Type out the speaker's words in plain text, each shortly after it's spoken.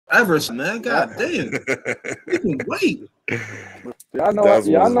Everest, man. God damn. You can wait. Y'all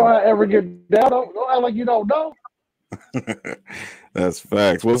know I ever get down. Don't act like you don't know. That's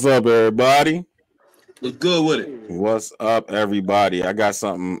facts. What's up, everybody? What's good with it? What's up, everybody? I got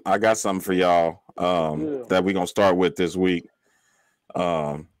something for y'all that we're gonna start with this week.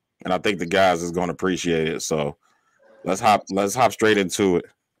 And I think the guys is gonna appreciate it. So let's hop straight into it.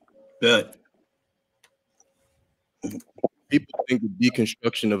 Good. People think the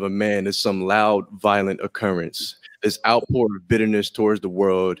deconstruction of a man is some loud, violent occurrence, this outpour of bitterness towards the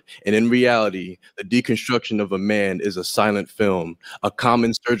world. And in reality, the deconstruction of a man is a silent film, a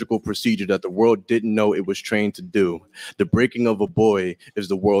common surgical procedure that the world didn't know it was trained to do. The breaking of a boy is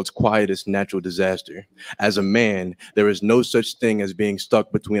the world's quietest natural disaster. As a man, there is no such thing as being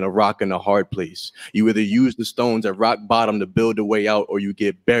stuck between a rock and a hard place. You either use the stones at rock bottom to build a way out, or you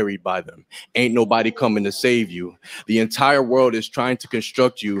get buried by them. Ain't nobody coming to save you. The entire world is trying to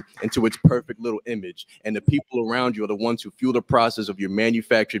construct you into its perfect little image, and the people around you are the ones who fuel the process of your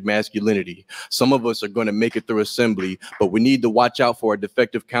manufactured masculinity. Some of us are going to make it through assembly, but we need to watch out for our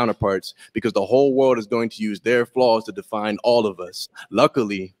defective counterparts, because the whole world is going to use their flaws to define all of us.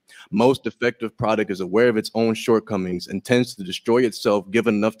 Luckily, most defective product is aware of its own shortcomings and tends to destroy itself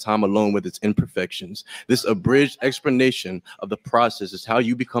given enough time alone with its imperfections. This abridged explanation of the process is how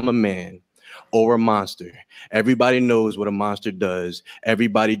you become a man or a monster. Everybody knows what a monster does.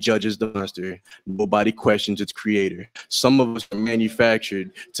 Everybody judges the monster. Nobody questions its creator. Some of us are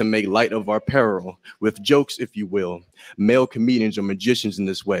manufactured to make light of our peril, with jokes, if you will. Male comedians are magicians in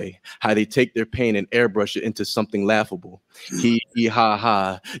this way, how they take their pain and airbrush it into something laughable. He, ha,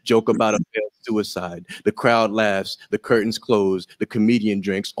 ha, joke about a failed suicide. The crowd laughs, the curtains close, the comedian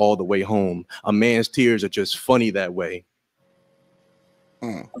drinks all the way home. A man's tears are just funny that way.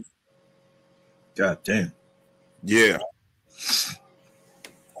 God damn. Yeah.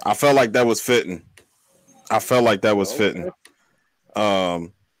 I felt like that was fitting.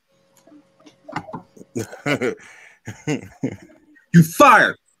 You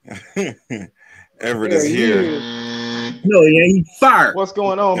fired. Everett is here. No, he ain't. He fired. What's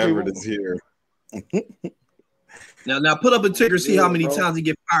going on, Everett people? is here. Now put up a ticker, see how many times he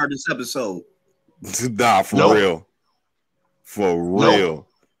get fired this episode. Nah, for real. For real.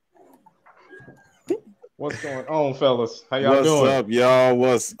 What's going on, fellas? How y'all doing? What's up, y'all?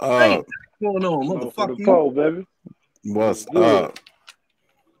 What's up? Hey, what's going on, motherfucker? Pole, baby. What's up?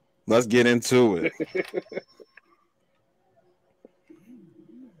 Let's get into it.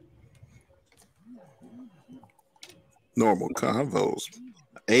 Normal convos.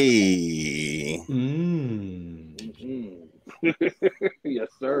 Hey. Yes,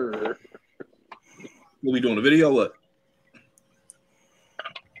 sir. What we doing, a video or what?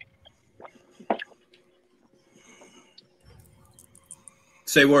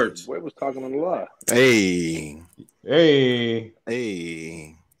 Say words. Wade was talking on the line. Hey. Hey.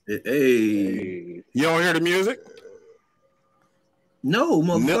 Hey. Hey. You don't hear the music? No,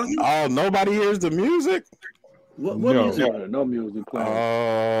 motherfucker. Oh, nobody hears the music? What No. music? No music playing.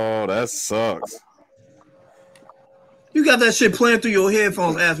 Oh, that sucks. You got that shit playing through your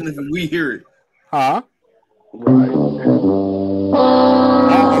headphones asking if we hear it. Huh? Right. I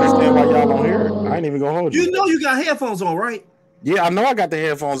don't understand why y'all don't hear it. I ain't even gonna hold you. You know you got headphones on, right? Yeah, I know I got the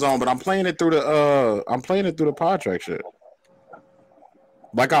headphones on, but I'm playing it through the pod track shit.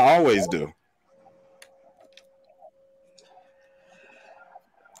 Like I always do.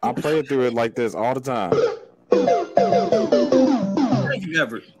 I play it through it like this all the time. Thank you,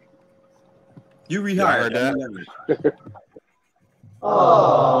 Everett. You rehired. Y'all heard that?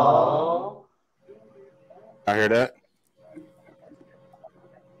 Oh. I hear that?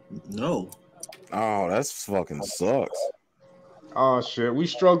 No. Oh, that's fucking sucks. Oh shit, we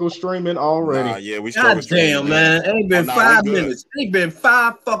struggle streaming already. Nah, yeah, we God damn, man. Ain't been 5 minutes. Ain't been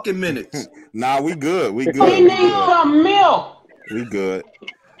 5 fucking minutes. Nah, we good. We good. We need some milk. We good.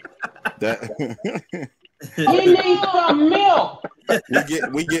 That We need some milk.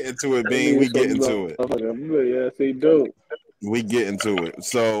 we get into it, Bean. We get into it. Yes, he do. We get into it.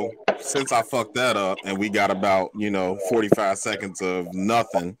 So since I fucked that up and we got about 45 seconds of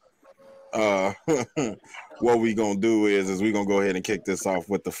nothing, what we gonna do is we gonna go ahead and kick this off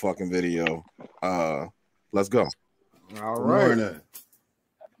with the fucking video. Let's go. All Good right. morning,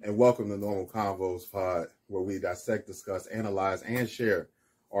 and welcome to Normal Convos Pod, where we dissect, discuss, analyze, and share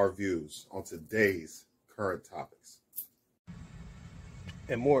our views on today's current topics.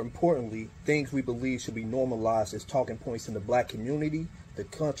 And more importantly, things we believe should be normalized as talking points in the Black community, the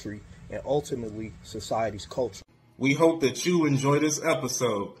country, and ultimately society's culture. We hope that you enjoy this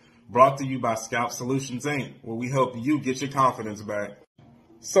episode, brought to you by Scalp Solutions Inc., where we help you get your confidence back.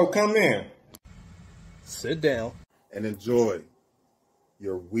 So come in, sit down, and enjoy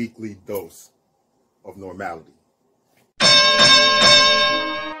your weekly dose of normality.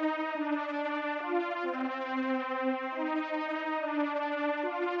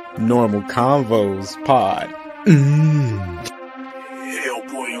 Normal Convos Pod. Hellboy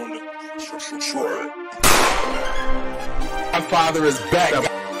on the track. My father is back.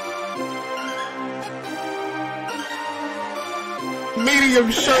 Medium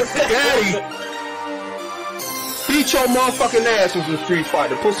shirt daddy. Beat your motherfucking ass with some Street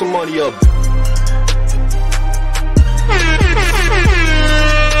Fighter. Put some money up.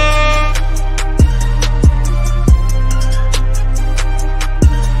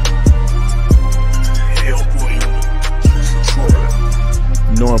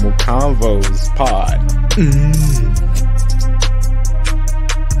 Normal Convos Pod.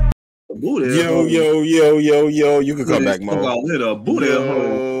 Yo. You can come back, Mo. Hit a booty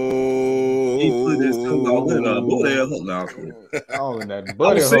hole. He put his tongue out in a booty hole. All in that I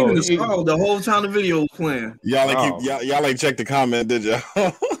booty was singing hole. the song the whole time the video was playing. Y'all ain't checked the comment, did y'all?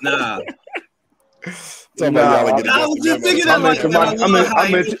 Nah. I was just thinking that like that. I love how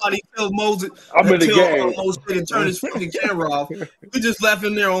anybody tells Moses I'm in the game. Moses and turn his fucking camera off. We just left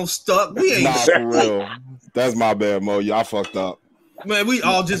him there on stuck. We ain't for real. That's my bad, Mo. Y'all fucked up. Man, we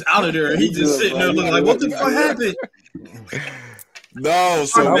all just out of there. He just sitting there looking like, what the fuck happened? No,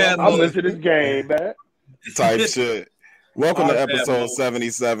 so I'm into this game, man. Type shit. Welcome to episode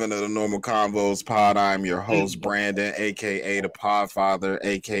 77 of the Normal Convos Pod. I'm your host, Brandon, aka the Podfather,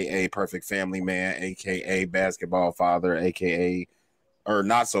 aka Perfect Family Man, aka Basketball Father, aka or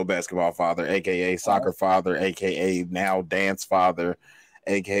not so basketball father, aka Soccer Father, aka now Dance Father,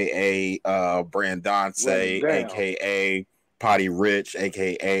 aka Brandonce, aka Potty Rich,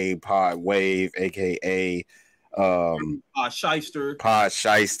 aka Pod Wave, aka Shyster, Pod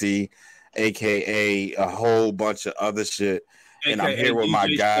Shiesty, aka a whole bunch of other shit. AKA and I'm here with my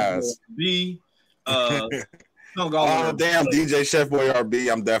guys. Damn, DJ Chef Boy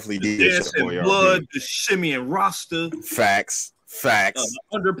RB. I'm definitely DJ Chef Boy RB. Blood, the Shimmy and Rasta. Facts.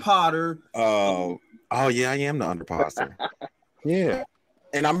 Under Potter. Oh yeah, I am the Under Potter. Yeah.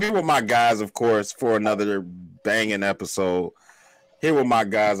 And I'm here with my guys, of course, for another banging episode. Here with my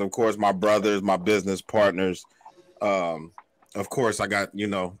guys, of course, my brothers, my business partners. Of course, I got,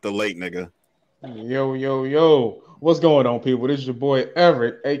 the late nigga. Yo. What's going on, people? This is your boy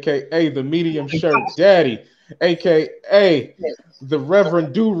Everett, a.k.a. the Medium Shirt Daddy, a.k.a. the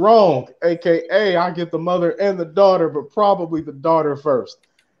Reverend Do Wrong, a.k.a. I get the mother and the daughter, but probably the daughter first.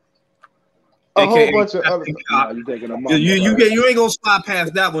 A whole bunch of other... You ain't gonna slide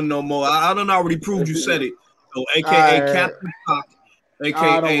past that one no more. I done already proved you said it. So, a.k.a. Captain Cock,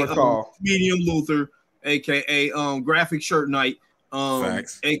 a.k.a. Medium Luther, a.k.a. Graphic Shirt Night,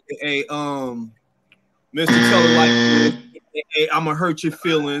 a.k.a. Mr. Teller Like, a.k.a. I'ma hurt your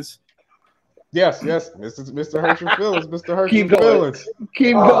feelings. Yes, Mr. Hurt Your Feelings, Mr. Hurt Your Feelings.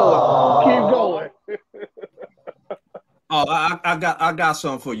 Keep going. Oh, I got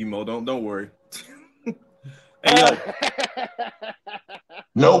something for you, Mo. Don't worry. Hey yo.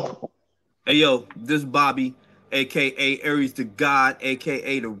 Nope. Hey yo, this Bobby, aka Aries the God,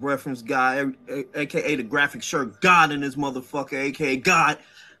 aka the reference guy, aka the graphic shirt God in this motherfucker, aka God,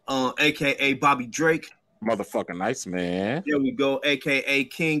 aka Bobby Drake. Motherfucking nice, man. There we go, aka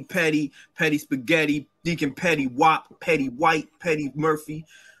King Petty, Petty Spaghetti, Deacon Petty Wop, Petty White, Petty Murphy,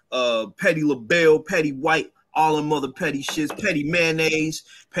 Petty LaBelle, Petty White, all them other petty shits, Petty Mayonnaise,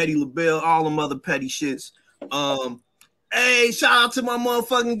 Petty LaBelle, all them other petty shits. Hey, shout out to my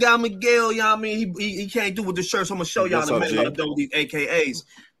motherfucking guy Miguel. You know what I mean? He can't do with the shirt, so I'm gonna show y'all in a minute how to do these AKAs.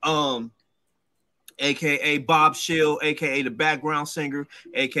 AKA Bob Shill, aka the background singer,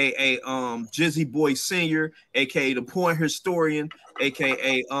 aka Jizzy Boy Senior, aka the porn historian,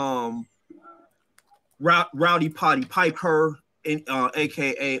 aka Rowdy Potty Piper,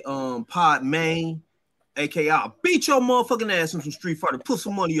 aka Pod Main, aka I'll beat your motherfucking ass in some Street Fighter. Put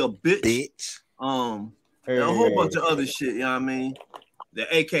some money up, bitch. A whole bunch of other shit, you know what I mean? The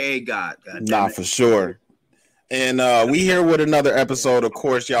AKA God. Nah, for sure. And we here with another episode. Of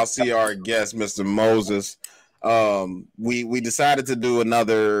course, y'all see our guest, Mr. Moses. We decided to do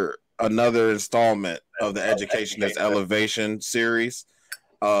another installment of the Education is Elevation series.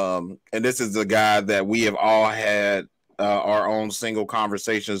 And this is the guy that we have all had our own single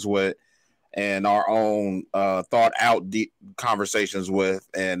conversations with and our own thought out deep conversations with.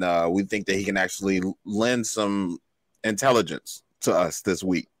 And we think that he can actually lend some intelligence to us this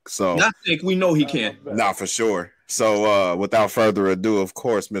week. So I think we know he can. Nah, for sure. So without further ado, of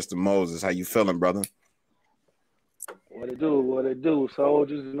course, Mr. Moses, how you feeling, brother? What it do? What it do?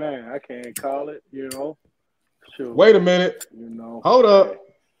 Soldiers, man. I can't call it. You know. Sure. Wait a minute. You know. Hold up. Hey.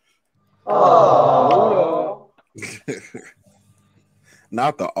 Oh.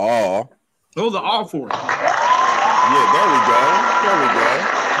 Not the all. Those are all for it. Yeah, there we go. There we go.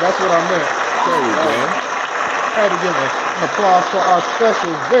 That's what I meant. There we go. I had to give an applause for our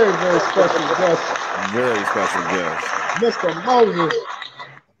special, very, very special guest. Very special guest. Mr. Moses.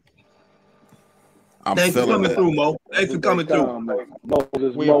 Thanks for coming through, Mo. Thanks for coming through.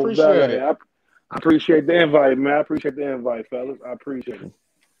 Moses, we appreciate it. I appreciate the invite, man. I appreciate the invite, fellas. I appreciate it.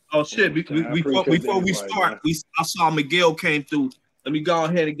 Oh shit! Before we start, I saw Miguel came through. Let me go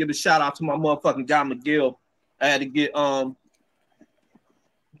ahead and give a shout out to my motherfucking guy Miguel. I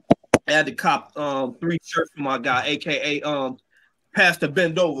had to cop 3 shirts for my guy, aka Pastor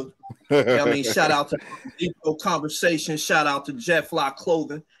Bend Over. I mean, shout out to Eco Conversation. Shout out to Jet Fly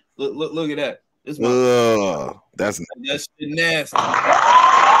Clothing. Look at that. This that's shit nasty.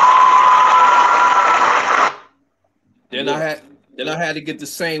 Then I had to get the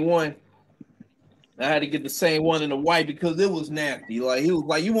same one. I had to get the same one in the white because it was nasty. Like he was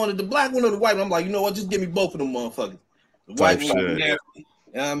like, "You wanted the black one or the white one?" I'm like, "You know what? Just give me both of them motherfuckers." The white one was nasty. You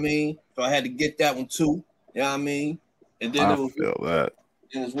know what I mean? So I had to get that one too. You know what I mean? And then feel that.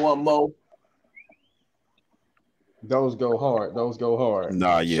 There was one more. Those go hard. Those go hard.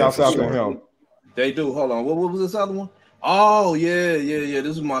 Nah, yeah. Shouts out to him. They do. Hold on. What was this other one? Oh, yeah.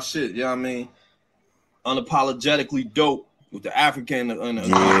 This is my shit. You know what I mean? Unapologetically dope with the African. I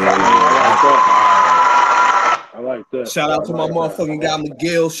like that. Shout out to my motherfucking guy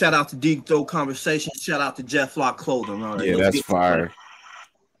Miguel. Shout out to Deep Throat Conversation. Shout out to Jet Fly Clothing. All right, yeah, that's fire.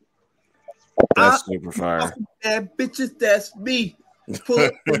 That's super fire. That bitches, that's me. Pull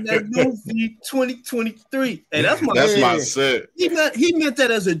up in that movie 2023. Hey, that's my shit. He meant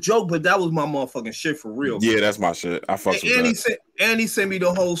that as a joke, but that was my motherfucking shit for real. Yeah, that's my shit. I fucks with that. He sent me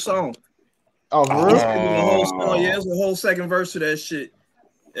the whole song. Oh, really? The whole song. Yeah, it's the whole second verse of that shit.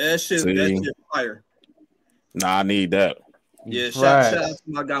 That shit fire. Nah, I need that. Yeah, shout out to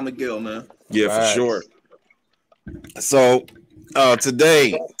my guy Miguel, man. Yeah, for sure. So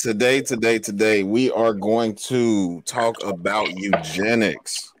today, we are going to talk about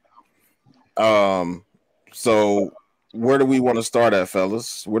eugenics. So where do we want to start at,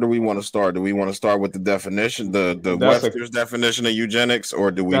 fellas? Where do we want to start? Do we want to start with the definition, the Webster's definition of eugenics,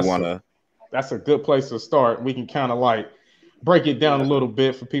 or do we want to? That's a good place to start. We can kind of like break it down a little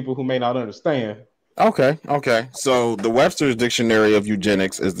bit for people who may not understand. Okay. So the Webster's Dictionary of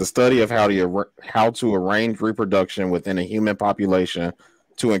Eugenics is the study of how to arrange reproduction within a human population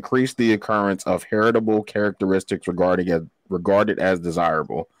to increase the occurrence of heritable characteristics regarded as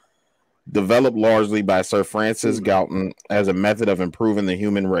desirable. Developed largely by Sir Francis Galton as a method of improving the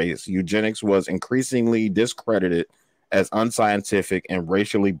human race, eugenics was increasingly discredited as unscientific and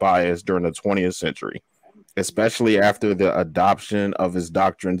racially biased during the 20th century, especially after the adoption of his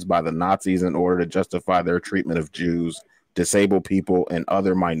doctrines by the Nazis in order to justify their treatment of Jews, disabled people, and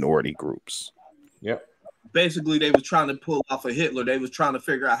other minority groups. Yep. Basically, they were trying to pull off of Hitler. They was trying to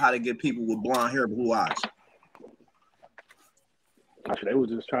figure out how to get people with blonde hair, blue eyes. Actually, they was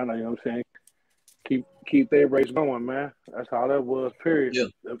just trying to, you know what I'm saying, keep their race going, man. That's how that was, period. Yeah.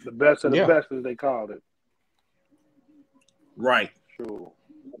 The best of the best, as they called it. Right. Sure.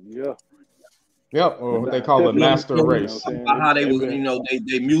 Yeah. Yep, or what they call the master race. How they was,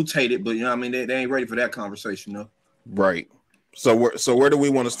 they mutated, but you know what I mean, they ain't ready for that conversation, though. Right. So where do we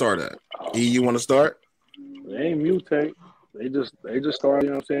want to start at? E, you want to start? They ain't mutate. They just started,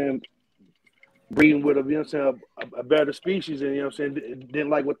 you know what I'm saying, breeding with a better species, and you know what I'm saying, didn't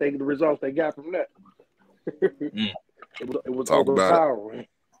like the results they got from that. It was overpowering.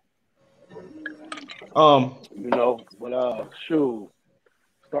 But shoot.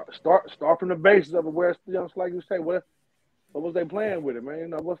 Start from the basis of it, where like you say, what was they playing with it, man? You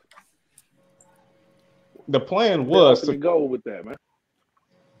know what? The plan was to go with that, man.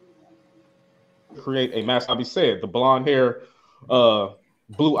 Create a mass. I'll said the blonde hair,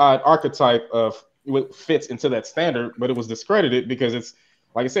 blue-eyed archetype of what fits into that standard, but it was discredited because it's,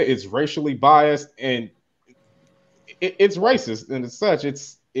 like I said, it's racially biased and it's racist, and as such,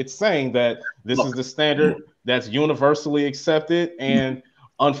 it's saying that this is the standard that's universally accepted, and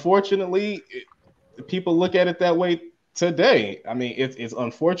unfortunately, people look at it that way today. I mean, it's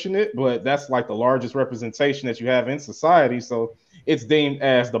unfortunate, but that's like the largest representation that you have in society. So it's deemed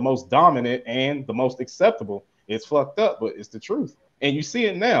as the most dominant and the most acceptable. It's fucked up, but it's the truth. And you see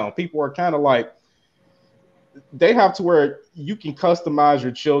it now. People are kind of like, they have to where you can customize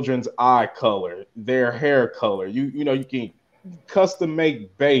your children's eye color, their hair color. You can custom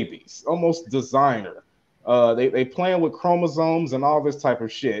make babies, almost designer. They playing with chromosomes and all this type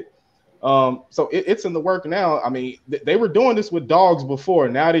of shit. So it's in the work now. I mean, they were doing this with dogs before.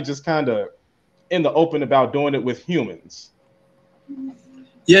 Now they just kind of in the open about doing it with humans.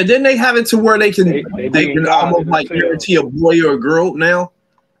 Yeah, didn't they have it to where they can almost like guarantee a boy or a girl now?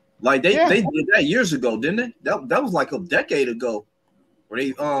 Like they did that years ago, didn't they? That was like a decade ago, where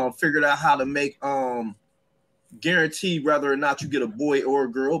they figured out how to make guarantee whether or not you get a boy or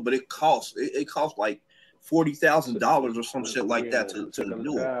a girl, but it costs like $40,000 or some shit like that to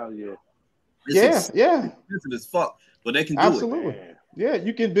do it. Yeah, expensive as fuck, but they can do absolutely. It. Yeah,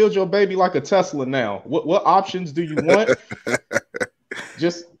 you can build your baby like a Tesla now. What options do you want?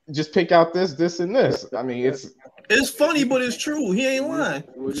 just pick out this, and this. I mean, it's funny, but it's true. He ain't lying.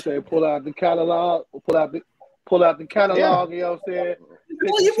 Would you say pull out the catalog? Pull out the catalog. Yeah. You know what I'm saying?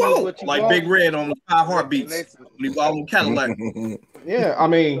 Well, you won't. Like Big Red on the 5 Heartbeats. When he bought him Cadillac. Yeah, I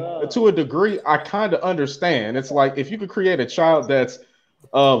mean, to a degree, I kind of understand. It's like if you could create a child that's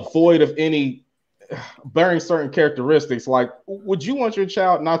void of any bearing certain characteristics, like would you want your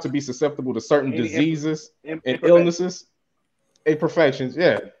child not to be susceptible to certain diseases and illnesses, imperfections?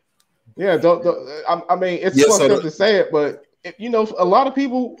 Yeah. I mean, it's fucked up to say it, but a lot of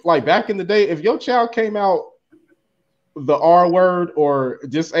people, like back in the day, if your child came out the R word or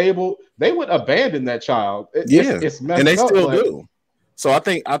disabled, they would abandon that child. It's messed up, and they still do. So I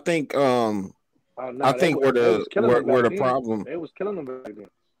think where the problem, it was killing them back then.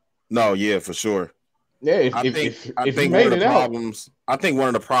 No, yeah, for sure. Yeah, I think one of the problems. I think one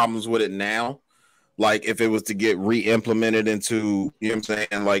of the problems with it now, like if it was to get re-implemented into, you know what I'm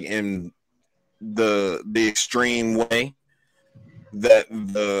saying, like in the extreme way that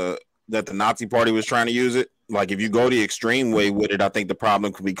the Nazi Party was trying to use it. Like if you go the extreme way with it, I think the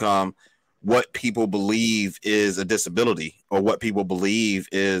problem could become what people believe is a disability or what people believe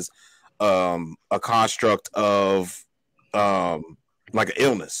is a construct of like an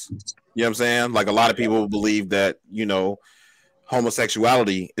illness. You know what I'm saying? Like a lot of people believe that,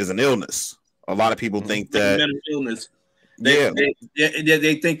 homosexuality is an illness. A lot of people think that mental illness. They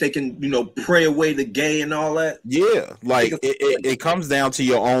think they can, pray away the gay and all that. Yeah, like it comes down to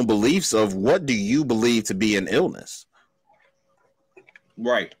your own beliefs of what do you believe to be an illness.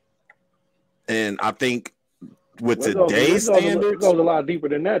 Right. And I think with today's standards, it goes a lot deeper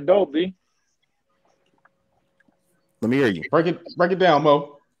than that, though, B. Let me hear you. Break it down,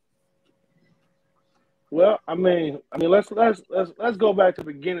 Mo. Well, I mean, let's go back to the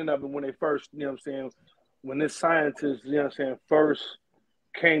beginning of it when they first, when this scientist, first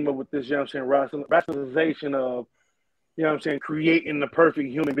came up with this, rationalization of, creating the perfect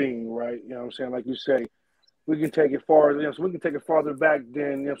human being, right? Like you say, we can take it farther, we can take it farther back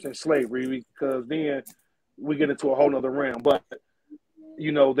than, slavery, because then we get into a whole nother realm. But,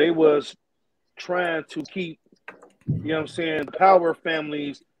 they was trying to keep, power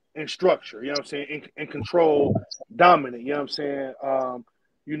families and structure, and control, dominant,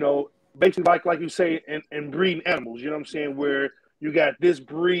 basically like you say, and breeding animals, where you got this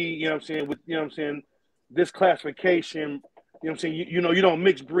breed, with, this classification, you don't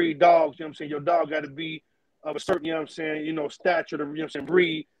mix breed dogs, your dog got to be of a certain, stature to,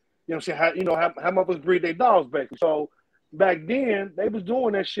 breed, how much breed their dogs back. So back then they was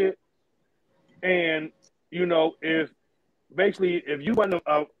doing that shit, and if you want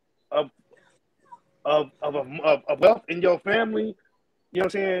of wealth in your family,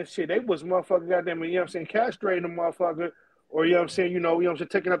 shit, they was motherfucker goddamn, castrating the motherfucker, or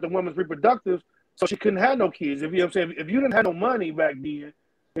taking out the woman's reproductive, so she couldn't have no kids. If if you didn't have no money back then,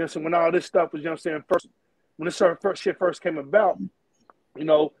 when all this stuff was, first, when this shit first came about,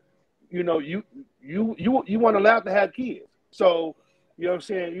 you weren't allowed to have kids. So,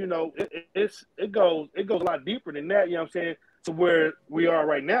 it goes a lot deeper than that, to where we are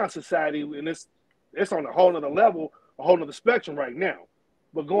right now in society, and it's on a whole other level, a whole other spectrum right now.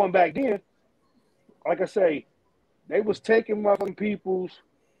 But going back then, like I say, they was taking motherfucking peoples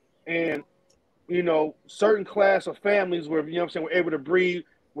and, certain class of families were, were able to breed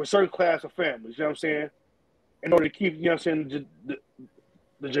with certain class of families, in order to keep, the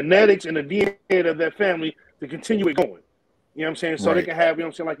genetics and the DNA of that family to continue it going. So they can have,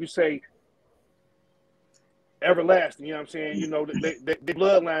 like you say, everlasting, the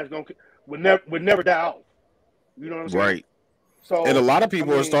bloodlines would never die off. You know what I'm saying? Right. So, and a lot of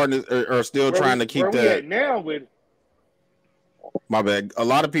people are still trying to keep that. Now with my bad. A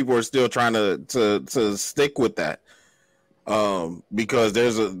lot of people are still trying to stick with that, because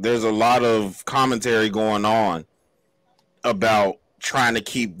there's a lot of commentary going on about trying to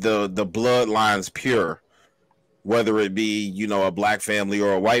keep the bloodlines pure, whether it be a black family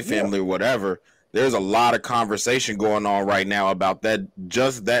or a white family or whatever. there's a lot of conversation going on right now about that,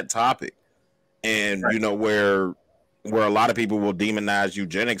 just that topic. And you know, where a lot of people will demonize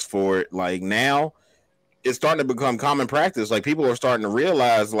eugenics for it, like now it's starting to become common practice. Like people are starting to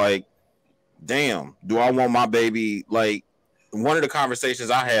realize, like, damn, do I want my baby? Like one of the conversations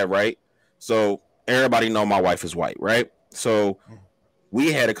I had, right? So everybody know my wife is white, right? So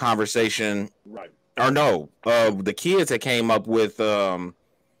we had a conversation, right? Or no, the kids had came up with some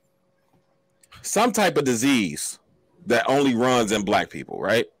type of disease that only runs in black people,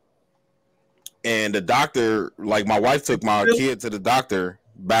 right? And the doctor, like my wife took my kid to the doctor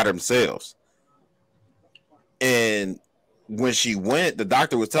by themselves. And when she went, the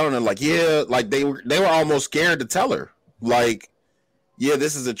doctor was telling her, like, yeah, like they were almost scared to tell her, like, yeah,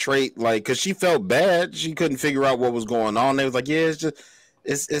 this is a trait, like, because she felt bad. She couldn't figure out what was going on. They was like, yeah, it's just,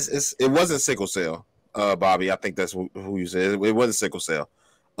 it wasn't sickle cell, Bobby. I think that's who you said. It wasn't sickle cell.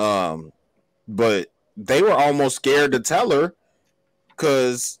 But they were almost scared to tell her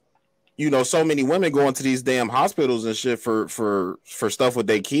because, you know, so many women go into these damn hospitals and shit for stuff with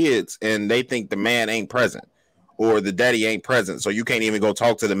their kids, and they think the man ain't present or the daddy ain't present. So you can't even go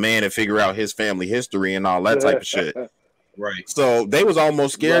talk to the man and figure out his family history and all that type of shit. Right. So they was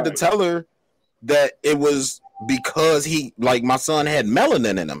almost scared to tell her that it was because he, like, my son had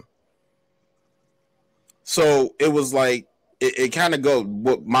melanin in him. So it was like, it kind of goes,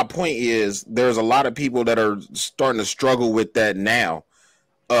 what my point is, there's a lot of people that are starting to struggle with that now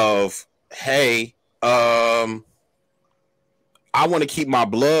of, hey, I want to keep my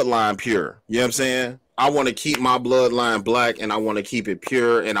bloodline pure. You know what I'm saying? I want to keep my bloodline black, and I want to keep it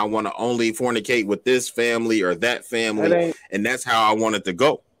pure, and I want to only fornicate with this family or that family, and that's how I want it to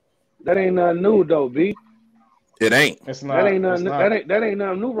go. That ain't nothing new though, B. It ain't. It's not. That ain't nothing. That ain't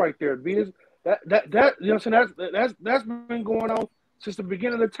nothing new right there, B. That you know what I'm saying? That's been going on since the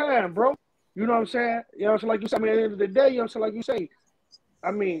beginning of the time, bro. You know what I'm saying? You know what I'm saying? Like you said, I mean, at the end of the day, you know what I'm saying? Like you say, I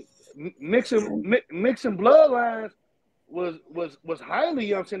mean, mixing bloodlines was highly,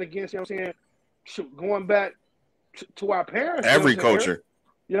 you know what I'm saying, against, you know what I'm saying, going back to our parents. Every culture.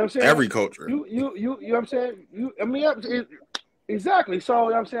 You know what I'm saying? Every culture. You know what I'm saying? Exactly. So, you know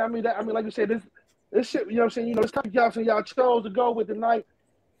what I'm saying? I mean, like you said, this shit, you know what I'm saying? You know, this topic y'all chose to go with tonight.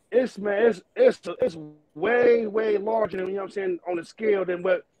 It's way larger than, you know what I'm saying, on the scale than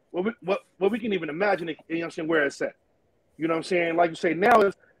what we can even imagine. You know what I'm saying, where it's at. You know what I'm saying? Like you say,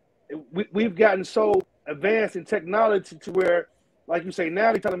 now we've gotten so advanced in technology to where, like you say,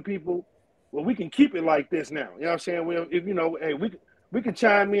 now they're telling people, well, we can keep it like this now. You know what I'm saying? Well, if you know, hey, we can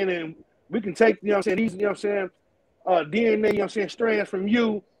chime in and we can take, you know what I'm saying, these, you know what I'm saying, DNA, you know what I'm saying, strands from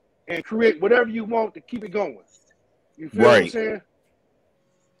you and create whatever you want to keep it going. You feel what I'm saying?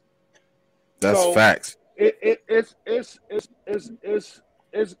 That's facts. It's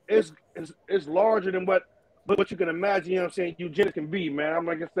larger than what you can imagine, you know what I'm saying, eugenics can be, man. I'm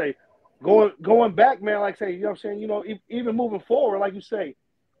like I say, going back, man, like I say, you know what I'm saying, you know, even moving forward, like you say,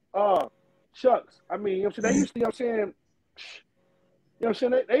 shucks. I mean, you know what I'm saying, they used to, you know what I'm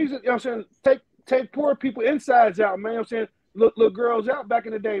saying, they used to, you know what I'm saying, take poor people insides out, man, you know what I'm saying, little girls out back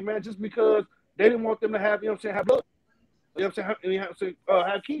in the day, man, just because they didn't want them to have, you know what I'm saying, have blood, you know what I'm saying,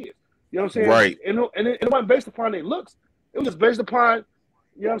 have kids. You know what I'm saying? Right. And it wasn't based upon their looks. It was just based upon,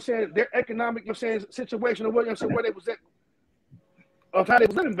 you know what I'm saying, their economic, you know what I'm saying, situation or what, you know what I'm saying, where they was at, of how they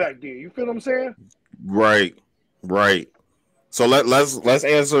was living back then. You feel what I'm saying? Right. So let's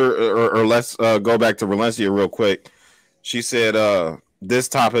answer or let's go back to Valencia real quick. She said this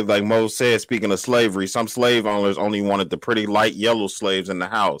topic, like Mo said, speaking of slavery, some slave owners only wanted the pretty light yellow slaves in the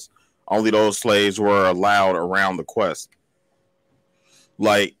house. Only those slaves were allowed around the quest.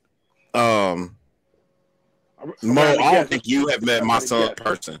 Like, Mo, I don't think you have met my son in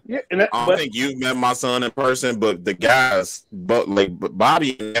person. Yeah, I don't think you've met my son in person, but the guys, but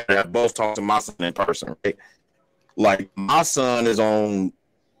Bobby and Aaron have both talked to my son in person, right? Like, my son is on,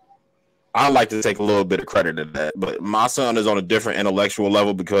 I like to take a little bit of credit to that, but my son is on a different intellectual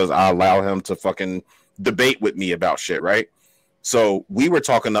level because I allow him to fucking debate with me about shit, right? So we were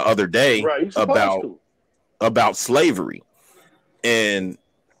talking the other day about slavery, and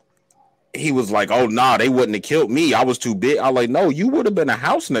he was like, "Oh nah, they wouldn't have killed me. I was too big." I was like, "No, you would have been a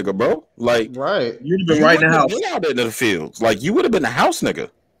house nigga, bro. Like, right? You'd have been right in the house, been out in the fields. Like, you would have been a house nigga.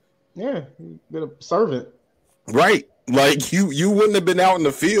 Yeah, been a servant, right? Like, you wouldn't have been out in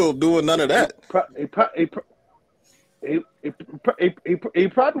the field doing none of that. He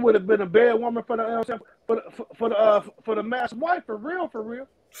probably would have been a bad woman for the mass wife, for real.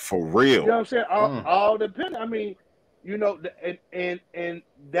 For real. You know what I'm saying? All depending. I mean, you know, and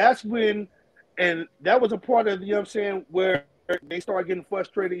that's when, and that was a part of, you know what I'm saying, where they started getting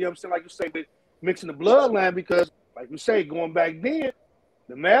frustrated, you know what I'm saying, like you say, mixing the bloodline because, like you say, going back then,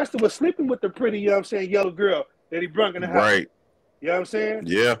 the master was sleeping with the pretty, you know what I'm saying, yellow girl that he brung in the house. Right. You know what I'm saying?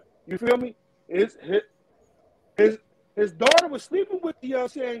 Yeah. You feel me? His daughter was sleeping with the, you know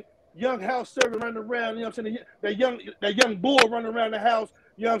what I'm saying, young house servant running around, you know what I'm saying, that young bull running around the house,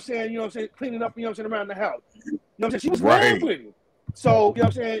 you know what I'm saying, cleaning up, you know what I'm saying, around the house. You know what I'm saying? She was playing with him. So, you know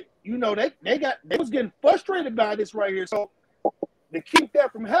what I'm saying, they was getting frustrated by this right here. So to keep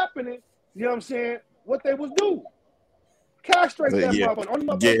that from happening, you know what I'm saying, what they was doing. Castrate that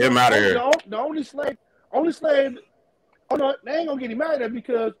motherfucker. Get him out of here. The only slave, oh no, they ain't gonna get him out of there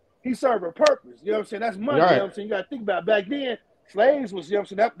because he served a purpose. You know what I'm saying? That's money. Right. You know what I'm saying? You gotta think about it. Back then, slaves was, you know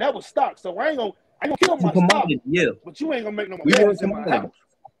what I'm saying, that was stock. So I ain't gonna kill my stock. Yeah. But you ain't gonna make no more babies in my house.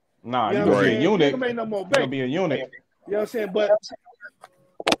 Nah, you you're know gonna be a you eunuch. ain't gonna make no more babies. You're gonna be a eunuch. You know what I'm saying? But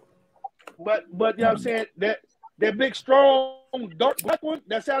you know what I'm saying, that big strong dark black one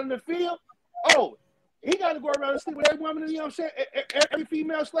that's out in the field, he got to go around and sleep with every woman, you know what I'm saying, every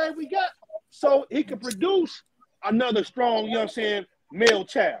female slave we got, so he can produce another strong, you know what I'm saying, male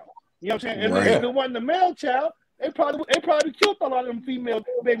child. You know what I'm saying? And if it wasn't a male child, they probably killed a lot of them female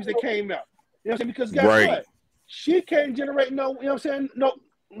babies that came out. You know what I'm saying? Because guess what? She can't generate no, you know what I'm saying,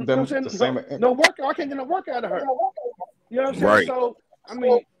 no work. I can't get no work out of her. You know what I'm saying? Right. So, I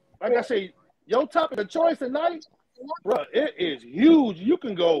mean, like I say, your topic of choice tonight, bro, it is huge. You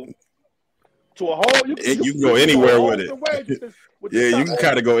can go to a whole. You can go anywhere with it. You can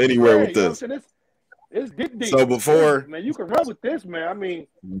kind of go anywhere with this. It's deep. So before, man, you can run with this, man. I mean,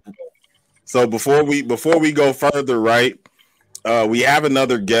 so before we go further, right? We have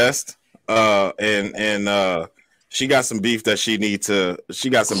another guest, and she got some beef that she need to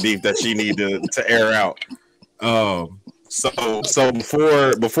air out. So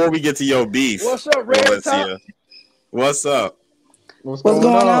before we get to your beef, what's up, Red Top? What's up? What's going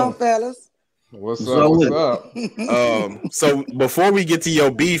on, fellas? What's up? So before we get to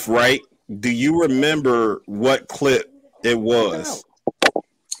your beef, right? Do you remember what clip it was?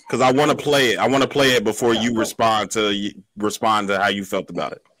 Because I want to play it. I want to play it before you respond to how you felt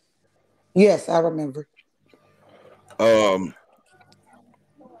about it. Yes, I remember.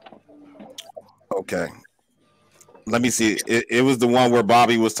 Okay. Let me see. It was the one where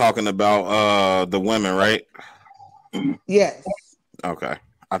Bobby was talking about the women, right? Yes. Okay.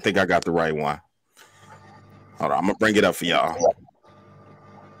 I think I got the right one. Hold on. I'm gonna bring it up for y'all.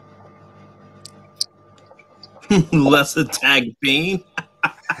 Let's attack Bean.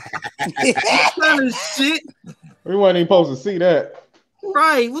 What kind of shit? We weren't even supposed to see that.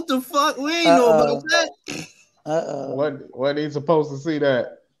 Right. What the fuck? We ain't know about that. What ain't supposed to see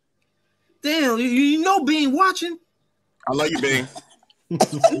that? Damn, you know Bean watching. I love you, Bean.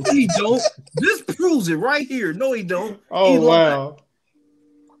 He don't. This proves it right here. No, he don't. Oh, wow.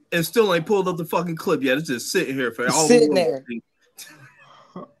 And still ain't pulled up the fucking clip yet. It's just sitting here for all sitting there.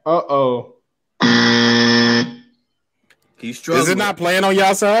 Uh-oh. He's struggling. Is it not playing on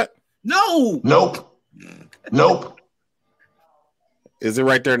y'all side? No. Nope. Is it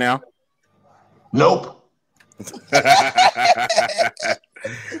right there now? Nope.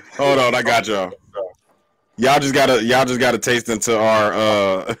 Hold on, I got y'all. Y'all just gotta taste into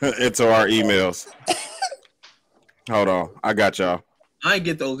our emails. Hold on, I got y'all. I ain't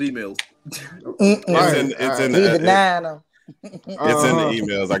get those emails. It's in the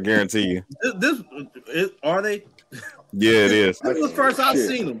emails. I guarantee you. Are they? Yeah, it is. This is the first I've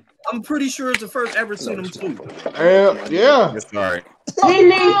seen them. I'm pretty sure it's the first ever seen them too. Yeah. It's all right. He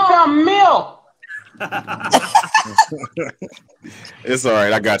needs some milk. It's all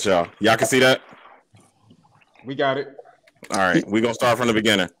right. I got y'all. Y'all can see that? We got it. All right. We're going to start from the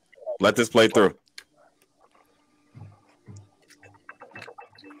beginning. Let this play through.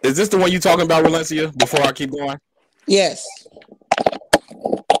 Is this the one you talking about, Valencia, before I keep going? Yes.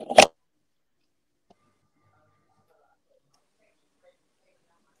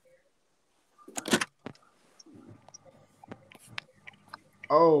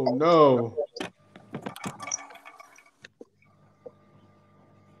 Oh, no.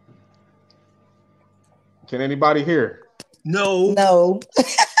 Can anybody hear? No. No.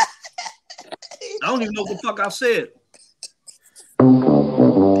 I don't even know what the fuck I said.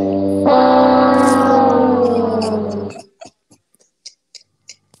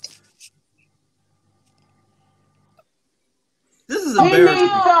 This is embarrassing. He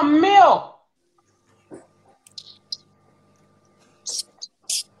needs some milk.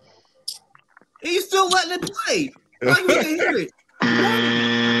 He's still letting it play. Like we can hear it.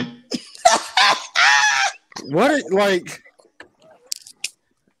 What? Like,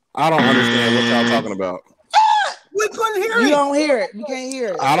 I don't understand what y'all talking about. We couldn't hear You it. don't hear it. You can't hear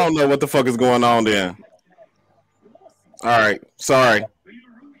it. I don't know what the fuck is going on then. All right, sorry.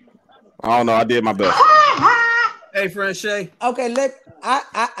 I don't know. I did my best. Hey, friend Shay. Okay,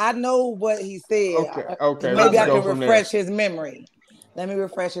 I know what he said. Okay. Maybe I can refresh his memory. Let me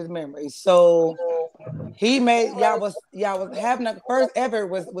refresh his memory. So he made y'all was having a first ever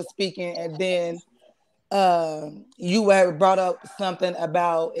was speaking, and then you had brought up something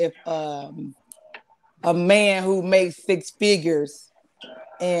about if a man who makes six figures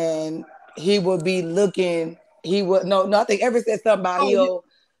and he would be looking, he would no, I think ever said something about he'll.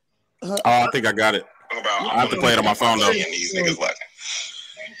 I think I got it. I have to play it on my phone though. These niggas like.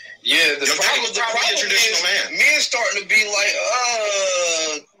 Yeah, the problem is men starting to be like,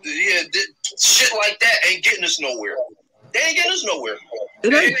 shit like that ain't getting us nowhere. They ain't getting us nowhere. They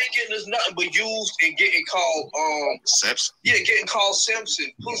ain't getting us nothing but used and getting called simps. Yeah, getting called simps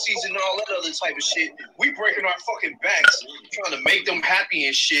and pussies and all that other type of shit. We breaking our fucking backs trying to make them happy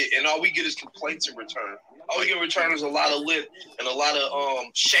and shit, and all we get is complaints in return. All we get in return is a lot of lip and a lot of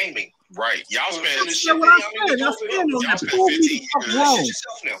shaming. Right. Y'all spent 15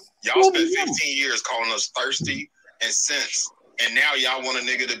 years calling us thirsty and simps, and now y'all want a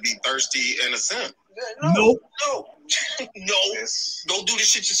nigga to be thirsty and a simp. No. Go do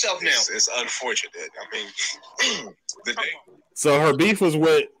this shit yourself now. It's unfortunate. I mean, the day. So her beef was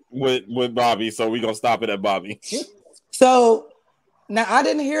with Bobby, so we gonna stop it at Bobby. So now I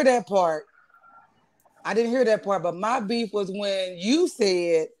didn't hear that part. But my beef was when you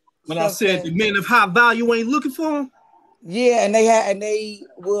said when I said the men of high value ain't looking for them. Yeah, and they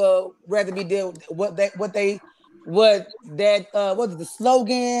will rather be deal what was the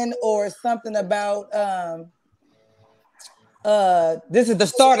slogan or something about this is the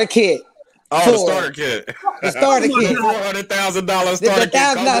starter kit. Oh, the starter kit. The starter kit. $400,000 starter kit.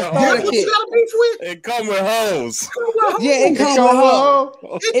 Starter kit. It come with hoes. Yeah, it come with hoes.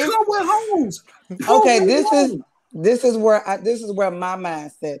 It come with hoes. Okay, this is where my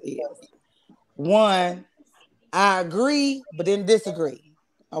mindset is. One, I agree, but then disagree.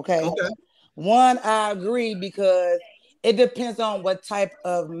 Okay. One, I agree because it depends on what type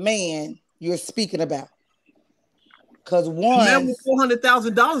of man you're speaking about. Because one, man with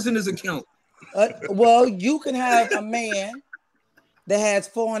 $400,000 in his account. Well, you can have a man that has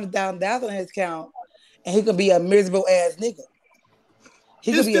 $400,000 in his account, and he could be a miserable ass nigga.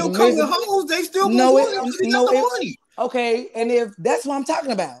 He could be a miserable. Hoes, they still money. Okay, and if that's what I'm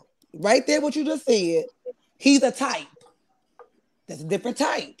talking about, right there, what you just said, he's a type. That's a different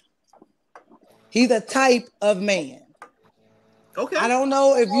type. He's a type of man. Okay. I don't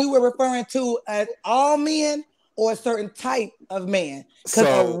know if you were referring to as all men or a certain type of man. Because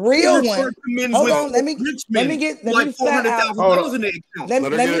a real one. Hold on, let me get direct.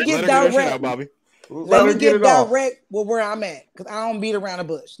 Let me get direct with where I'm at, because I don't beat around the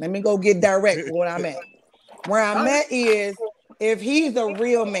bush. Let me go get direct with where I'm at. Where I'm at is if he's a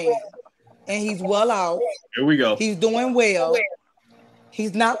real man and he's well off. Here we go. He's doing well.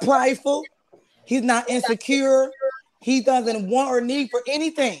 He's not prideful. He's not insecure. He doesn't want or need for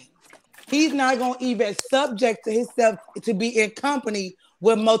anything. He's not going to even subject to himself to be in company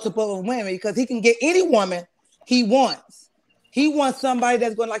with multiple women, because he can get any woman he wants. He wants somebody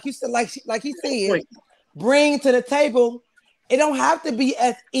that's going, like you said, like he said, bring to the table. It don't have to be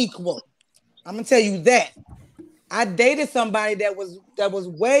as equal. I'm gonna tell you that. I dated somebody that was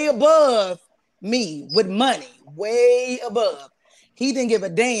way above me with money, way above. He didn't give a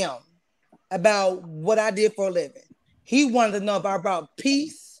damn about what I did for a living. He wanted to know if I brought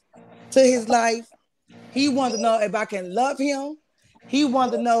peace to his life. He wanted to know if I can love him. He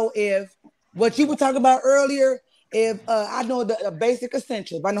wanted to know if what you were talking about earlier, if I know the basic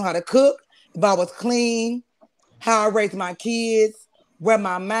essentials, if I know how to cook, if I was clean, how I raised my kids, where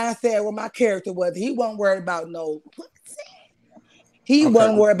my mindset, where my character was. He wasn't worried about no pussy. He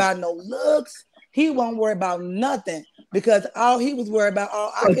wasn't worried about no looks. He wasn't worried about nothing, because all he was worried about,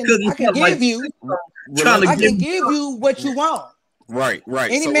 I can give you what you want. Right.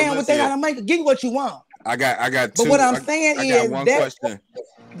 Any man with that kind of money can give you what you want. I got two. But what I'm saying I is got one that question.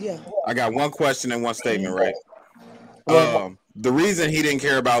 Yeah. I got one question and one statement, right? The reason he didn't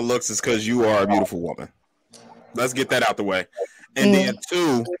care about looks is because you are a beautiful woman. Let's get that out the way. And then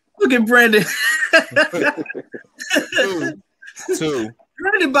two. Look at Brandon. two.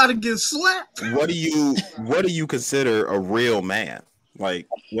 Brandon about to get slapped. What do you consider a real man? Like,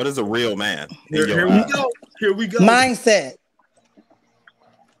 what is a real man? Here we go. Mindset.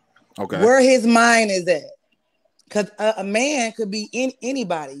 Okay. Where his mind is at. Because a man could be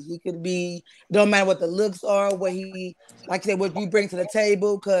anybody. He could be, don't matter what the looks are, what he, like I said, what you bring to the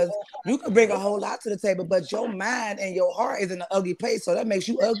table. Because you could bring a whole lot to the table, but your mind and your heart is in an ugly place. So that makes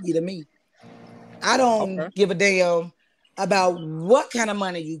you ugly to me. I don't give a damn about what kind of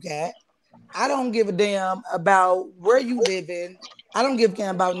money you got. I don't give a damn about where you live in. I don't give a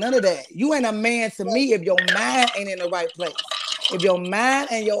damn about none of that. You ain't a man to me if your mind ain't in the right place. If your mind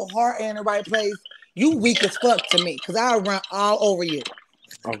and your heart ain't in the right place, you weak as fuck to me, because I'll run all over you.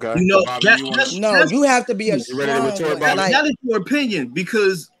 Okay. You know, Bobby, you have to be a strong one. That is your opinion,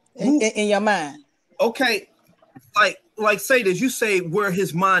 because in your mind. Okay, like say this. You say where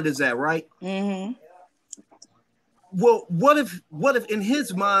his mind is at, right? Mm-hmm. Well, what if in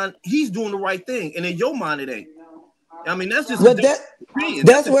his mind he's doing the right thing, and in your mind it ain't? I mean, that's just opinion.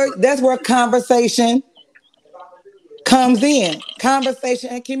 That's where conversation comes in.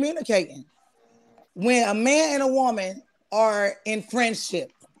 Conversation and communicating. When a man and a woman are in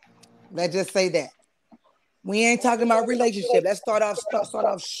friendship, let's just say that. We ain't talking about relationship. Let's start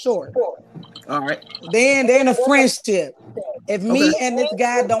off short. All right. Then they're in a friendship. If me and this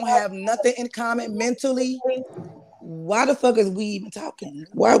guy don't have nothing in common mentally, why the fuck is we even talking?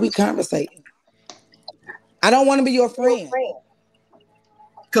 Why are we conversating? I don't want to be your friend.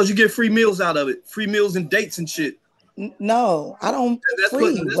 Because you get free meals out of it. Free meals and dates and shit. No, I don't. That's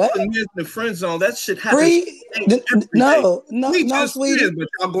free. putting What? Men in the friend zone. That shit happens. Free? No, sweetie. Let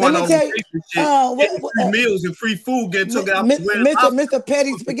me tell you. Free meals and free food get took out. Mr.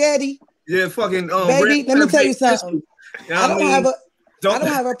 Petty Spaghetti. Yeah, fucking baby. Let me tell you something. I don't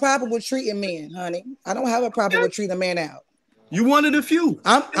have a problem with treating men, honey. I don't have a problem with treating a man out. You one of the few.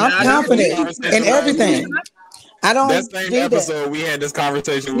 I'm confident in everything. I don't. That same episode we had this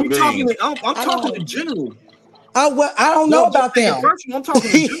conversation with me. I'm talking in general. Well, I don't know about them. I'm talking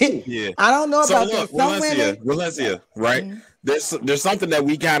in general. Yeah. I don't know about them. Valencia, right? Mm-hmm. There's something that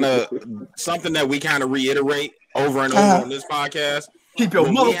we kind of reiterate over and over on this podcast. Keep your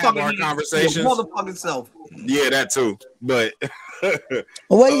motherfucking conversations. Your motherfucking self. Yeah, that too. But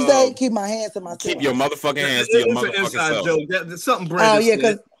what do you say? Keep my hands to myself. Keep your motherfucking hands to your motherfucking self. Joke. Something Brandon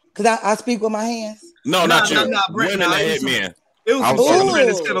said. Because I speak with my hands. No, not you. Women that hit men. It was something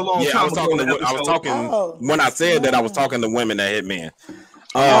Brandon said a long time ago. I was talking when I said that I was talking to women that hit men.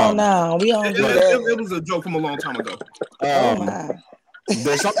 No, we don't do that. It was a joke from a long time ago.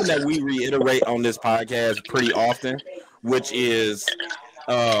 There's something that we reiterate on this podcast pretty often, which is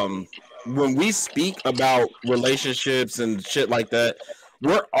when we speak about relationships and shit like that,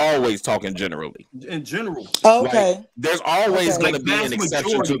 we're always talking generally. In general. Okay. Like, there's always going to be an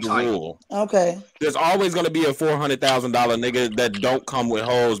exception to the rule. Okay. There's always going to be a $400,000 nigga that don't come with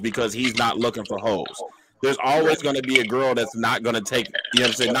hoes because he's not looking for hoes. There's always going to be a girl that's not going to take, you know what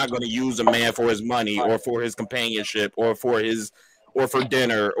I'm saying, not going to use a man for his money or for his companionship or for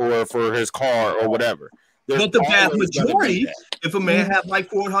dinner or for his car or whatever. But the vast majority, if a man has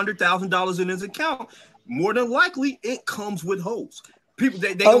like $400,000 in his account, more than likely it comes with hoes. People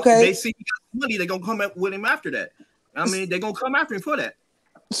they see he got money, they're gonna come up with him after that. I mean, they're gonna come after him for that.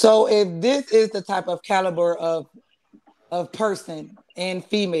 So if this is the type of caliber of person and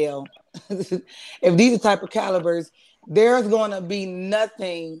female, if these are the type of calibers, there's gonna be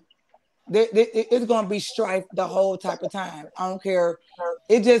nothing. It's gonna be strife the whole type of time. I don't care.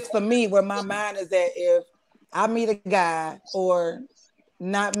 It just for me, where my mind is that if I meet a guy or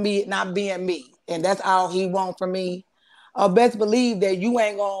not being me, and that's all he wants from me, I best believe that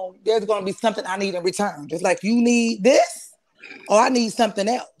there's gonna be something I need in return. Just like you need this, or I need something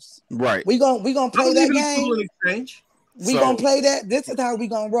else. Right. We gonna play that game. We gonna play that. This is how we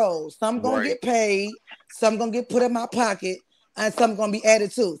gonna roll. Some gonna get paid, some gonna get put in my pocket, and some gonna be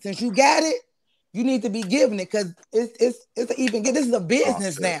added to. Since you got it, you need to be giving it because it's even good. This is a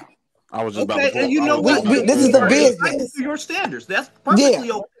business now. I was just about to. And you know what? This is the business. Your standards. That's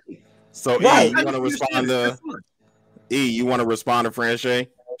perfectly okay. So right. You want to respond to you want to respond to Franche?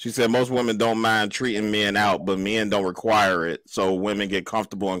 She said most women don't mind treating men out, but men don't require it, so women get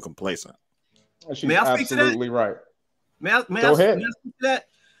comfortable and complacent. She's absolutely right. Go ahead. That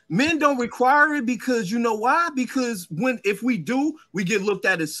men don't require it because you know why? Because if we do, we get looked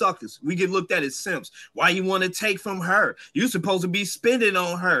at as suckers. We get looked at as simps. Why you want to take from her? You're supposed to be spending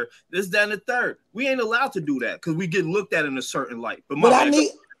on her. This, that, and the third. We ain't allowed to do that because we get looked at in a certain light. But I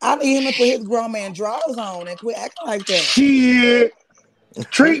need him to put his grown man drawers on and quit acting like that. Shit.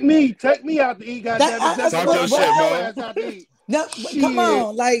 Treat me. Take me out to eat. Goddamn. Talk your shit, bro. No, come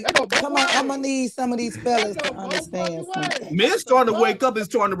on. I'm gonna need some of these fellas to understand something. Men starting to wake up and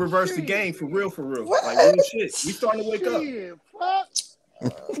starting to reverse the game for real. Like real shit. We starting to wake up.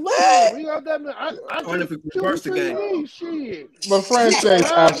 What? We got that. I Or can if it shoot reverse the between game. me. Shit. But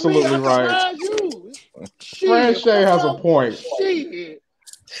Franchise absolutely right. Franchise has a point. Shit.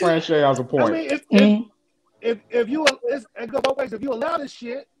 Franchise has a point. I mean, if you it goes both ways. If you allow this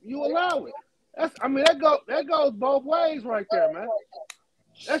shit, you allow it. That goes both ways right there, man.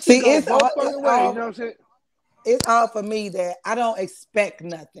 That shit goes both fucking ways. You know what I'm saying? It's all for me that I don't expect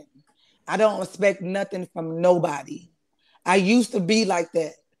nothing. I don't expect nothing from nobody. I used to be like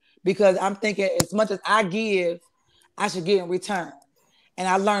that because I'm thinking as much as I give, I should get in return. And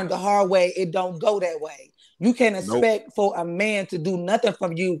I learned the hard way, it don't go that way. You can't expect for a man to do nothing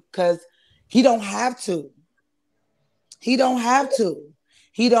from you because he don't have to. He don't have to.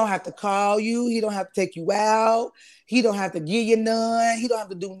 He don't have to call you. He don't have to take you out. He don't have to give you none. He don't have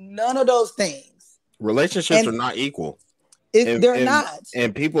to do none of those things. Relationships are not equal. They're not.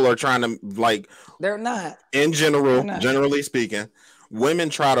 And people are trying to they're not. In general, generally speaking, women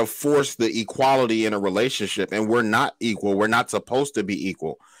try to force the equality in a relationship, and we're not equal. We're not supposed to be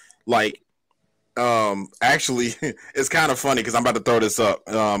equal. Actually, it's kind of funny because I'm about to throw this up,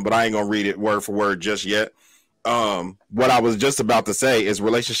 but I ain't gonna read it word for word just yet. What I was just about to say is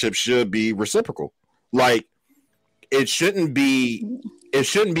relationships should be reciprocal. It shouldn't be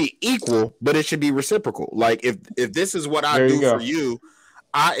equal, but it should be reciprocal. Like if this is what I do for you,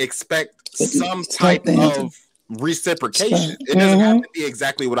 I expect some type of reciprocation. It doesn't have to be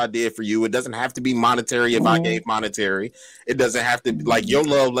exactly what I did for you. It doesn't have to be monetary if I gave monetary. It doesn't have to be like your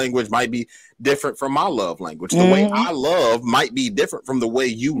love language might be different from my love language. The way I love might be different from the way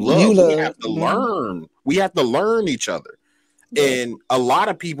you love. We have to learn. We have to learn each other. And a lot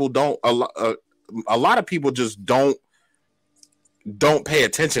of people don't. A lot of people just don't pay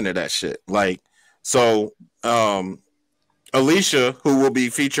attention to that shit. Alicia, who will be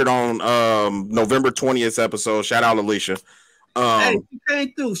featured on November 20th episode. Shout out Alicia. Hey, you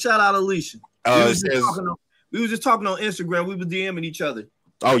came through. Shout out Alicia. We was just talking on Instagram. We were DMing each other.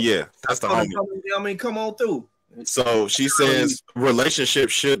 Oh yeah, that's the homie. I mean, come on through. So she says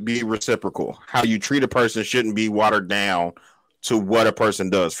relationships should be reciprocal. How you treat a person shouldn't be watered down to what a person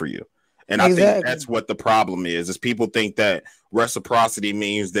does for you. And I think that's what the problem is people think that reciprocity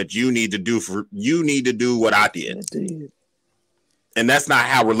means that you need to do what I did. And that's not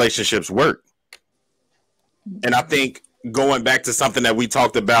how relationships work. And I think going back to something that we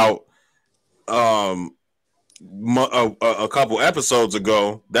talked about a couple episodes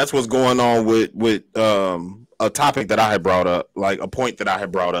ago, that's what's going on with a topic that I had brought up, like a point that I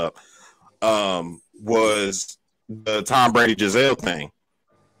had brought up was the Tom Brady Giselle thing.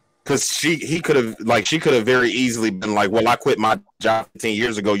 Because she could have very easily been like, well, I quit my job 15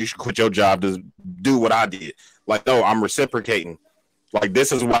 years ago. You should quit your job to do what I did. Like, no, I'm reciprocating. Like,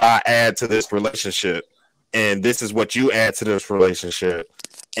 this is what I add to this relationship. And this is what you add to this relationship.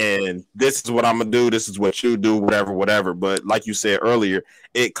 And this is what I'm going to do. This is what you do, whatever. But like you said earlier,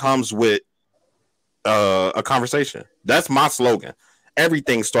 it comes with a conversation. That's my slogan.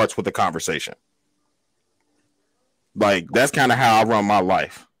 Everything starts with a conversation. Like, that's kind of how I run my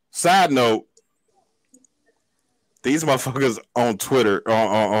life. Side note, these motherfuckers on Twitter,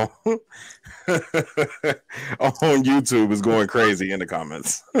 on YouTube is going crazy in the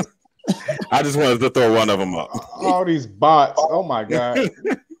comments. I just wanted to throw one of them up. All these bots. Oh my God.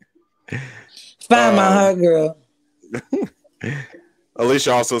 Find my heart, girl.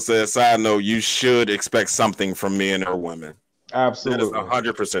 Alicia also says, side note, you should expect something from men or women. Absolutely. That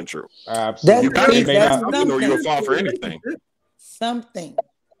is 100% true. Absolutely. You gotta expect something or you'll fall for anything. Something.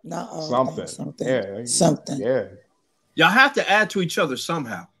 Something. Yeah. Something. Yeah. Y'all have to add to each other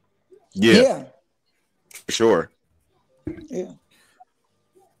somehow. Yeah. For sure. Yeah.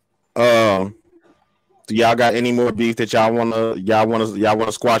 Do y'all got any more beef that y'all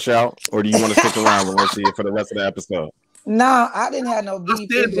wanna squash out, or do you want to stick around and let's see it for the rest of the episode? No, I didn't have no beef. I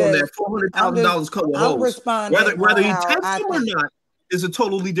stand on that $400,000 couple of hoes. Whether he takes them or not is a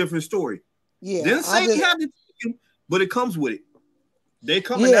totally different story. Yeah, didn't say he had to take him, but it comes with it. They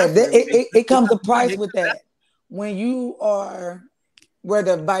come. Yeah, it comes a price with that. When you are,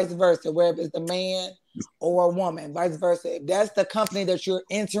 whether vice versa, whether it's the man or a woman, vice versa. If that's the company that you're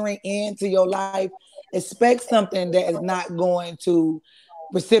entering into your life, expect something that is not going to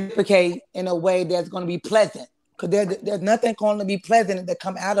reciprocate in a way that's going to be pleasant. Because there's nothing going to be pleasant that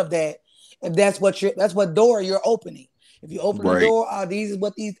come out of that. If that's what door you're opening. If you open the door, all these is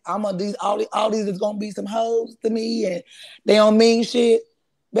gonna be some hoes to me, and they don't mean shit.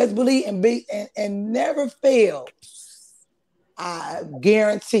 Best believe and never fails. I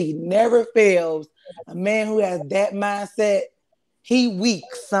guarantee, never fails. A man who has that mindset, he weak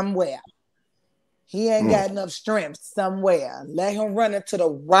somewhere. He ain't got enough strength somewhere. Let him run into the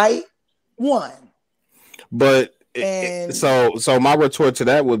right one. But so my retort to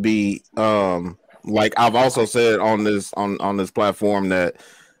that would be, like I've also said on this platform that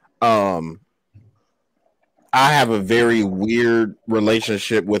I have a very weird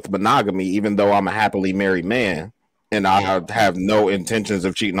relationship with monogamy, even though I'm a happily married man and I have no intentions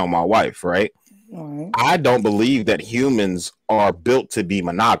of cheating on my wife, right? Right. I don't believe that humans are built to be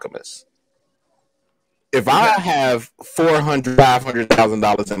monogamous. If I have $400,000,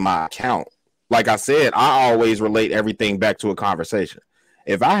 $500,000 in my account, like I said, I always relate everything back to a conversation.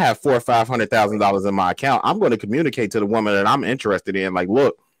 If I have $400,000 or $500,000 in my account, I'm going to communicate to the woman that I'm interested in. Like,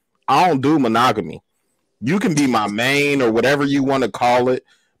 look, I don't do monogamy. You can be my main or whatever you want to call it,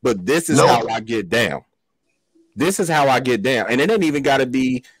 but this is how I get down. This is how I get down. And it ain't even got to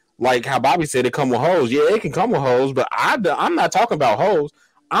be like how Bobby said it come with hoes. Yeah, it can come with hoes, but I'm not talking about hoes.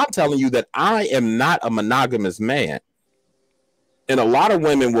 I'm telling you that I am not a monogamous man. And a lot of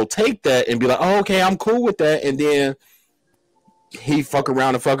women will take that and be like, oh, okay, I'm cool with that. And then he fuck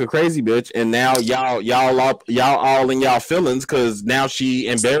around and fuck a crazy bitch. And now y'all all in y'all feelings because now she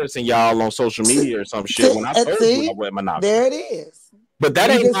embarrassing y'all on social media or some shit when I told you I went monogamy. There it is. But that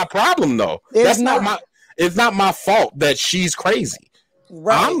ain't my problem though. That's not it's not my fault that she's crazy.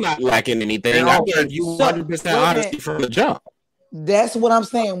 Right. I'm not lacking anything. I gave you 100% honesty from the jump. That's what I'm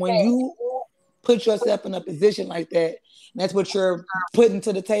saying. When you put yourself in a position like that, that's what you're putting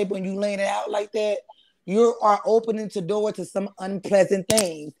to the table and you laying it out like that, you are opening the door to some unpleasant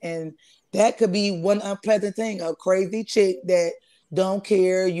things. And that could be one unpleasant thing, a crazy chick that don't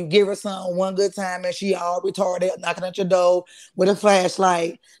care. You give her something one good time and she all retarded, knocking at your door with a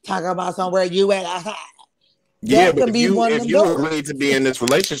flashlight, talking about somewhere you at outside. Yeah, but if you agree to be in this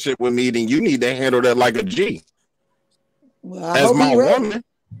relationship with me, then you need to handle that like a G. Well,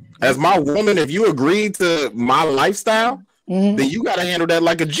 as my woman, if you agree to my lifestyle, then you got to handle that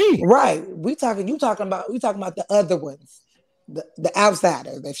like a G. Right. You talking about the other ones, the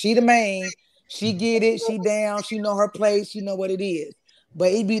outsiders. If she the main, she get it, she down, she know her place, she know what it is.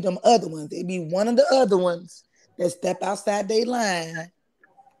 But it be them other ones. It be one of the other ones that step outside their line.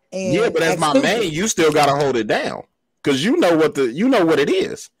 And yeah, but as my man, you still got to hold it down because you know what it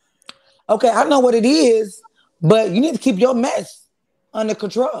is. Okay, I know what it is, but you need to keep your mess under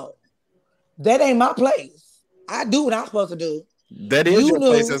control. That ain't my place. I do what I'm supposed to do. That is your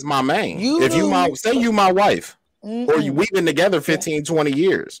place as my man. If you my wife, or we've been together 15, 20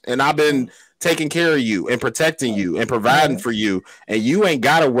 years, and I've been taking care of you and protecting you and providing for you, and you ain't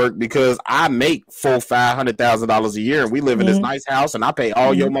got to work because I make $400,000 a year, and we live in this nice house, and I pay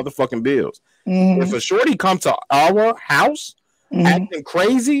all your motherfucking bills. If a shorty come to our house acting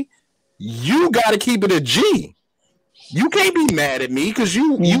crazy, you got to keep it a G. You can't be mad at me because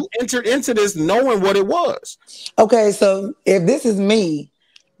you entered into this knowing what it was. Okay, so if this is me,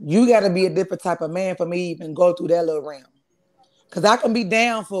 you got to be a different type of man for me to even go through that little realm. Because I can be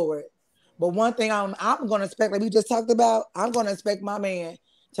down for it. But one thing I'm going to expect, like we just talked about, I'm going to expect my man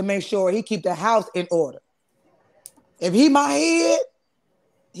to make sure he keep the house in order. If he's my head,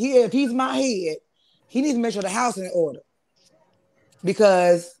 he needs to make sure the house is in order.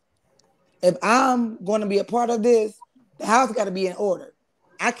 Because if I'm going to be a part of this, the house got to be in order.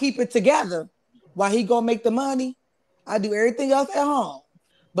 I keep it together while he gonna make the money. I do everything else at home.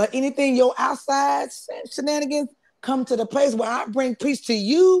 But anything your outside shenanigans come to the place where I bring peace to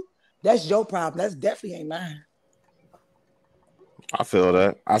you, that's your problem. That's definitely ain't mine. I feel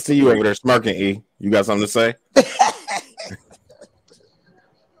that. I see you over there smirking, E. You got something to say?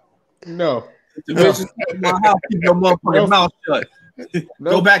 No. My house, keep your motherfucking mouth shut.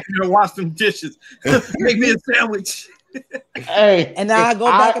 Go back in there and wash them dishes. Make me a sandwich. Hey, and now I go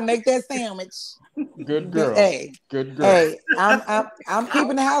back and make that sandwich. Good girl. Good girl. Hey, I'm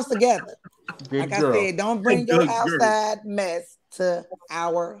keeping the house together. Good like girl. I said, don't bring your outside mess to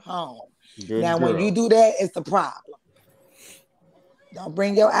our home. Good now, girl. when you do that, it's the problem. Don't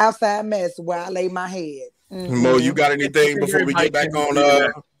bring your outside mess where I lay my head. Mo, you got anything before we get back on?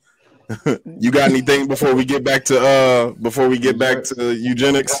 You got anything before we get back to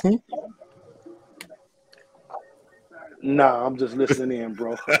eugenics? Nah, I'm just listening in,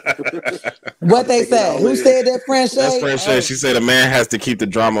 bro. What they say? Who said that, French? That's French. Oh. She said a man has to keep the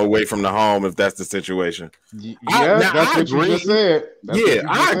drama away from the home if that's the situation. That's what you just said.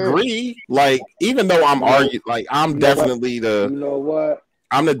 I agree. Like, even though I'm arguing, like I'm definitely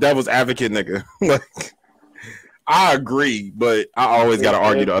I'm the devil's advocate, nigga. Like, I agree, but I always got to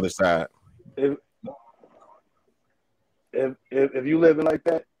argue the other side. If you living like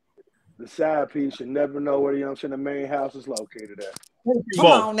that, the side piece should never know where the main house is located at. Come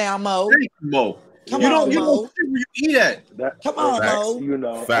on now, Mo. Come You on, don't Mo. sit where you eat at. Come on, Facts. Mo. You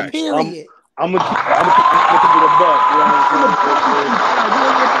know, Facts. Period. I'm gonna keep it a buck. You know what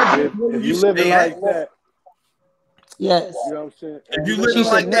I'm saying? If you living like that, Yes. you know what I'm saying. If you living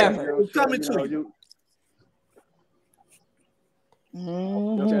like that, it's coming to you. You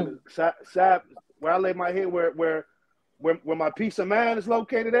know what I'm saying? Side, where I lay my head, where my peace of mind is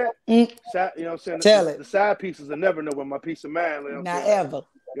located at. Side, you know what I'm saying? The side pieces will never know where my peace of mind. You know Not ever.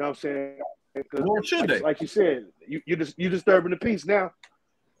 You know what I'm saying? Nor should they. Like you said, you disturbing the peace now.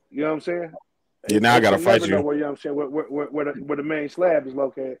 You know what I'm saying? Yeah, now I gotta fight never know you. where, you know what I'm saying, where the main slab is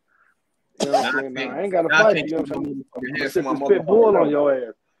located. You know what I'm saying? Nah, I ain't gotta fight you. You know what I'm saying? I'm gonna sit this pit bull on your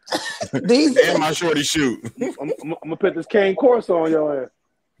ass. And my shorty shoot. I'm gonna put this cane course on your ass.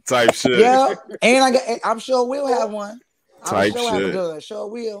 Type shit. Yeah, and I'm sure we'll have one. Type sure have a shit. gun. Sure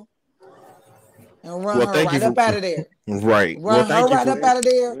will. And run her right up out of there. Right. Run her right up out of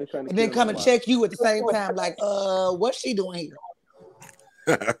there, and then come and check you at the same time. Like, what's she doing here?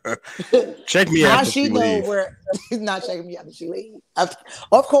 Check me How after she she know leave. where? She's not checking me after she leave. Of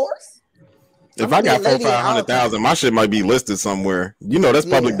course. If I got 400,000, my shit might be listed somewhere. You know, that's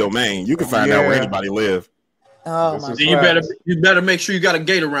public domain. You can find out where anybody live. Oh my God. You better make sure you got a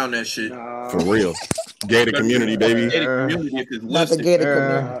gate around that shit. For real. Gated community, baby. Gated community if it's Not the listed. gated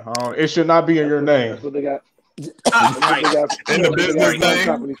community. It should not be in your name. That's what they got. In the business name.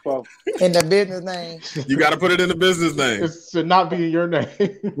 Companies for. In the business name. You got to put it in the business name. It should not be in your name.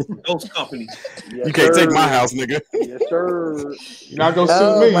 Those companies. Yes, You can't sir. take my house, nigga. Yes, sir. You're not gonna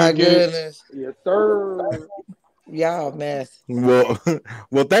sue me. Oh my You get it? goodness. Yes, sir. Y'all mess. Well,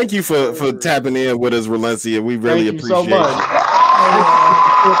 thank you for tapping in with us, Valencia. We really Thank you appreciate so much.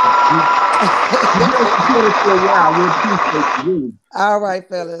 All right,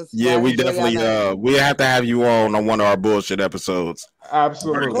 fellas. Yeah, we definitely we have to have you on one of our bullshit episodes.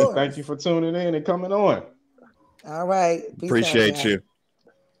 Absolutely. Thank you for tuning in and coming on. All right. Peace Appreciate out, you.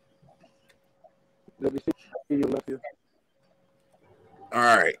 Let me see you, love you. All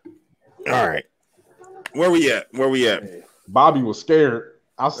right. All right. Where we at? Where we at? Bobby was scared.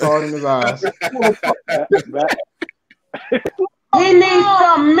 I saw it in his eyes. He needs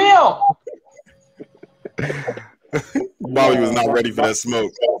some milk. Bobby was not ready for that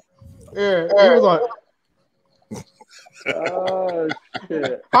smoke. Yeah, he was like, oh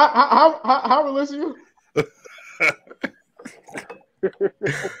shit. How release you?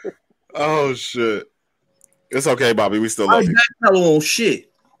 Oh shit. It's okay, Bobby. We still love you. On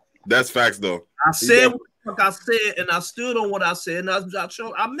shit. That's facts though. I said what the fuck I said, and I stood on what I said, and I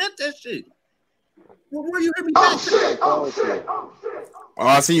meant that shit. Well, where you hear me back? Oh,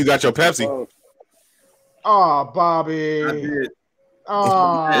 I see you got your Pepsi. Oh, Bobby. I did.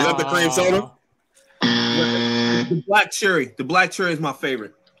 Oh. Is that the cream soda? The black cherry. The black cherry is my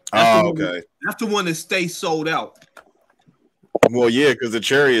favorite. That's okay. That's the one that stays sold out. Well, yeah, because the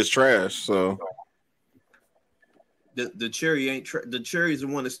cherry is trash. So the cherry ain't the cherry is the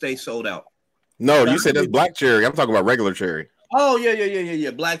one that stays sold out. No, you said that's black cherry. I'm talking about regular cherry. Oh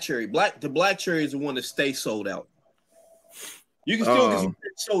yeah. Black cherry. The black cherry is the one that stays sold out. You can still get some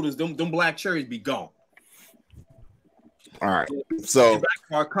sodas. Them black cherries be gone. All right. So back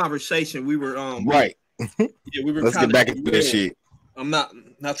to our conversation, we were right. Yeah, we were. Let's get back into this shit. I'm not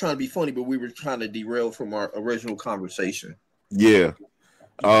trying to be funny, but we were trying to derail from our original conversation. Yeah.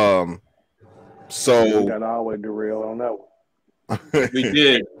 So we got always derail on that one. We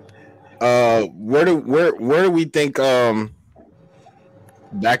did. Where do we think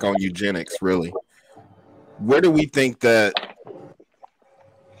back on eugenics really? Where do we think that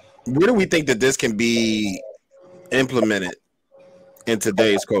this can be implemented in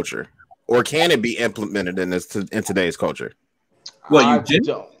today's culture? Or can it be implemented in today's culture? Well, you did.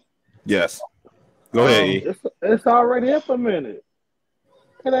 Yes. Go ahead. It's already implemented.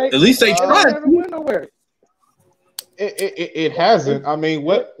 At least they tried. Nowhere. It hasn't. I mean,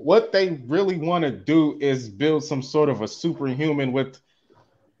 what they really want to do is build some sort of a superhuman with.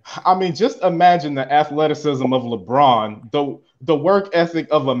 I mean, just imagine the athleticism of LeBron, the work ethic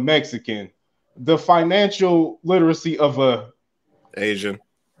of a Mexican, the financial literacy of a Asian.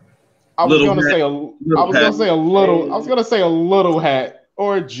 I was gonna say a little hat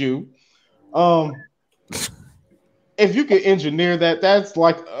or a Jew. If you could engineer that, that's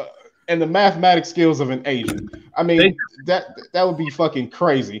like and the mathematic skills of an Asian. I mean, that would be fucking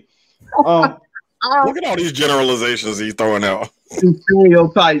crazy. Look at all these generalizations he's throwing out.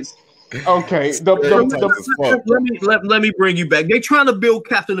 Stereotypes. Okay. Let me bring you back. They trying to build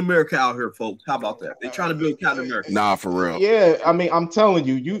Captain America out here, folks. How about that? They trying to build Captain America. Nah, for real. Yeah, I mean, I'm telling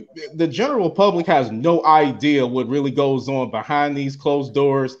you, the general public has no idea what really goes on behind these closed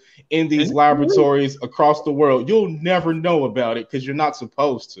doors in these laboratories across the world. You'll never know about it because you're not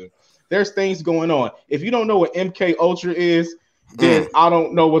supposed to. There's things going on. If you don't know what MK Ultra is, then I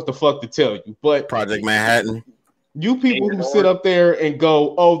don't know what the fuck to tell you. But Project Manhattan. You people who sit up there and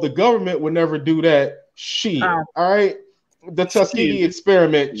go, "Oh, the government would never do that." Shit. All right. The Tuskegee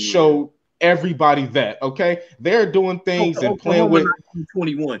experiment showed everybody that. Okay, they're doing things and playing with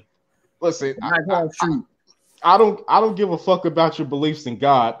 21. Listen, I don't give a fuck about your beliefs in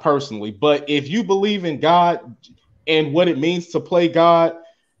God personally, but if you believe in God and what it means to play God,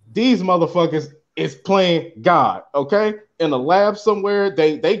 these motherfuckers is playing God. Okay, in a lab somewhere,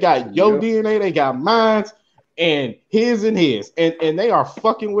 they got your DNA, they got mine, and his, and they are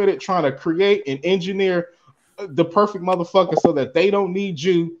fucking with it, trying to create and engineer the perfect motherfucker so that they don't need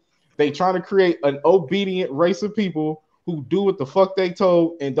you. They trying to create an obedient race of people who do what the fuck they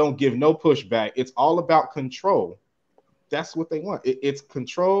told and don't give no pushback. It's all about control. That's what they want. It's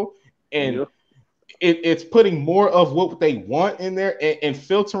control, and it's putting more of what they want in there and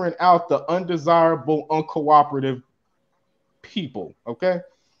filtering out the undesirable, uncooperative people. Okay.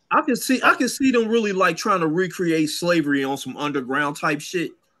 I can see them really like trying to recreate slavery on some underground type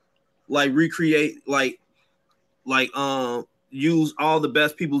shit. Like recreate, use all the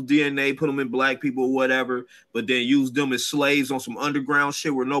best people's DNA, put them in black people or whatever, but then use them as slaves on some underground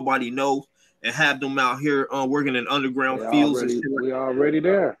shit where nobody knows, and have them out here working in underground fields. We already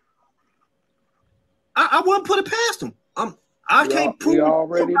there. I wouldn't put it past them. I can't prove it. We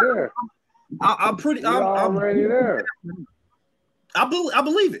already there. I'm already there. I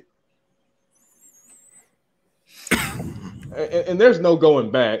believe it. And there's no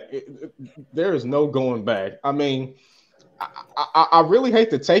going back. There is no going back. I mean, I really hate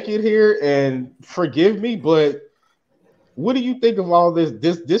to take it here, and forgive me, but what do you think of all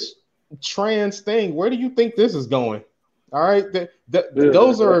this trans thing? Where do you think this is going? All right,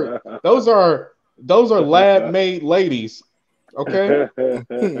 those are lab made ladies. Okay,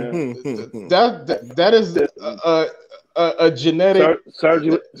 that is a genetic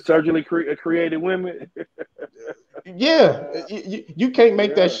surgically created women. Yeah, you can't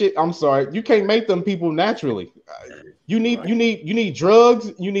make that shit. I'm sorry, you can't make them people naturally. You need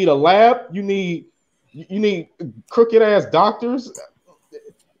drugs. You need a lab. You need crooked ass doctors.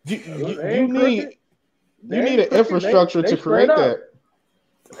 You need an infrastructure to create that.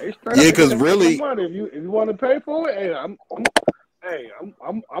 Yeah, because really, if you want to pay for it, hey, I'm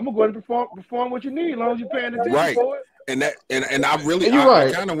gonna go ahead and perform what you need, as long as you're paying attention for it. And I really, right.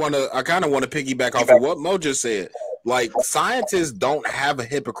 I kind of want to piggyback off of what Mo just said. Like, scientists don't have a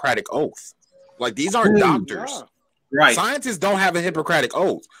Hippocratic oath. Like, these aren't doctors. Right. Scientists don't have a Hippocratic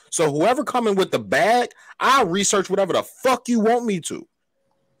oath. So whoever coming with the bag, I'll research whatever the fuck you want me to.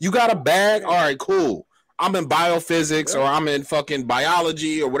 You got a bag? All right, cool. I'm in biophysics or I'm in fucking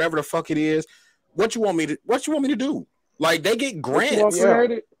biology or whatever the fuck it is. What you want me to do? Like, they get grants.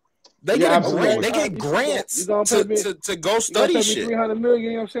 They get grants to go study shit. 300 million,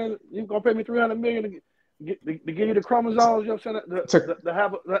 you know what I'm saying? You're gonna pay me 300 million to give you the chromosomes, you know what I'm saying? To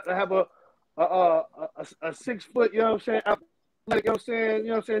have a 6 foot, you know what I'm saying, athletic, you know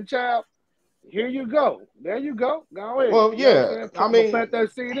what I'm saying, child. Here you go. There you go. Go ahead. Well, yeah. I mean, plant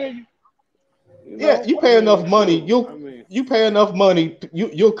that seed in you. Yeah, you pay enough money, you pay enough money,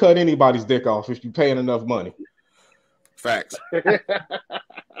 you'll cut anybody's dick off if you paying enough money. Facts.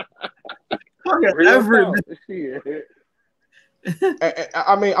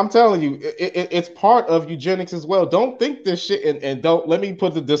 I mean, I'm telling you, it's part of eugenics as well. Don't think this shit, and don't, let me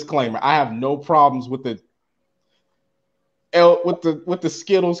put the disclaimer. I have no problems with the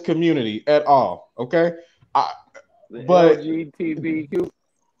Skittles community at all. Okay, but LGBTQ.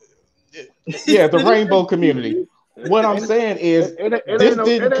 Yeah, the rainbow community. What I'm saying is, this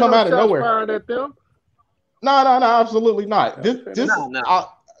didn't come out of nowhere. No, absolutely not. This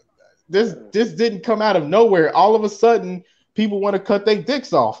didn't come out of nowhere. All of a sudden, people want to cut their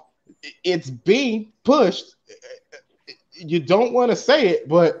dicks off. It's being pushed. You don't want to say it,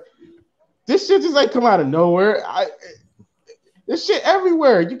 but this shit just ain't come out of nowhere. This shit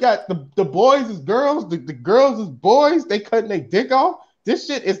everywhere. You got the boys is girls, the girls is boys. They cutting their dick off. This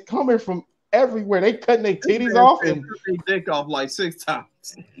shit is coming from everywhere. They cutting their titties off and their dick off like 6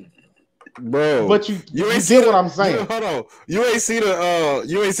 times. Bro, but you get what I'm saying. Hold on, you ain't see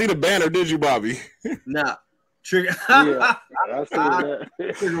the banner, did you, Bobby? Nah, trigger. Yeah, I see that.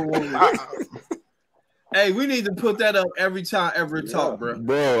 Hey, we need to put that up every time, every talk, bro.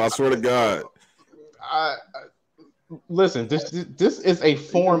 Bro, I swear to God. Listen, this is a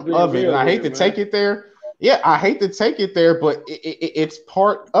form of it, and I hate to take it there. Yeah, I hate to take it there, but it's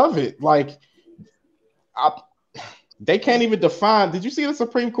part of it. Like, They can't even define. Did you see the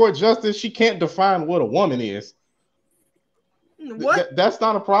Supreme Court justice? She can't define what a woman is. What? That's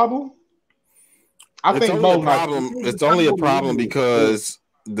not a problem. It's only a problem because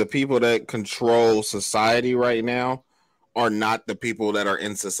the people that control society right now are not the people that are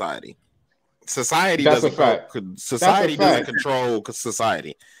in society. Society doesn't control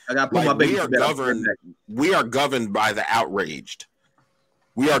society. I got to put my baby to bed. We are governed by the outraged.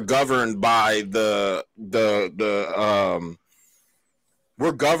 We are governed by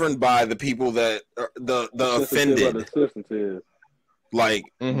we're governed by the people that the offended. Like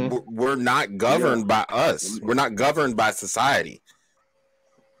we're not governed by us. We're not governed by society.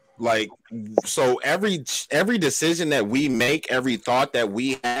 Like, so every decision that we make, every thought that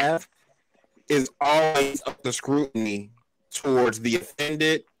we have is always up to scrutiny towards the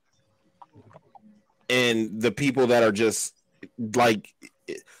offended and the people that are just like,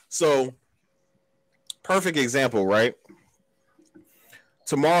 so perfect example, right?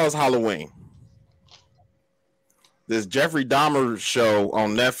 Tomorrow's Halloween. This Jeffrey Dahmer show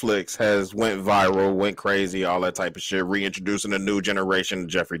on Netflix has went viral, went crazy, all that type of shit, reintroducing a new generation of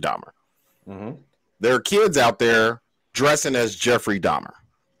Jeffrey Dahmer. There are kids out there dressing as Jeffrey Dahmer.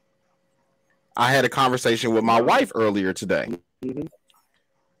 I had a conversation with my wife earlier today.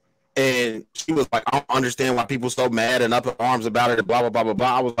 And she was like, I don't understand why people are so mad and up in arms about it and blah, blah, blah, blah,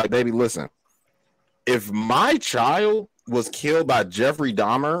 blah. I was like, baby, listen. If my child was killed by Jeffrey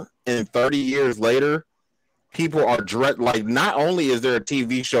Dahmer and 30 years later, people are like, not only is there a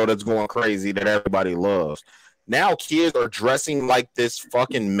TV show that's going crazy that everybody loves, now kids are dressing like this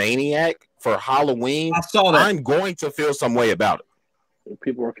fucking maniac for Halloween. I saw that. I'm going to feel some way about it.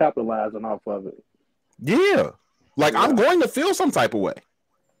 People are capitalizing off of it. Yeah. Like, I'm going to feel some type of way.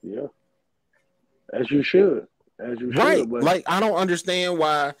 Yeah. As you should. As you should. Right. But like, I don't understand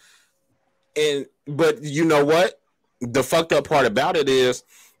why. But you know what? The fucked up part about it is,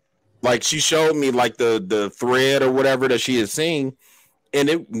 like, she showed me like the thread or whatever that she had seen,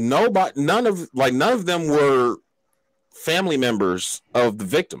 and none of them were family members of the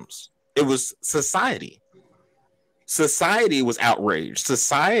victims. It was society. Society was outraged.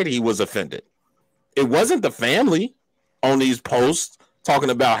 Society was offended. It wasn't the family on these posts talking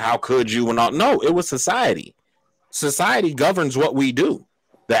about how could you and all. No, it was society. Society governs what we do.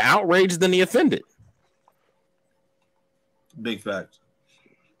 The outraged and the offended. Big fact.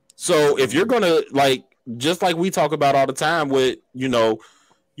 So if you're gonna, like, just like we talk about all the time with, you know,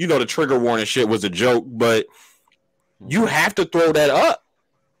 the trigger warning shit was a joke, but you have to throw that up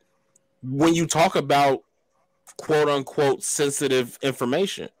when you talk about quote unquote sensitive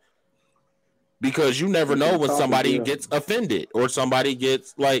information, because you never know when somebody gets offended or somebody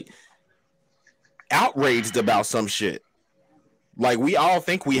gets like outraged about some shit. Like, we all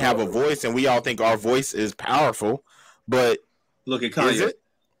think we have a voice and we all think our voice is powerful, but look at Kanye.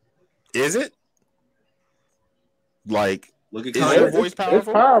 Is it? Like, look at is Kanye. your voice powerful? It's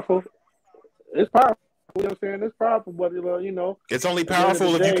powerful. It's powerful. You know what I'm saying? It's powerful, but you know, it's only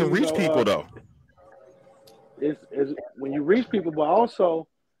powerful if you can reach people, though. It's when you reach people, but also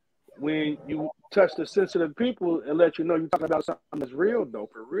when you touch the sensitive people and let you know you're talking about something that's real, though,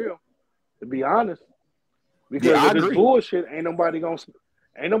 for real. To be honest, because if it's bullshit, ain't nobody gonna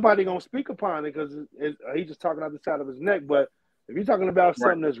speak upon it because he's just talking out the side of his neck. But if you're talking about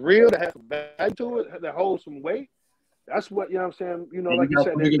something that's real, that has value to it, that holds some weight, that's what, you know what I'm saying. You know, like you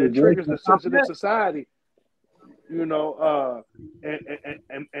said, that triggers the sensitive society. You know,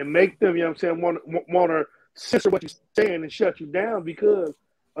 and make them, you know what I'm saying, want to censor what you're saying and shut you down because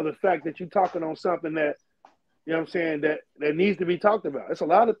of the fact that you're talking on something that, you know what I'm saying, that needs to be talked about. It's a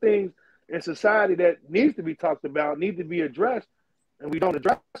lot of things in society that needs to be talked about, need to be addressed, and we don't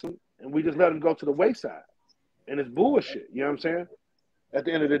address them, and we just let them go to the wayside. And it's bullshit, you know what I'm saying? At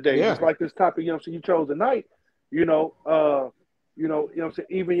the end of the day, just like this topic, you know what I'm saying, you chose tonight, you know what I'm saying,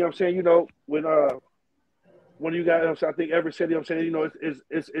 even, you know what I'm saying, you know, when you got, you know what I'm saying, I think Everett said, you know what I'm saying, you know,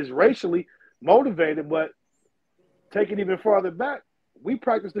 it's racially motivated, but take it even farther back, we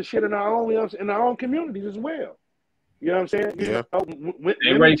practice this shit in our own, you know, in our own communities as well. You know what I'm saying? Yeah.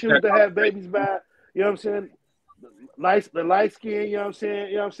 Women choose to have babies by, you know what I'm saying, the light skin, you know what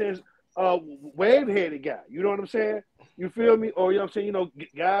I'm saying, wave-headed guy. You know what I'm saying? You feel me? Or, you know what I'm saying, you know,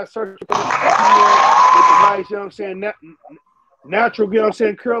 guys searching for the nice, you know what I'm saying, natural, you know what I'm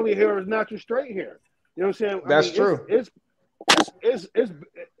saying, curly hair is natural straight hair. You know what I'm saying? That's true. It's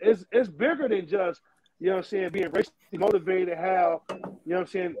bigger than just, you know what I'm saying, being racially motivated, how, you know what I'm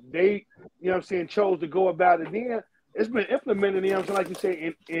saying, they, you know what I'm saying, chose to go about it then. It's been implemented, you know what I'm saying, like you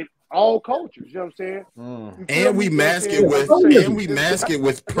say, in all cultures, you know what I'm saying? And we mask it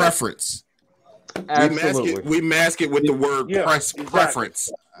with preference. Absolutely. We mask it with the word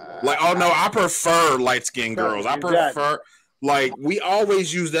preference. Like, oh no, I prefer light skinned girls. I prefer like we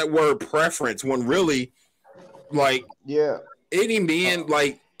always use that word preference when really, like, any man,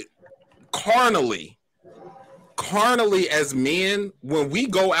 like, carnally as men, when we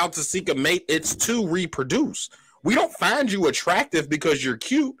go out to seek a mate, it's to reproduce. We don't find you attractive because you're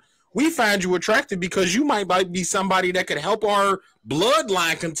cute. We find you attractive because you might be somebody that could help our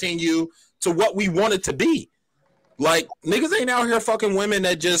bloodline continue to what we want it to be. Like, niggas ain't out here fucking women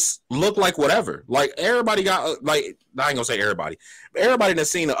that just look like whatever. Like, everybody got, like, I ain't gonna say everybody. Everybody that's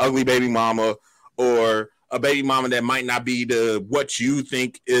seen an ugly baby mama or a baby mama that might not be the what you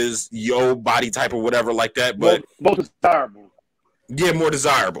think is your body type or whatever like that, but more desirable. Yeah, more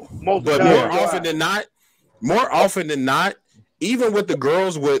desirable. More often than not, even with the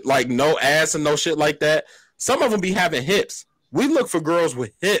girls with like no ass and no shit like that, some of them be having hips. We look for girls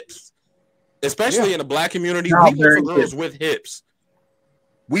with hips, especially in the black community. We look for girls with hips.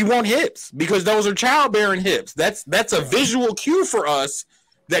 We want hips because those are childbearing hips. That's a visual cue for us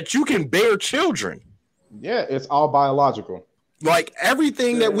that you can bear children. Yeah, it's all biological. Like,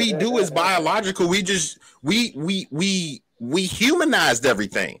 everything that we do is biological. We humanized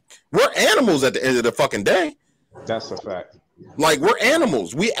everything. We're animals at the end of the fucking day. That's a fact. Like, we're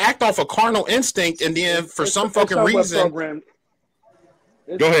animals. We act off a carnal instinct, and then for some fucking reason.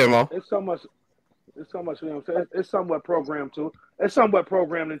 Go ahead, Mo. It's so much. You know what I'm saying? It's somewhat programmed too. It's somewhat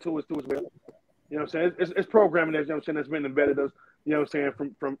programmed into us too as well. You know what I'm saying? It's programming that, you know what I'm saying, that's been embedded us, you know what I'm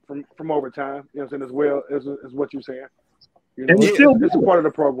saying, from over time, you know what I'm saying, as well as what you're saying. You know, it's a part of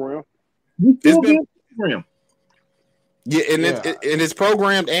the program. It's been programmed. Yeah, and it's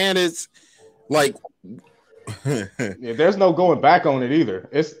programmed, and it's like yeah, there's no going back on it either.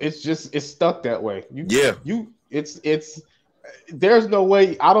 It's stuck that way. It's there's no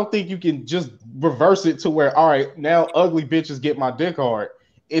way. I don't think you can just reverse it to where, all right, now ugly bitches get my dick hard.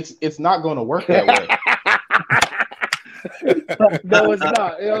 It's not going to work that way. No, it's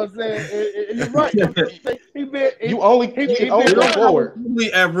not. You know what I'm saying? You're right. You can only go forward.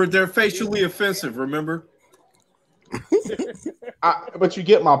 Everett, they're facially offensive. Remember? But you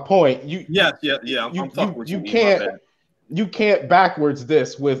get my point. You can't backwards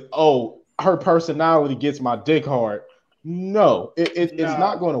this with, oh, her personality gets my dick hard. No, it's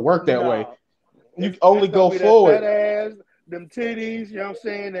not going to work that way. You only go forward. That ass, them titties, you know what I'm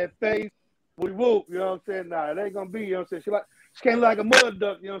saying, that face, we whoop, you know what I'm saying? Nah, it ain't gonna be, you know what I'm saying? She can't like a mud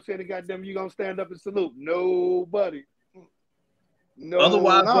duck, you know what I'm saying? The goddamn, you gonna stand up and salute. Nobody. No.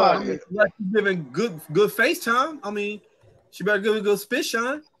 Otherwise, like you giving good FaceTime. I mean, she better give a good spit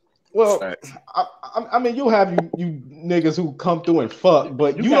shine. Well, I mean, you'll have you niggas who come through and fuck,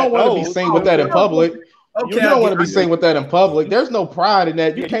 but you don't want to be seen with that in public. Okay, you don't want to be seen with that in public. There's no pride in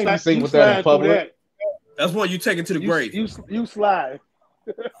that. You can't be seen with that in public. That's what you take it to the grave. You slide.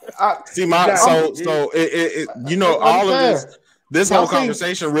 See, you know, all of this whole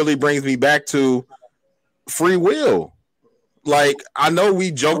conversation really brings me back to free will. Like, I know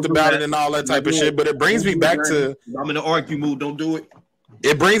we joked about it and all that type of shit, but it brings me back to. I'm in the argue mood. Don't do it.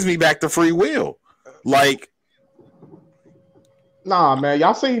 It brings me back to free will. Like, nah, man,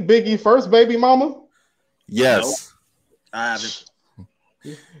 y'all seen Biggie first baby mama? Yes. No, I haven't.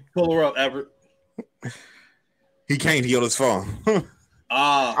 Pull her up, Everett. He can't heal his phone.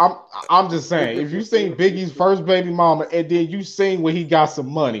 I'm just saying, if you seen Biggie's first baby mama and then you seen when he got some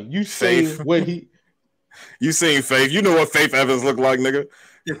money, you seen when he. You seen Faith? You know what Faith Evans look like, nigga.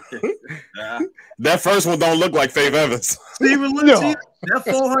 That first one don't look like Faith Evans. Steven Lindsay, that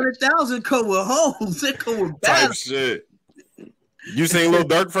 400,000 come with hoes. It come with bad type shit. You seen Lil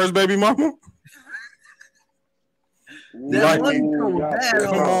Durk first baby mama? Like, come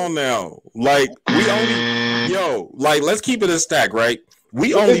on now. Like, we only let's keep it a stack, right?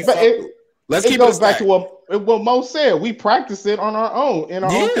 We only let's keep it back to what Mo said. We practice it on our own in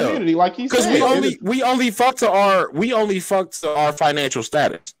our own community, like he said. Because we only fuck to our financial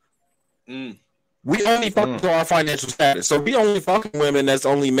status. We only fuck to our financial status. So we only fucking women that's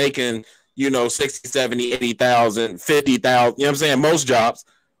only making, 60, 70, 80,000, 50,000. You know what I'm saying? Most jobs.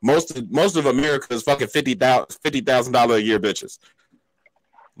 Most of America is fucking $50,000 a year bitches.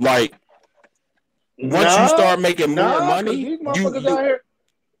 Like, once you start making more money,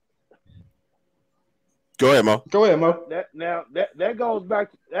 Go ahead, Mo. That goes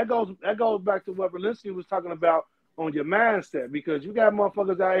back to what Valencia was talking about on your mindset, because you got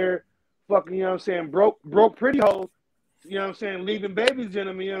motherfuckers out here fucking, you know what I'm saying, broke pretty hoes, you know what I'm saying, leaving babies in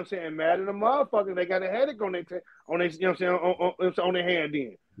them, you know what I'm saying, mad at a motherfucker. They got a headache on their you know what I'm saying, on their hand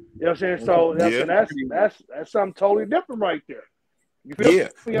then. You know what I'm saying? So that's something totally different right there. Yeah,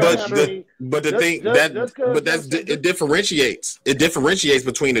 but the thing it differentiates. It differentiates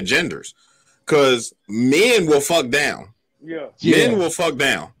between the genders, because men will fuck down. Yeah, men will fuck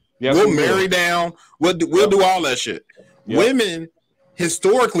down. Yes, we'll marry down. We'll do all that shit. Yep. Women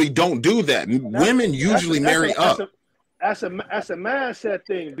historically don't do that. Women usually marry up. That's a mindset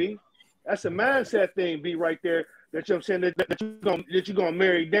thing, B. That's a mindset thing, B. Right there. That you know what I'm saying that you're gonna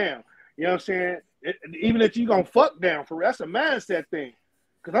marry down. You know what I'm saying? Even that you're gonna fuck down for, that's a mindset thing.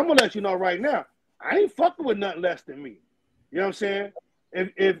 Because I'm gonna let you know right now, I ain't fucking with nothing less than me. You know what I'm saying?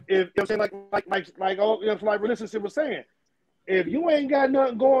 If you know what I'm saying, like relationship was saying, if you ain't got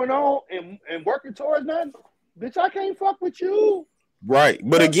nothing going on and working towards nothing, bitch, I can't fuck with you. Right.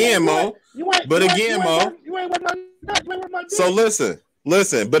 But again, Mo. You ain't with my dick. So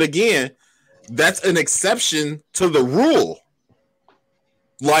listen, but again, that's an exception to the rule.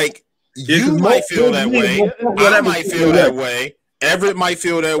 Like, you might feel that way. I might feel that way. Everett might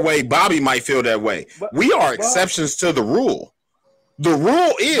feel that way. Bobby might feel that way. We are exceptions to the rule. The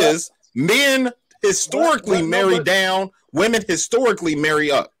rule is men historically marry down, women historically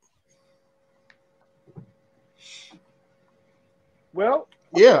marry up. Well,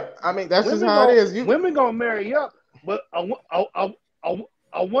 yeah, I mean that's just how it is. Women gonna marry up, but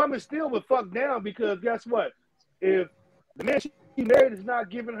a woman still would fuck down, because guess what? If the man she married is not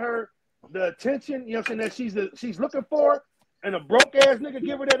giving her the attention, you know what I'm saying, that she's looking for, and a broke ass nigga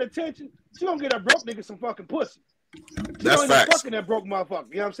give her that attention, she gonna get a broke nigga some fucking pussy. That's facts. Fucking that broke motherfucker.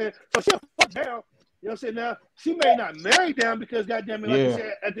 You know what I'm saying? So she'll fuck down. You know what I'm saying? Now she may not marry down, because goddamn it, like you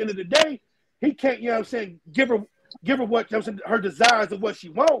said, at the end of the day, he can't, you know what I'm saying, give her what, you know what I'm saying, her desires of what she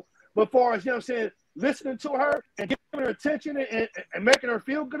wants. But as far as, you know what I'm saying, listening to her and giving her attention and making her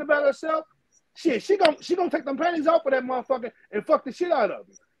feel good about herself, shit, she gonna take them panties off of that motherfucker and fuck the shit out of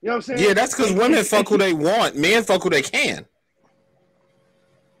her. You know what I'm saying? Yeah, that's because women fuck who they want. Men fuck who they can.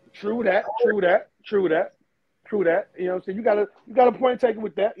 True that. You know what I'm saying? You got a point taken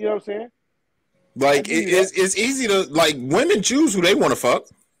with that. You know what I'm saying? Like, it's easy to, like, women choose who they want to fuck.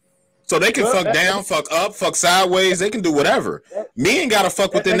 So they can fuck down, fuck up, fuck sideways. They can do whatever. Men gotta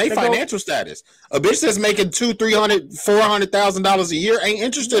fuck within their financial status. A bitch that's making $200,000, $300,000, $400,000 a year ain't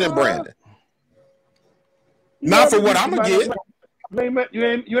interested in Brandon. Not for what I'm gonna get. You ain't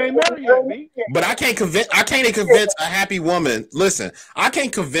married yet, me. But I can't convince a happy woman. Listen, I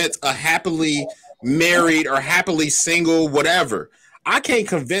can't convince a happily married or happily single, whatever. I can't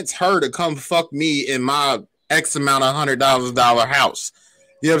convince her to come fuck me in my X amount of $100,000 house.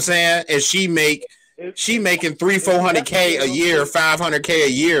 You know what I'm saying? And she making $300,000-$400,000 a year, $500,000 a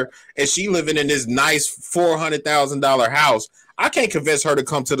year, and she living in this nice $400,000 house. I can't convince her to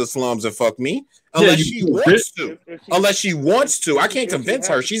come to the slums and fuck me unless she wants to. Unless she wants to, I can't convince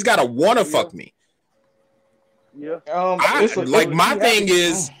her. She's got to want to fuck me. Yeah. My thing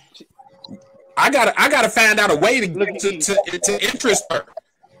is, I gotta find out a way to interest her.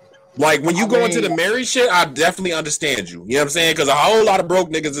 Like, when you go into the married shit, I definitely understand you. You know what I'm saying? Because a whole lot of broke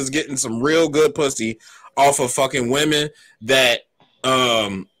niggas is getting some real good pussy off of fucking women that are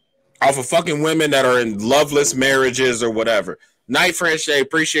in loveless marriages or whatever. Night, French Shay,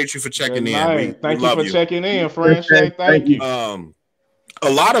 appreciate you for checking in. Thank you for checking in, French Shay. Thank you. A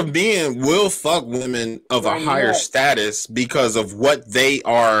lot of men will fuck women of a higher status because of what they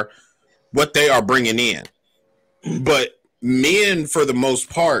are bringing in. But men, for the most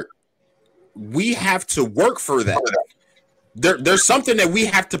part, we have to work for that. There's something that we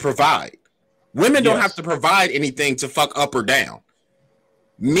have to provide. Women don't have to provide anything to fuck up or down.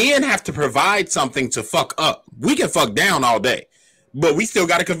 Men have to provide something to fuck up. We can fuck down all day, but we still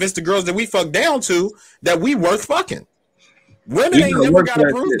got to convince the girls that we fuck down to that we worth fucking. Women ain't never got to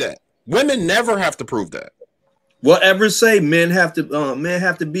prove that. Women never have to prove that. Whatever say men have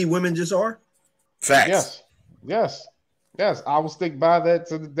to be, women just are. Facts. Yes. I will stick by that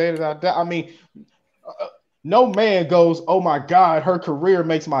to the day that I die. I mean, no man goes, "Oh my God, her career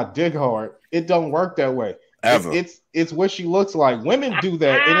makes my dick hard." It don't work that way. Ever. It's what she looks like. Women do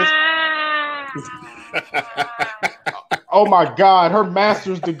that, and it's oh my God, her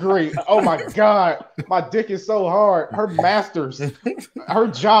master's degree. Oh my God, my dick is so hard. Her master's, her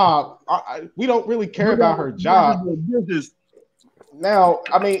job. We don't really care about her job. Now,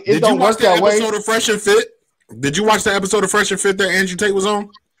 I mean, it don't work that way. Did you watch the episode of Fresh and Fit? Did you watch the episode of Fresh and Fit that Andrew Tate was on?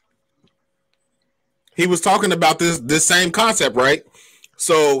 He was talking about this same concept, right?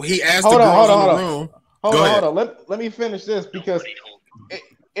 So he asked the girls in the room. Hold on. Let me finish this, because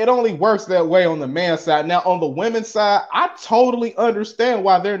it only works that way on the man's side. Now, on the women's side, I totally understand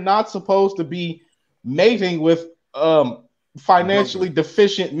why they're not supposed to be mating with financially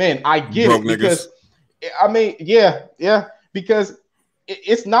deficient men. I get it, because I mean, yeah, because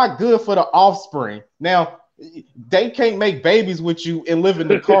it's not good for the offspring. Now, they can't make babies with you and live in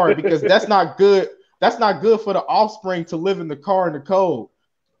the car because that's not good. That's not good for the offspring to live in the car in the cold.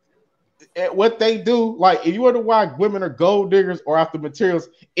 And what they do, like if you wonder why women are gold diggers or after materials,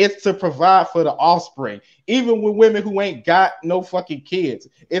 it's to provide for the offspring. Even with women who ain't got no fucking kids,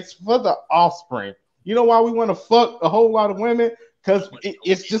 it's for the offspring. You know why we want to fuck a whole lot of women? Because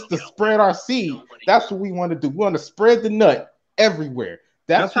it's just to spread our seed. That's what we want to do. We want to spread the nut everywhere.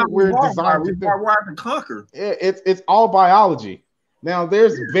 That's what we're designed to do. We're wired to conquer. It's all biology. Now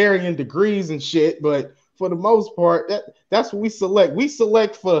there's varying degrees and shit, but for the most part, that's what we select. We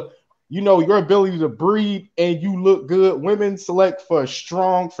select for, you know, your ability to breed and you look good. Women select for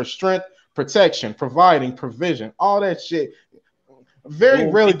strength, protection, providing, provision, all that shit.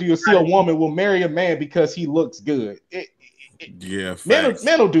 Very rarely do you see a woman will marry a man because he looks good. Men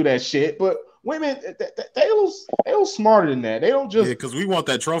will do that shit, but women, they a little smarter than that. They don't just because we want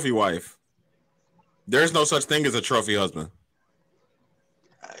that trophy wife. There's no such thing as a trophy husband.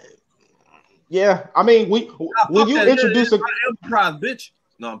 Yeah, I mean, when you introduce a enterprise bitch,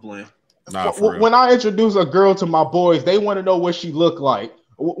 no, I'm playing. Nah, when I introduce a girl to my boys, they want to know what she look like.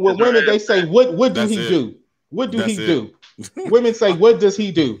 With women, they say, "What do he do? What do he do?" Women say, "What does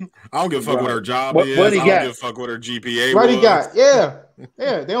he do?" I don't give a fuck what her job is. I don't give a fuck what her GPA what was. He got? Yeah.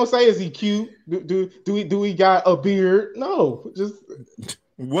 They don't say, "Is he cute? Do he got a beard?" No, just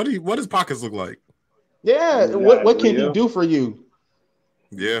what his pockets look like. Yeah, what can he do for you?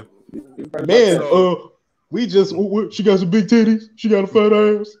 Yeah, man. She got some big titties. She got a fat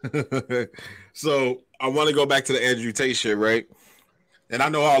ass. So I want to go back to the Andrew Tate shit, right? And I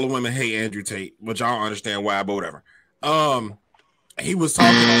know all the women hate Andrew Tate, which I don't understand why, but whatever. He was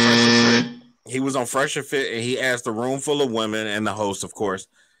talking on Fresh and Fit. He was on Fresh and Fit, and he asked a room full of women and the host, of course,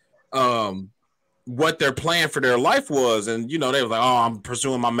 what their plan for their life was. And, you know, they were like, "Oh, I'm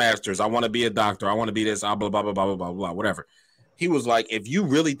pursuing my master's. I want to be a doctor. I want to be this, blah, blah, blah, blah, blah, blah, blah, whatever." He was like, if you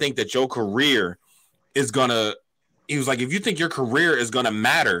really think that your career is gonna, he was like, if you think your career is gonna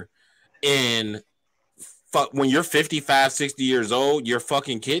matter when you're 55, 60 years old, you're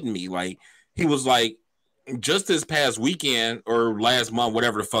fucking kidding me. Like, he was like, just this past weekend or last month,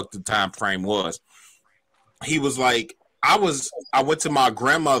 whatever the fuck the time frame was, he was like, I went to my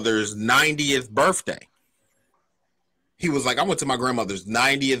grandmother's 90th birthday. He was like, I went to my grandmother's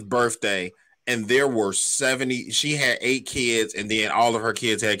 90th birthday, and there were 70, she had 8 kids, and then all of her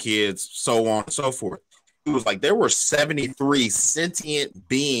kids had kids, so on and so forth. He was like, there were 73 sentient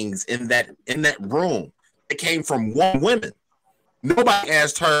beings in that room. It came from one woman. Nobody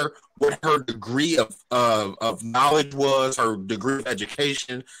asked her what her degree of knowledge was, her degree of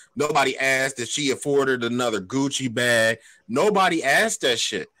education. Nobody asked if she afforded another Gucci bag. Nobody asked that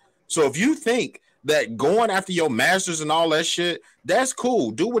shit. So if you think that going after your masters and all that shit, that's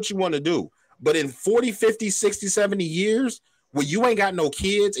cool. Do what you want to do. But in 40, 50, 60, 70 years, when you ain't got no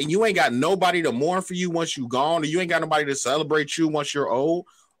kids and you ain't got nobody to mourn for you once you gone, or you ain't got nobody to celebrate you once you're old,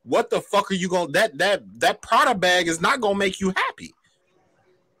 what the fuck are you going to that Prada bag is not going to make you happy.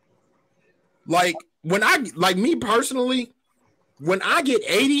 Like me personally, when I get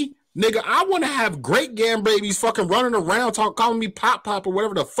 80, nigga, I want to have great grandbabies fucking running around calling me Pop or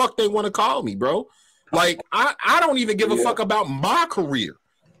whatever the fuck they want to call me, bro. Like, I don't even give a fuck about my career.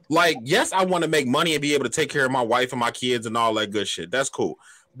 Like, yes, I want to make money and be able to take care of my wife and my kids and all that good shit. That's cool.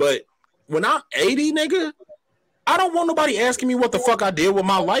 But when I'm 80, nigga, I don't want nobody asking me what the fuck I did with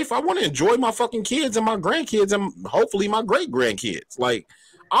my life. I want to enjoy my fucking kids and my grandkids and hopefully my great grandkids. Like,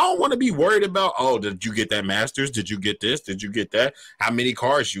 I don't want to be worried about, oh, did you get that master's? Did you get this? Did you get that? How many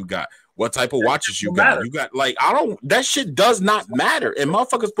cars you got? What type of watches you got? You got, like, that shit does not matter. And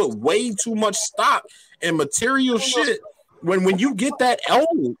motherfuckers put way too much stock in material shit. When you get that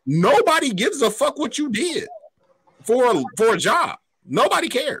old, nobody gives a fuck what you did for a job. Nobody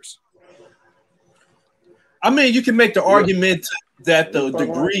cares. I mean, you can make the argument that the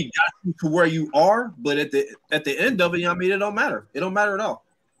degree got you to where you are, but at the end of it, I mean, it don't matter. It don't matter at all.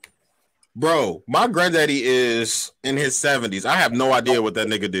 Bro, my granddaddy is in his 70s. I have no idea what that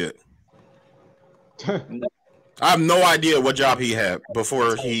nigga did. I have no idea what job he had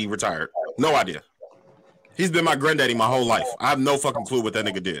before he retired. No idea. He's been my granddaddy my whole life. I have no fucking clue what that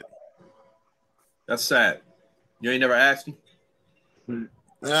nigga did. That's sad. You ain't never asked me?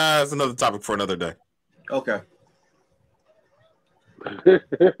 That's another topic for another day. Okay.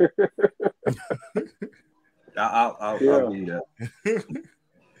 I'll give you that.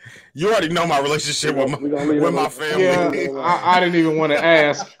 You already know my relationship with my family. Yeah, I didn't even want to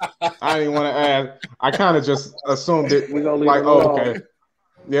ask. I kind of just assumed it. Like, oh, okay.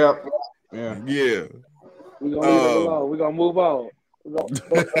 Yep. Yeah. We're gonna leave it alone. We're gonna move on.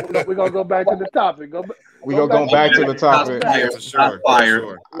 We're gonna go back to the topic. We're gonna go back to the topic. Yeah, for sure. For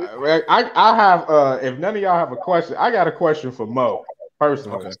sure. I have if none of y'all have a question, I got a question for Mo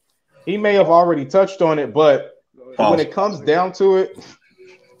personally. Okay. He may have already touched on it, but when it comes down to it,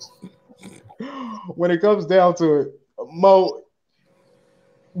 Mo,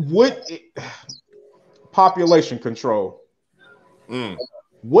 population control.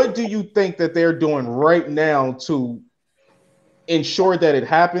 What do you think that they're doing right now to ensure that it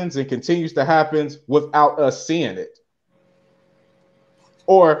happens and continues to happen without us seeing it?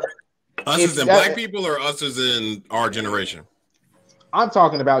 Or us as in black people, or us as in our generation? I'm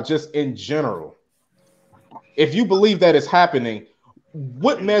talking about just in general. If you believe that it's happening,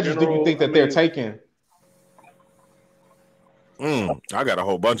 what measures do you think that they're taking? I got a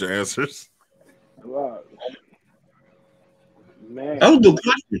whole bunch of answers. Man, that was a good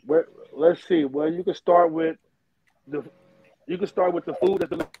question. Let's see. Well, you can start with the food that's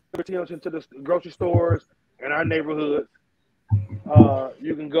delivered into the grocery stores in our neighborhoods.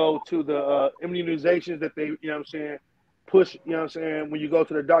 You can go to the immunizations that they, push, when you go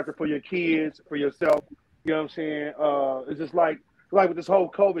to the doctor for your kids, for yourself, it's just like with this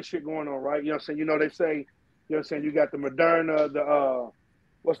whole COVID shit going on, right? They say, you got the Moderna, the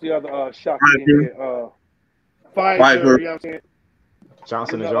what's the other shot? Pfizer,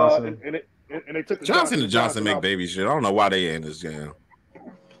 Johnson & Johnson. And they took the Johnson & Johnson make baby shit. I don't know why they in this jam.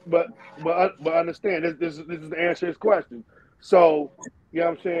 But understand this is the answer to this question. So,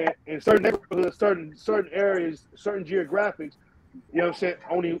 in certain neighborhoods, certain areas, certain geographics,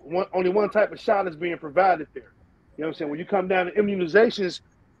 only one type of shot is being provided there. When you come down to immunizations,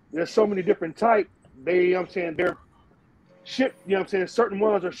 there's so many different types. They're shipped, certain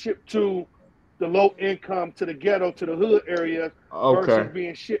ones are shipped to the low income, to the ghetto, to the hood areas, versus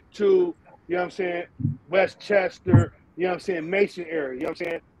being shipped to, Westchester, Mason area,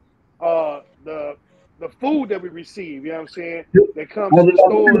 the food that we receive, that comes to the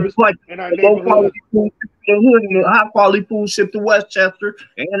stores in our neighborhood. High quality food shipped to Westchester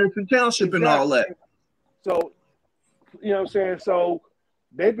and Anderson Township and all that. So, so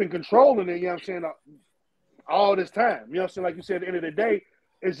they've been controlling it, all this time. Like you said, at the end of the day,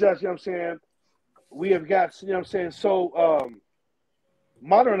 it's just, we have got, so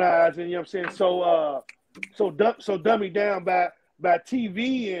modernized and, so dummied down by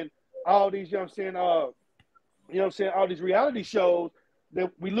TV and all these, all these reality shows,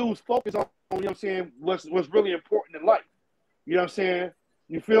 that we lose focus on, what's really important in life. You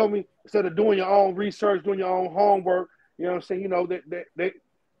feel me? Instead of doing your own research, doing your own homework, they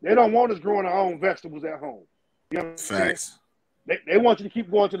don't want us growing our own vegetables at home. Facts. They want you to keep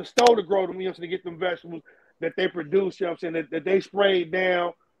going to the store to grow them, to get them vegetables that they produce, that they sprayed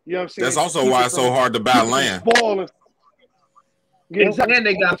down, That's also why it's so hard to buy land. Spoiling. Yeah, exactly. And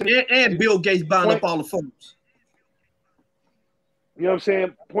they got and Bill Gates buying up all the farms.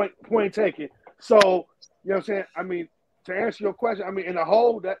 Point taken. So, I mean, to answer your question, in the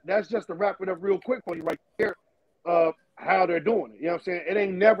whole, that's just to wrap it up real quick for you right there, how they're doing it. It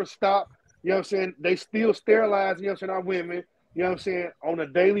ain't never stopped. They still sterilize, our women, on a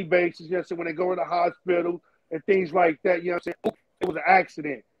daily basis, when they go to the hospital and things like that, it was an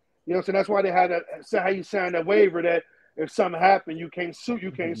accident. That's why they had to say how you sign that waiver that if something happened, you can't sue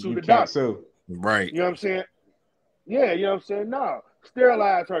the doctor. Right. Yeah, no.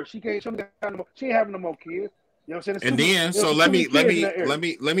 Sterilize her. She ain't having no more kids. And then let me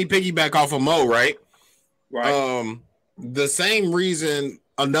piggyback off of Mo, right? Right. The same reason,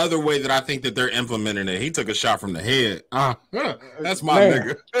 another way that I think that they're implementing it, he took a shot from the head. That's my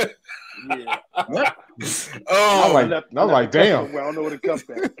nigga. Yeah. I was like, damn. I don't know what it comes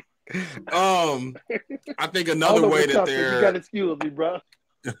back. I think another way that they're, you got to excuse me, bro.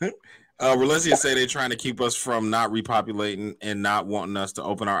 let's just say they're trying to keep us from not repopulating and not wanting us to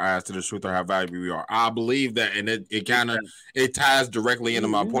open our eyes to the truth or how valuable we are. I believe that, and it ties directly into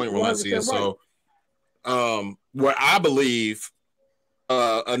my point, Valencia. So, what I believe,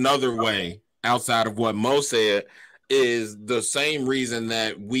 another way outside of what Mo said, is the same reason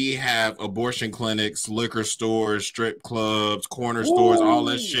that we have abortion clinics, liquor stores, strip clubs, corner stores, all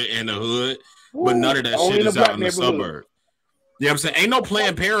that shit in the hood, but none of that shit is out in the suburbs. You know what I'm saying? Ain't no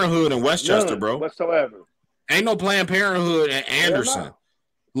Planned Parenthood in Westchester, bro. Whatsoever. Ain't no Planned Parenthood in Anderson.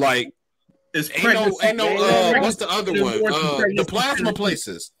 Like, ain't no what's the other one? The plasma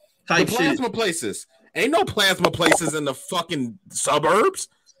places. The plasma places. Ain't no plasma places in the fucking suburbs.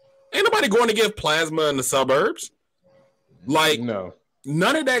 Ain't nobody going to give plasma in the suburbs. Like, no,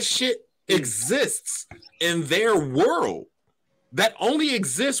 none of that shit exists in their world. That only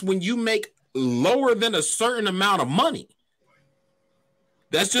exists when you make lower than a certain amount of money.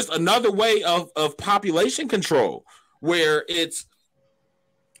 That's just another way of population control, where it's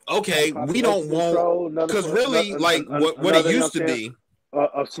okay. We don't want, because really, like what it used to be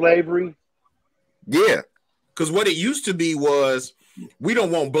of slavery. Yeah, because what it used to be was we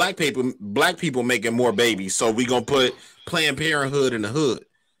don't want black people making more babies, so we gonna put Planned Parenthood in the hood.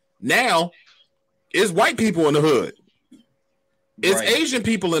 Now it's white people in the hood. It's Asian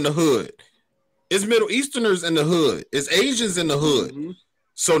people in the hood. It's Middle Easterners in the hood. It's Asians in the hood. Mm-hmm.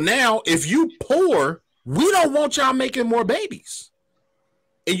 So now, if you poor, we don't want y'all making more babies.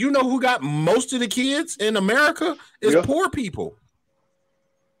 And you know who got most of the kids in America is poor people.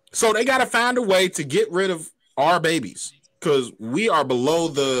 So they got to find a way to get rid of our babies because we are below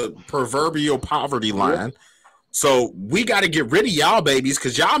the proverbial poverty line. Yep. So we got to get rid of y'all babies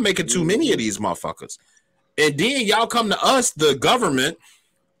because y'all making too many of these motherfuckers. And then y'all come to us, the government,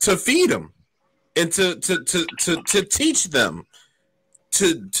 to feed them and to teach them.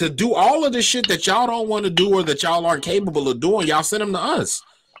 To do all of the shit that y'all don't want to do or that y'all aren't capable of doing, y'all send them to us.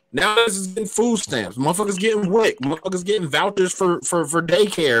 Now this is getting food stamps. Motherfuckers getting WIC. Motherfuckers getting vouchers for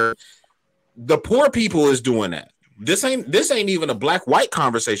daycare. The poor people is doing that. This ain't even a black-white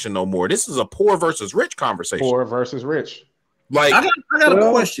conversation no more. This is a poor versus rich conversation. Poor versus rich. Like I got a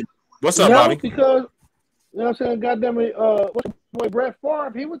question. What's up, Bobby? Because you know what I'm saying, goddamn it, what's the boy Brett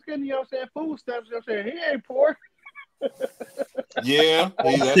Favre? He was getting, you know what I'm saying, food stamps. You know what I'm saying, he ain't poor. Yeah,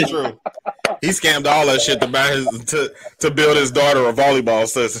 that's true. He scammed all that shit to buy to build his daughter a volleyball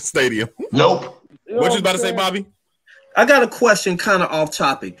stadium. Nope. What you about to say, Bobby? I got a question, kind of off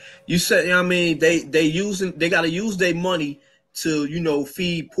topic. You said, you know what I mean, they got to use their money to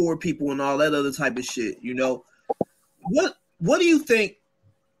feed poor people and all that other type of shit. What do you think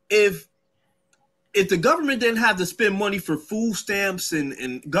if the government didn't have to spend money for food stamps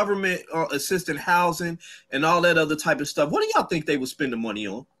and government assisted housing and all that other type of stuff, what do y'all think they would spend the money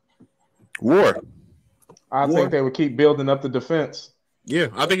on? War. I think they would keep building up the defense. Yeah,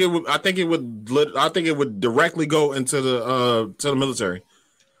 I think it would directly go into the military.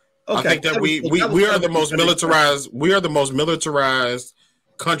 Okay. I think that we are the most militarized. We are the most militarized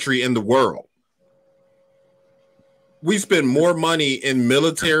country in the world. We spend more money in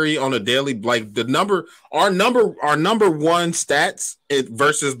military on a daily, like our number one stats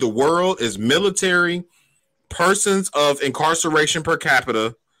versus the world is military, persons of incarceration per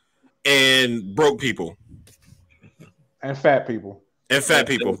capita, and broke people. And fat people.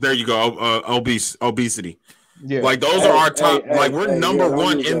 There you go. Obesity. Yeah. Like those are our top, we're number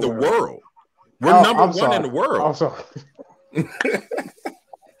one in the world. We're number one in the world. I'm sorry.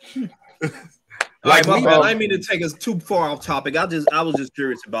 Like, my bad. I didn't mean to take us too far off topic. I was just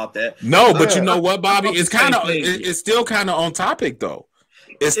curious about that. No, but you know what, Bobby? It's still kind of on topic though.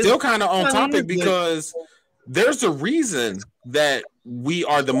 It's still kind of on topic because there's a reason that we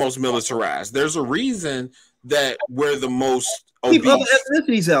are the most militarized. There's a reason that we're the most obese. Keep other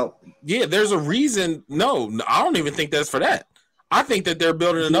ethnicities out. Yeah, there's a reason. No, I don't even think that's for that. I think that they're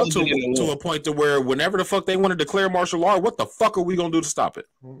building it up to a point to where whenever the fuck they want to declare martial law, what the fuck are we going to do to stop it?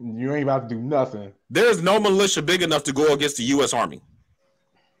 You ain't about to do nothing. There's no militia big enough to go against the U.S. Army.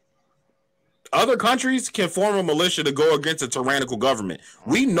 Other countries can form a militia to go against a tyrannical government.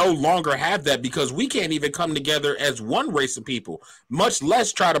 We no longer have that because we can't even come together as one race of people, much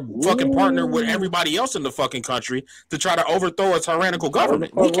less try to fucking partner with everybody else in the fucking country to try to overthrow a tyrannical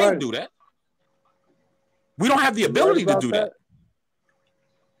government. We can't do that. We don't have the ability to do that.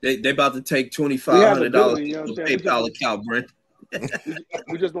 They about to take $2,500 to PayPal account, Brent.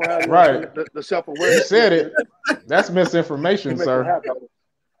 We just don't have the self-awareness. You said it. That's misinformation, sir.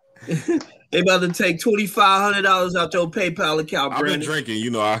 They about to take $2,500 out your PayPal account, Brent. I've been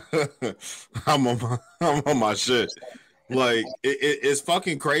drinking, I'm on my shit. Like it's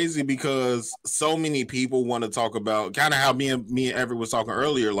fucking crazy because so many people want to talk about kind of how me and Everett was talking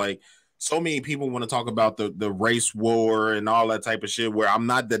earlier, like. So many people want to talk about the race war and all that type of shit where I'm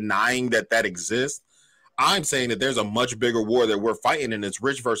not denying that exists. I'm saying that there's a much bigger war that we're fighting and it's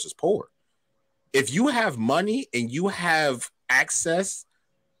rich versus poor. If you have money and you have access,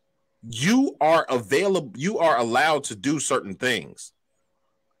 you are available. You are allowed to do certain things.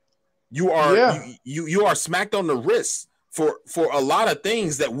 You are you are smacked on the wrist for a lot of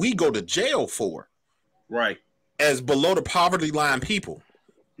things that we go to jail for. Right. As below the poverty line people.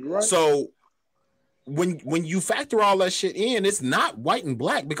 Right. So when you factor all that shit in, it's not white and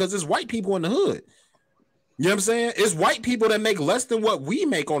black because it's white people in the hood. You know what I'm saying? It's white people that make less than what we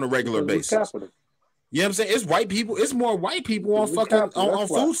make on a regular basis. You know what I'm saying? It's white people. It's more white people on fucking on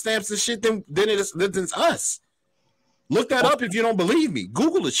food stamps and shit than it's us. Look that up if you don't believe me.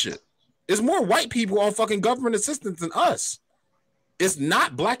 Google the shit. It's more white people on fucking government assistance than us. It's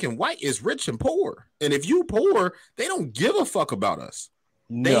not black and white. It's rich and poor. And if you poor, they don't give a fuck about us.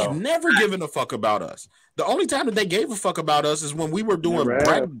 No. They have never given a fuck about us. The only time that they gave a fuck about us is when we were doing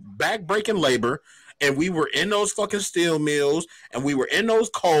back-breaking labor, and we were in those fucking steel mills, and we were in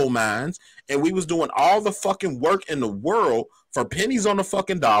those coal mines, and we was doing all the fucking work in the world for pennies on the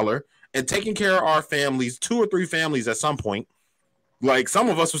fucking dollar and taking care of our families, 2 or 3 families at some point. Like, some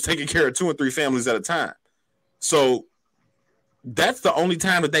of us was taking care of 2 or 3 families at a time. So that's the only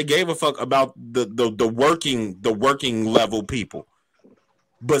time that they gave a fuck about the working level people.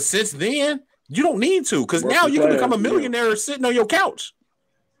 But since then, you don't need to, because now you can become a millionaire sitting on your couch.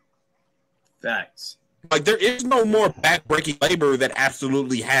 Facts. Like, there is no more backbreaking labor that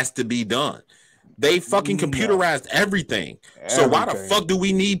absolutely has to be done. They fucking computerized everything. So why the fuck do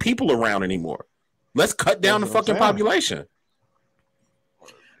we need people around anymore? Let's cut down the fucking population.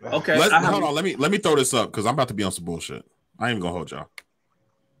 Okay. Hold on. Let me throw this up because I'm about to be on some bullshit. I ain't even gonna hold y'all.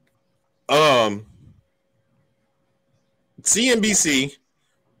 CNBC,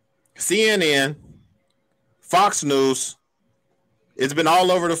 CNN, Fox News. It's been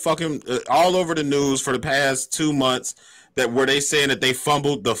all over the fucking all over the news for the past 2 months where they saying that they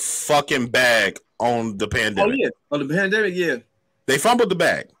fumbled the fucking bag on the pandemic. Oh yeah, on the pandemic, yeah. They fumbled the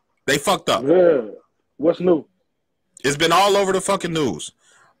bag. They fucked up. Yeah. What's new? It's been all over the fucking news.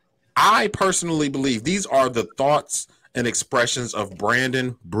 I personally believe these are the thoughts and expressions of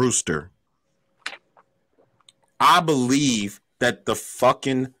Brandon Brewster. I believe that the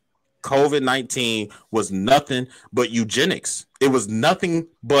fucking COVID-19 was nothing but eugenics. It was nothing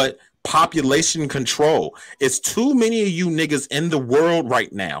but population control. It's too many of you niggas in the world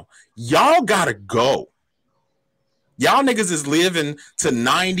right now. Y'all gotta go. Y'all niggas is living to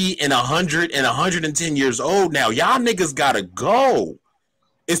 90 and 100 and 110 years old now. Y'all niggas gotta go.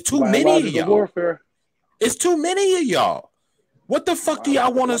 It's too many of y'all. Warfare. It's too many of y'all. What the fuck do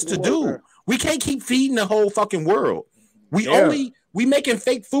y'all want us to do? We can't keep feeding the whole fucking world. We making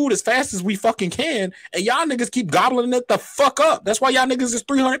fake food as fast as we fucking can, and y'all niggas keep gobbling it the fuck up. That's why y'all niggas is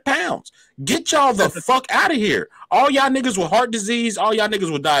 300 pounds. Get y'all the fuck out of here. All y'all niggas with heart disease, all y'all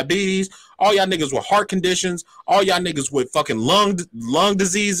niggas with diabetes, all y'all niggas with heart conditions, all y'all niggas with fucking lung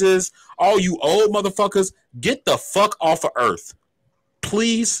diseases, all you old motherfuckers, get the fuck off of Earth.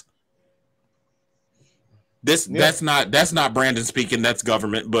 Please. That's not Brandon speaking, that's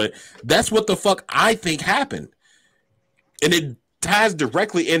government, but that's what the fuck I think happened. And it ties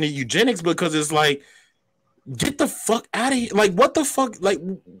directly into eugenics because it's like, get the fuck out of here. Like, what the fuck? Like,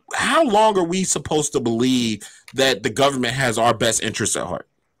 how long are we supposed to believe that the government has our best interests at heart?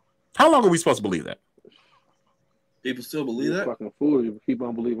 How long are we supposed to believe that? People still believe that? Fucking fool. You keep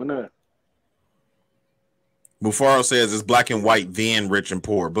on believing that. Mufaro says it's black and white, then rich and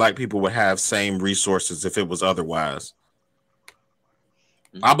poor. Black people would have same resources if it was otherwise.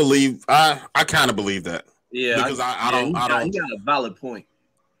 I believe, I kind of believe that. Yeah, because I don't. He got a valid point.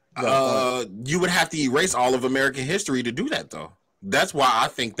 You would have to erase all of American history to do that, though. That's why I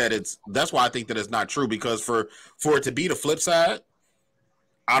think that it's not true. Because for it to be the flip side,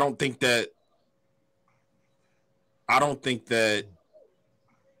 I don't think that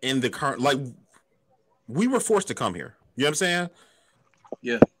in the current, like, we were forced to come here. You know what I'm saying?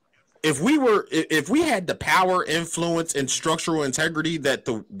 Yeah. If we had the power, influence, and structural integrity that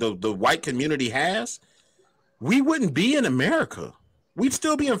the white community has, we wouldn't be in America. We'd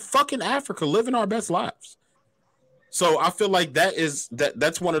still be in fucking Africa living our best lives. So I feel like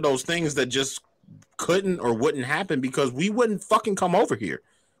that's one of those things that just couldn't or wouldn't happen because we wouldn't fucking come over here.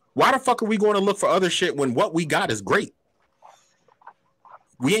 Why the fuck are we going to look for other shit when what we got is great?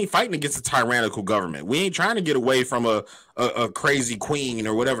 We ain't fighting against a tyrannical government. We ain't trying to get away from a crazy queen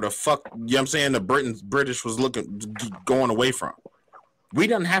or whatever the fuck, you know what I'm saying, the British was going away from. We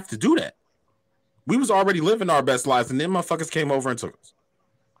didn't have to do that. We was already living our best lives, and then motherfuckers came over and took us.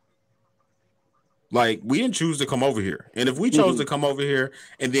 Like, we didn't choose to come over here. And if we chose to come over here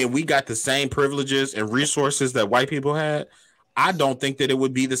and then we got the same privileges and resources that white people had, I don't think that it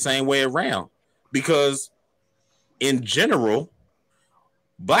would be the same way around. Because in general,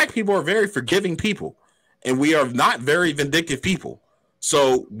 black people are very forgiving people, and we are not very vindictive people.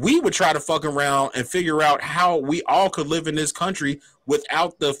 So we would try to fuck around and figure out how we all could live in this country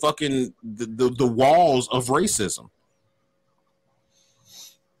without the fucking the walls of racism.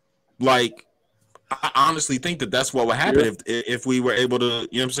 Like, I honestly think that that's what would happen if we were able to, you know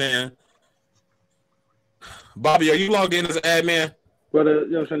what I'm saying? Bobby, are you logged in as an admin? Brother,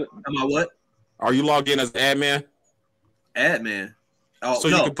 you know what I'm saying? Am I what? Are you logged in as an admin? Admin? Oh, so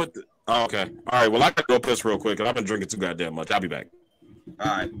no. You can put the... Oh, okay. All right. Well, I gotta go piss real quick because I've been drinking too goddamn much. I'll be back. All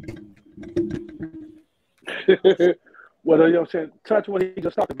right. Well, you know what I'm saying, touch what he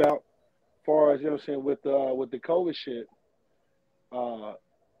just talked about, as far as, you know what I'm saying, with the COVID shit,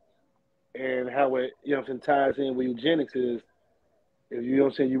 and how it, you know what I'm saying, ties in with eugenics is, if you know what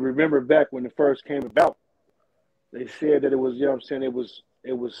I'm saying, you remember back when it first came about, they said that it was, you know what I'm saying,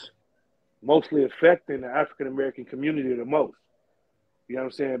 it was mostly affecting the African American community the most. You know what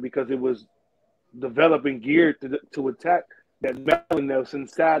I'm saying? Because it was developing geared to attack that melanin that's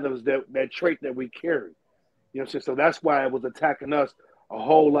inside of us, that trait that we carry. You know what I'm saying? So that's why it was attacking us a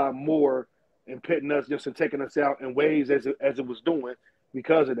whole lot more and pitting us, just and taking us out in ways as it was doing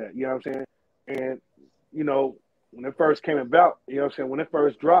because of that. You know what I'm saying? And, you know, when it first came about, you know what I'm saying, when it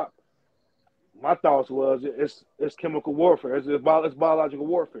first dropped, my thoughts was it's chemical warfare. It's biological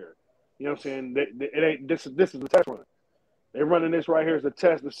warfare. You know what I'm saying? It ain't this is a test run. They're running this right here as a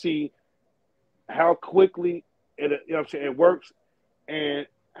test to see how quickly it, you know what I'm saying, it works, and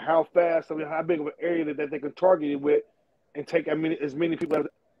how fast, I mean, how big of an area that they can target it with, and take as many people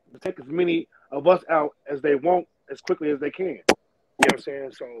take as many of us out as they want as quickly as they can. You know what I'm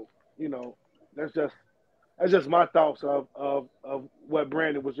saying? So, you know, that's just my thoughts of what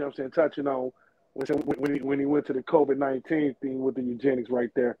Brandon was, you know what I'm saying, touching on when he went to the COVID-19 thing with the eugenics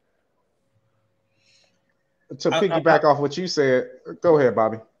right there. To piggyback off what you said, go ahead,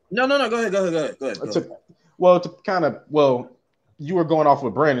 Bobby. No, go ahead. You were going off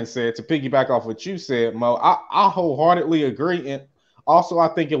what Brandon said. To piggyback off what you said, Mo, I wholeheartedly agree. And also, I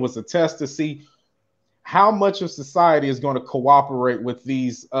think it was a test to see how much of society is going to cooperate with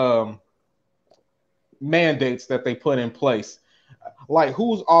these mandates that they put in place. Like,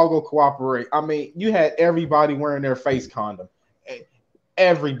 who's all going to cooperate? I mean, you had everybody wearing their face condom.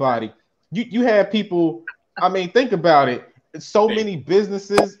 Everybody. You had people. I mean, think about it. So many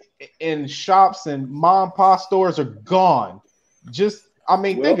businesses and shops and mom and pop stores are gone.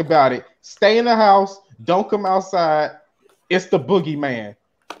 Think about it. Stay in the house. Don't come outside. It's the boogeyman.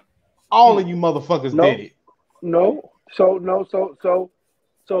 All of you motherfuckers did it. So you know what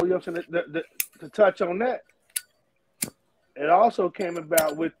I'm saying, to touch on that, it also came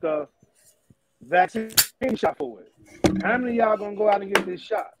about with the vaccine shot for it. How many of y'all gonna go out and get this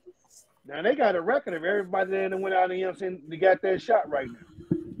shot? Now, they got a record of everybody that went out and, you know what I'm saying, they got that shot right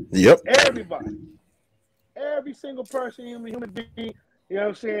now. Yep. Everybody. Every single person, human being, you know what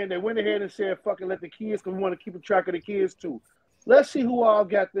I'm saying, they went ahead and said, fucking let the kids, because we want to keep a track of the kids too. Let's see who all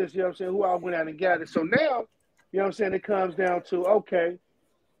got this, you know what I'm saying, who all went out and got it. So now, you know what I'm saying, it comes down to, okay,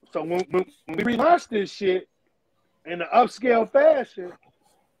 so when we relaunch this shit in the upscale fashion,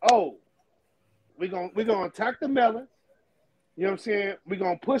 we're gonna attack the melon. You know what I'm saying? We're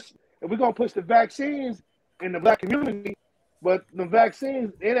gonna push the vaccines in the black community, but the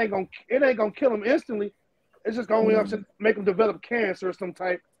vaccines, it ain't gonna kill them instantly. It's just gonna, you know what I'm saying, make them develop cancer or some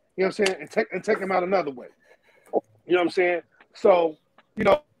type, you know what I'm saying, and take them out another way. You know what I'm saying? So, you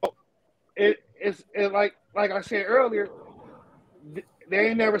know, it's like I said earlier, they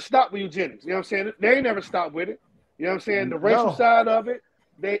ain't never stopped with eugenics. You know what I'm saying? They ain't never stopped with it. You know what I'm saying? The racial side of it,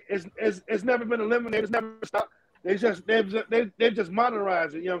 it's never been eliminated. It's never stopped. They've just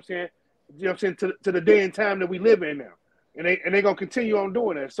modernized it. You know what I'm saying? You know what I'm saying, to the day and time that we live in now, and they gonna continue on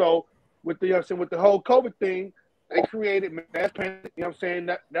doing that. So with the, you know what I'm saying, with the whole COVID thing, they created mass panic. You know what I'm saying?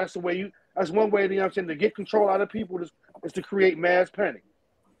 That's one way, you know what I'm saying, to get control out of people is to create mass panic,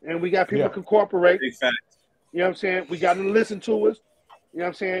 and we got people to cooperate. You know what I'm saying? We got them to listen to us. You know what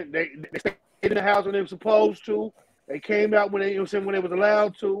I'm saying? They stayed in the house when they were supposed to. They came out when they, you know what I'm saying, when they was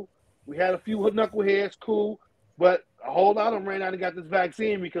allowed to. We had a few knuckleheads, cool. But a whole lot of them ran out and got this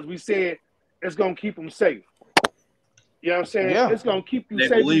vaccine because we said it's going to keep them safe. You know what I'm saying? Yeah. It's going to keep you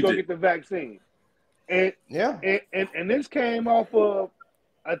safe when you go get the vaccine. And this came off of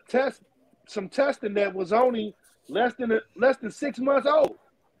some testing that was only less than 6 months old.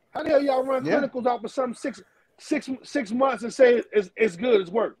 How the hell y'all run clinicals off of some six months and say it's good, it's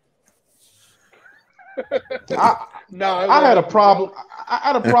worked? I had a problem. I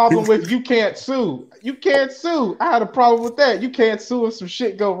had a problem with you can't sue. You can't sue. I had a problem with that. You can't sue if some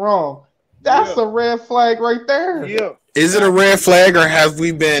shit go wrong. That's a red flag right there. Yeah. Is it a red flag, or have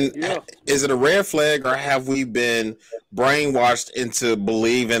we been? Is it a red flag, or have we been brainwashed into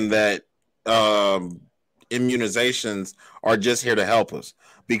believing that immunizations are just here to help us?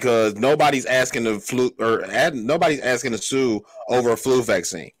 Because nobody's asking to sue over a flu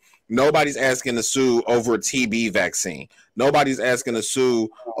vaccine. Nobody's asking to sue over a TB vaccine. Nobody's asking to sue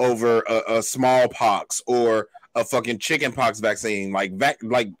over a smallpox or a fucking chickenpox vaccine. Like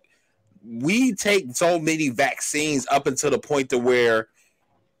we take so many vaccines up until the point to where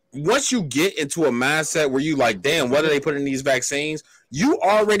once you get into a mindset where you like, damn, what are they putting in these vaccines? You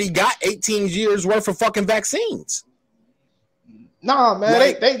already got 18 years worth of fucking vaccines. Nah, man,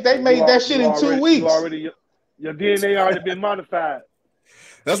 Like, they made that shit in 2 weeks. Your DNA already been modified.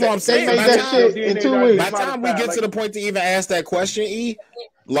 That's what I'm saying. They made that shit in 2 weeks. By the time we get to the point to even ask that question,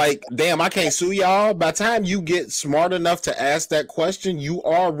 like, damn, I can't sue y'all. By the time you get smart enough to ask that question, you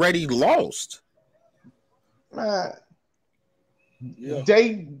already lost. Man,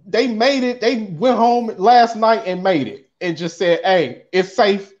 they made it. They went home last night and made it, and just said, "Hey, it's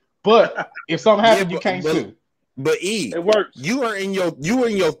safe, but if something happens, you can't sue." But it works. You are in your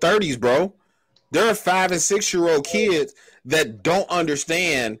 30s, bro. There are 5 and 6-year-old kids that don't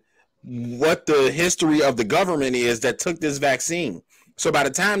understand what the history of the government is that took this vaccine. So by the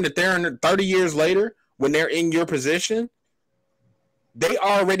time that they're in 30 years later, when they're in your position, they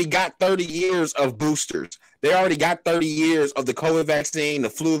already got 30 years of boosters. They already got 30 years of the COVID vaccine, the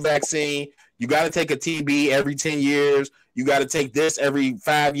flu vaccine. You got to take a TB every 10 years. You got to take this every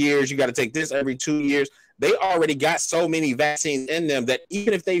 5 years. You got to take this every 2 years. They already got so many vaccines in them that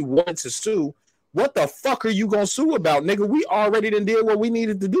even if they wanted to sue, what the fuck are you going to sue about, nigga? We already done did what we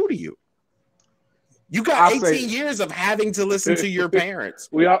needed to do to you. You got 18 years of having to listen to your parents.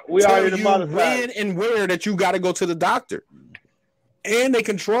 we already modified. When and where that you got to go to the doctor. And they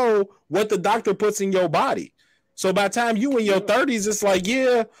control what the doctor puts in your body. So by the time you in your 30s, it's like,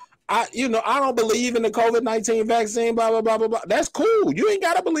 yeah, I don't believe in the COVID-19 vaccine, blah, blah, blah, blah, blah. That's cool. You ain't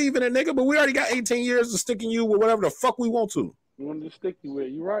got to believe in it, nigga, but we already got 18 years of sticking you with whatever the fuck we want to. We want to stick you with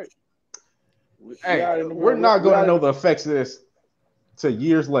it. You're right. Hey, we're not going to know the effects of this till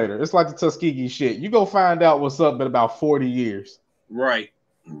years later. It's like the Tuskegee shit. You go find out what's up in about 40 years. Right.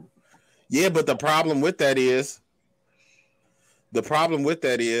 Yeah, but the problem with that is,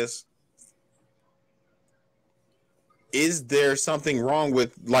 is there something wrong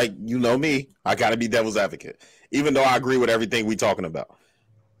with, like, you know me, I got to be devil's advocate, even though I agree with everything we're talking about.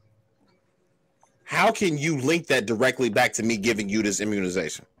 How can you link that directly back to me giving you this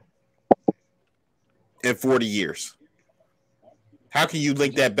immunization in 40 years? How can you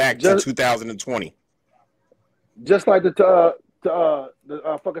link that back to 2020? Just like the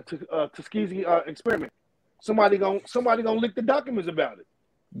fucking Tuskegee experiment. Somebody gonna link the documents about it.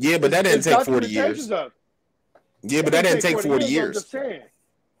 Yeah, but that didn't take 40 years. Yeah, but that didn't take 40 years. I'm just saying.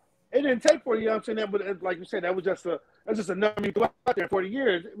 It didn't take 40 years. I'm saying that, but like you said, that was just a number you threw out there. 40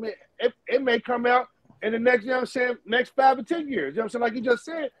 years. I mean, it may come out in the next, next 5 or 10 years. You know what I'm saying? Like you just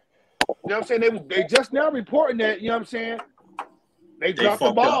said. You know what I'm saying? They just now reporting that. You know what I'm saying? They dropped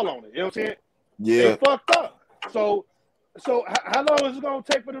the ball on it. You know what I'm saying? Yeah. They fucked up. So how long is it gonna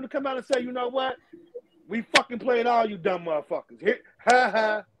take for them to come out and say, you know what? We fucking played all you dumb motherfuckers. Here,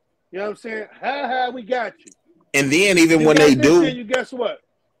 ha. You know what I'm saying? Ha, we got you. And then even when they do, you guess what?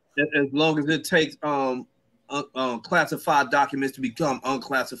 As long as it takes classified documents to become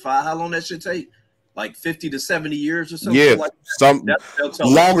unclassified, how long that should take? Like 50 to 70 years or something. Yeah, like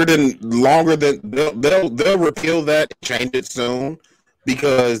longer than they'll repeal that, change it soon,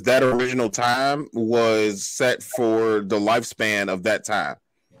 because that original time was set for the lifespan of that time.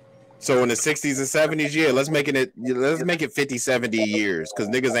 So in the 60s and 70s, yeah, let's make it 50, 70 years, because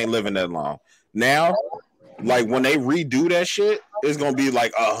niggas ain't living that long. Now, like when they redo that shit, it's gonna be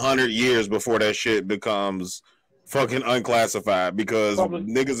like 100 years before that shit becomes fucking unclassified, because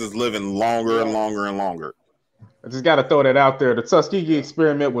niggas is living longer and longer and longer. I just got to throw that out there. The Tuskegee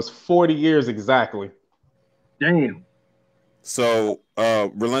experiment was 40 years exactly. Damn. So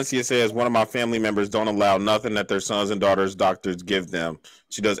Valencia says, one of my family members don't allow nothing that their sons and daughters doctors give them.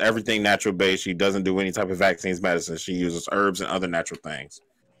 She does everything natural based. She doesn't do any type of vaccines, medicine. She uses herbs and other natural things.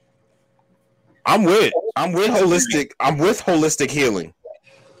 I'm with holistic healing.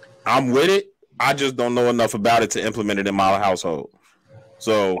 I'm with it. I just don't know enough about it to implement it in my household.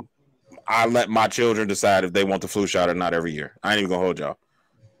 So I let my children decide if they want the flu shot or not every year. I ain't even gonna hold y'all.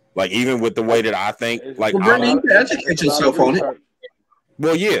 Like, even with the way that I think, like, well, Brittany, you can educate yourself on it.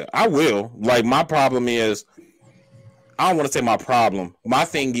 Well, yeah, I will. Like, my problem is, I don't want to say my problem. My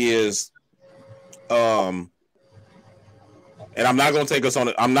thing is, and I'm not gonna take us on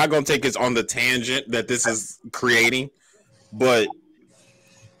the tangent that this is creating, but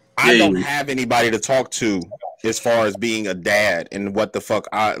I don't have anybody to talk to as far as being a dad and what the fuck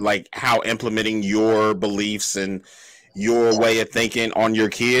how implementing your beliefs and your way of thinking on your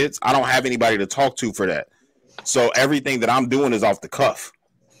kids. I don't have anybody to talk to for that. So everything that I'm doing is off the cuff.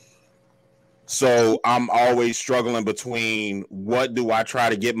 So I'm always struggling between what do I try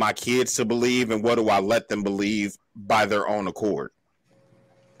to get my kids to believe and what do I let them believe by their own accord.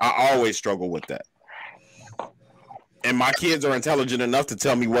 I always struggle with that. And my kids are intelligent enough to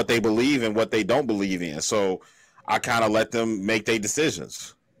tell me what they believe and what they don't believe in. So I kind of let them make their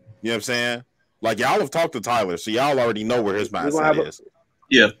decisions. You know what I'm saying? Like y'all have talked to Tyler, so y'all already know where his mindset is.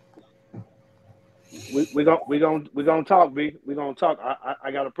 Yeah. We gonna talk, B. We gonna talk.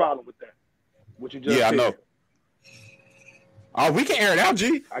 I got a problem with that. What you just said. I know. Oh, we can air it out,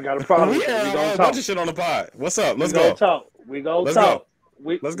 G. I got a problem. We air out a bunch of shit on the pod. What's up? Let's go. Talk. We go Let's talk.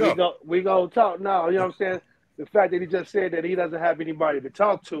 Go. Let's go. We go talk now. You know what I'm saying? The fact that he just said that he doesn't have anybody to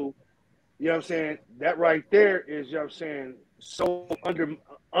talk to, you know what I'm saying? That right there is, you know what I'm saying, so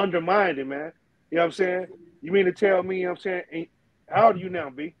undermining, man. You know what I'm saying? You mean to tell me, you know what I'm saying, how old are you now,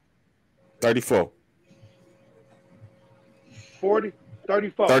 B? 34. 40?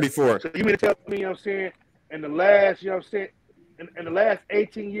 34. 34. So you mean to tell me, you know what I'm saying, in the last, you know what I'm saying, in the last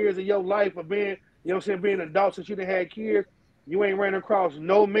 18 years of your life of being, you know what I'm saying, being an adult since you done had kids, you ain't ran across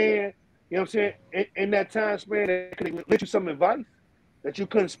no man, you know what I'm saying, in that time span that could let you some advice that you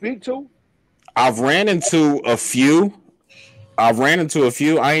couldn't speak to? I've ran into a few. I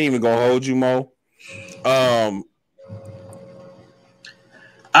ain't even gonna hold you, Mo. I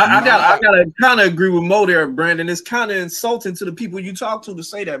gotta kind of agree with Mo there, Brandon. It's kind of insulting to the people you talk to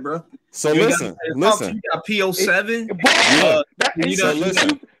say that, bro. So you listen. You got PO7.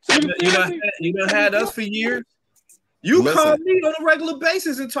 You done had us for years. You call me on a regular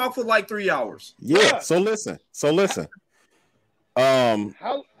basis and talk for like 3 hours. Yeah. So listen. How long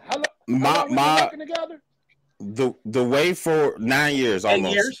we working together? The way for 9 years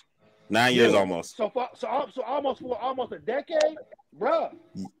almost. 8 years. 9 years almost. So almost a decade, bro.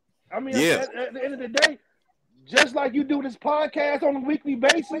 I mean, at the end of the day, just like you do this podcast on a weekly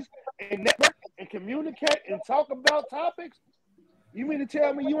basis and network and communicate and talk about topics, you mean to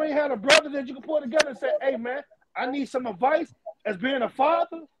tell me you ain't had a brother that you can put together and say, hey, man, I need some advice as being a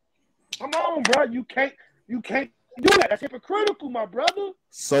father? Come on, bro. You can't do that. That's hypocritical, my brother.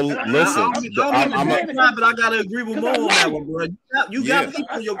 So listen, but I gotta agree with Mo on that one, bro. You got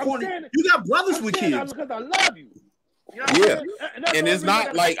people in your corner. You got brothers with kids. Because I love you. And it's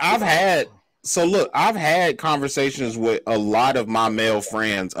not like I've had conversations with a lot of my male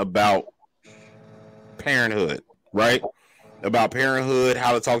friends about parenthood, right? About parenthood,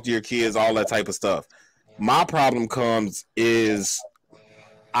 how to talk to your kids, all that type of stuff. My problem comes is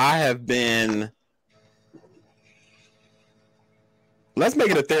I have been. Let's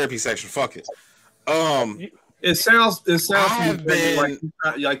make it a therapy section. Fuck it. It sounds to me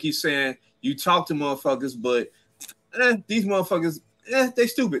like you saying you talk to motherfuckers, but these motherfuckers, they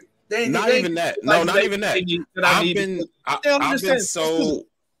stupid. Not even that.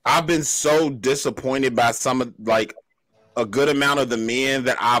 I've been so disappointed by some of like a good amount of the men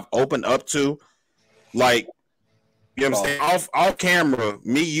that I've opened up to. Like, you know what I'm saying? Off camera,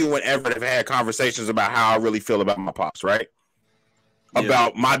 me, you, and Everett have had conversations about how I really feel about my pops, right?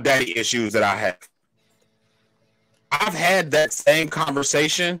 About my daddy issues that I have. I've had that same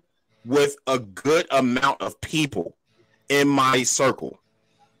conversation with a good amount of people in my circle.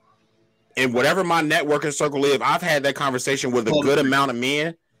 And whatever my networking circle is, I've had that conversation with a good amount of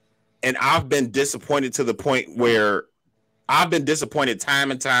men, and I've been disappointed to the point where I've been disappointed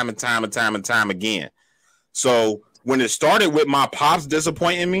time and time again. So when it started with my pops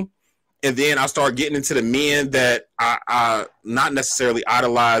disappointing me, and then I started getting into the men that I not necessarily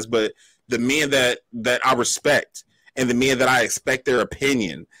idolize, but the men that I respect and the men that I expect their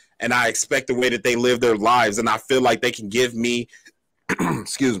opinion and I expect the way that they live their lives. And I feel like they can give me,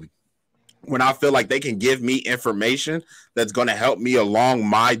 excuse me, when I feel like they can give me information that's going to help me along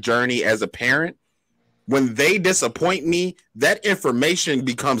my journey as a parent, when they disappoint me, that information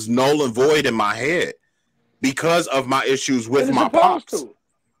becomes null and void in my head because of my issues with my pops.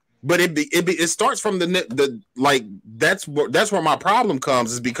 But it starts from the like that's where my problem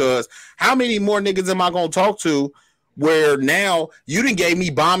comes, is because how many more niggas am I gonna talk to where now you done gave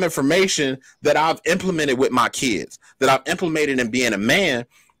me bomb information that I've implemented with my kids, that I've implemented in being a man,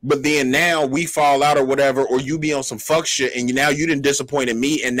 but then now we fall out or whatever, or you be on some fuck shit and now you done disappointed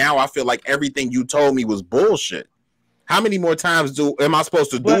me, and now I feel like everything you told me was bullshit. How many more times am I supposed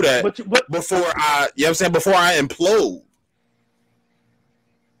to do that before I, you know what I'm saying, before I implode?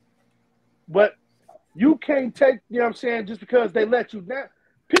 But you can't take, you know what I'm saying, just because they let you down.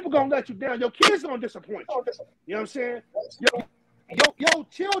 People gonna let you down. Your kids gonna disappoint you. You know what I'm saying? Your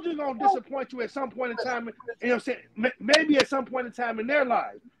children gonna disappoint you at some point in time. You know what I'm saying? Maybe at some point in time in their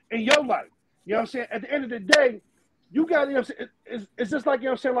life, in your life. You know what I'm saying? At the end of the day, you got, you know what I'm saying? It's just like, you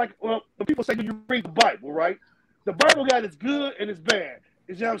know what I'm saying? Like, well, when people say you read the Bible, right? The Bible got its good and its bad.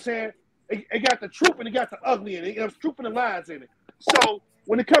 You know what I'm saying? It got the truth and it got the ugly in it. There's truth and the lies in it. So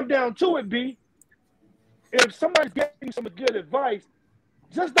when it comes down to it, B, if somebody's giving you some good advice,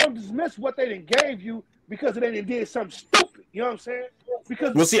 just don't dismiss what they done gave you because they did something stupid. You know what I'm saying?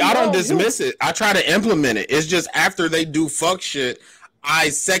 Because well, see, I don't dismiss it. I try to implement it. It's just after they do fuck shit, I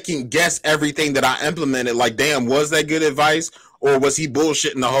second guess everything that I implemented. Like, damn, was that good advice or was he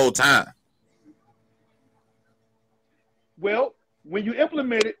bullshitting the whole time? Well, when you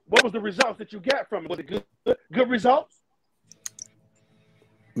implement it, what was the results that you got from it? Was it good results?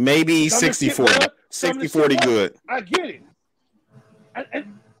 Maybe 60-40. 60-40 good. I get it.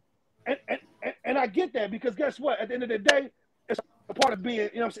 And I get that because guess what? At the end of the day, it's a part of being,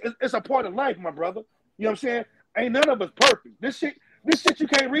 you know what I'm saying? It's a part of life, my brother. You know what I'm saying? Ain't none of us perfect. This shit you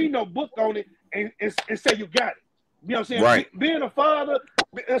can't read no book on it and say you got it. You know what I'm saying? Right. Being a father,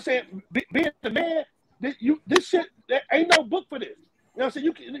 you know what I'm saying? Being a man, this shit, there ain't no book for this. You know what I'm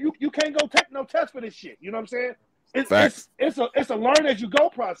saying? You can't go take no test for this shit. You know what I'm saying? It's a learn as you go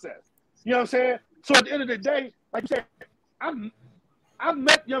process. You know what I'm saying? So at the end of the day, like you said, I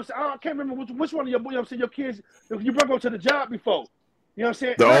met, you know what I'm saying? I can't remember which one of your, you know what I'm saying, your kids, you brought them to the job before. You know what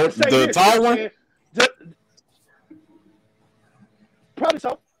I'm saying? The tall one? Probably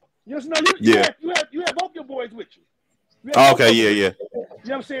so. You know, you have both your boys with you. Okay, yeah. You know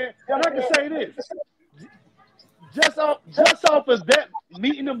what I'm saying? And I can say this. Just off of that,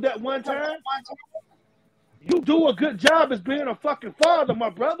 meeting them that one time, you do a good job as being a fucking father, my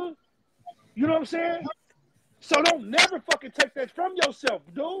brother. You know what I'm saying? So don't never fucking take that from yourself,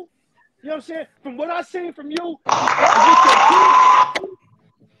 dude. You know what I'm saying? From what I seen from you, with your kids,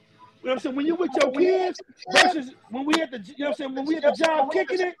 you know what I'm saying? When you with your kids versus when we at the, you know what I'm saying? When we at the job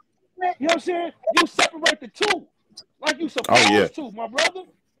kicking it, you know what I'm saying? You separate the two like you supposed to, my brother.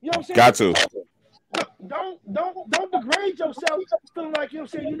 You know what I'm saying? Got to. Don't degrade yourself feeling like, you know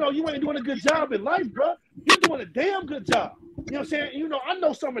what I'm saying, you know, you ain't doing a good job in life, bro. You're doing a damn good job. You know what I'm saying? You know, I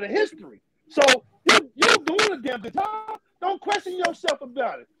know some of the history. So you're doing a damn good job. Don't question yourself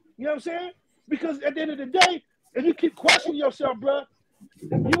about it. You know what I'm saying? Because at the end of the day, if you keep questioning yourself, bro,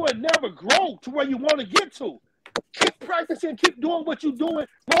 you will never grow to where you want to get to. Keep practicing, keep doing what you're doing.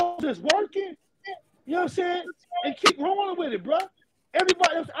 Rose is working. You know what I'm saying? And keep rolling with it, bro.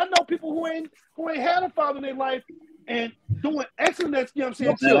 Everybody else, I know people who ain't had a father in their life and doing excellent, you know what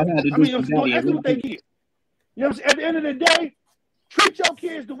I'm saying? Doing excellent with their kids. You know what I'm saying? At the end of the day, treat your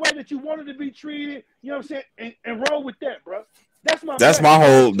kids the way that you wanted to be treated, you know what I'm saying? And roll with that, bro. That's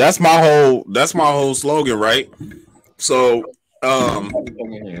my whole slogan, right? So I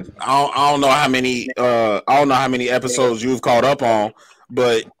don't know how many episodes you've caught up on,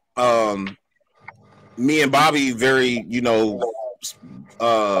 but me and Bobby very, you know,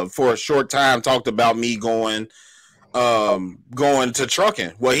 for a short time talked about me going to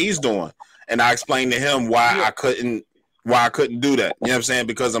trucking, what he's doing, and I explained to him why I couldn't do that. You know what I'm saying?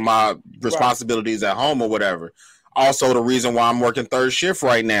 Because of my responsibilities at home or whatever. Also, the reason why I'm working third shift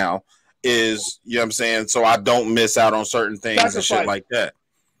right now is, you know what I'm saying, so I don't miss out on certain things and shit like that.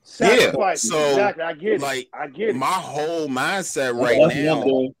 Sacrifice. So exactly. I get it. Like, I get it. My whole mindset right now,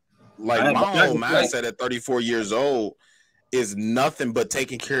 like my whole mindset at 34 years old is nothing but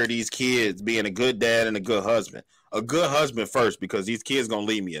taking care of these kids, being a good dad and a good husband. A good husband first, because these kids gonna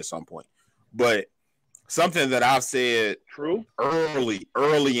leave me at some point. But something that I've said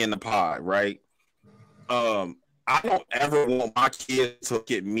early in the pod, right? I don't ever want my kids to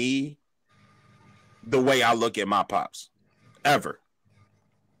look at me the way I look at my pops, ever.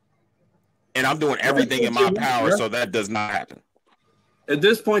 And I'm doing everything in my power so that does not happen. At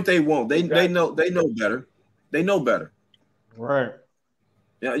this point, they won't. They know better. They know better. Right.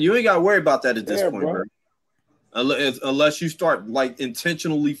 Yeah, you ain't got to worry about that at this point, bro. Unless you start like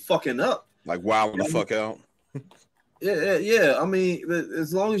intentionally fucking up, like wilding the fuck out. Yeah. I mean,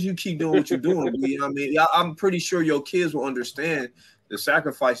 as long as you keep doing what you're doing, I'm pretty sure your kids will understand the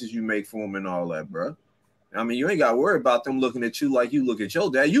sacrifices you make for them and all that, bro. I mean, you ain't got to worry about them looking at you like you look at your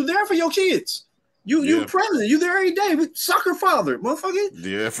dad. You there for your kids. You present. You there every day. Soccer father, motherfucker.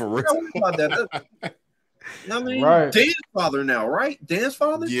 Yeah, for real. About that. I mean, dance father now, right? Dance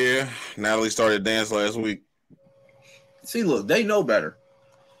father. Yeah, Natalie started dance last week. See, look, they know better.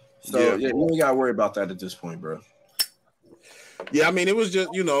 So yeah, you ain't got to worry about that at this point, bro. Yeah, I mean, it was just,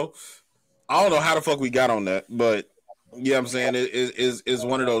 you know, I don't know how the fuck we got on that, but yeah, I'm saying it's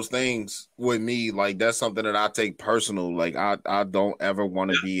one of those things with me. Like, that's something that I take personal. Like, I don't ever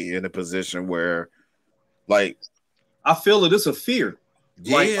want to be in a position where, like, I feel it. It's a fear.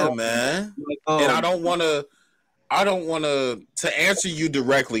 Yeah, man. And I don't want to answer you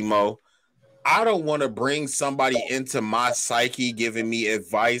directly, Mo. I don't want to bring somebody into my psyche giving me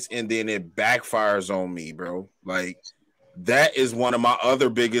advice and then it backfires on me, bro. Like, that is one of my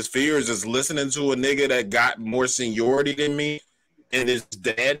other biggest fears, is listening to a nigga that got more seniority than me and his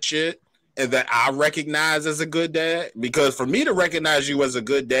dad shit and that I recognize as a good dad. Because for me to recognize you as a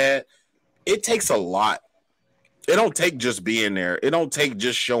good dad, it takes a lot. It don't take just being there. It don't take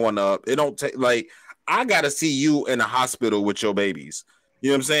just showing up. It don't take like I gotta see you in the hospital with your babies. You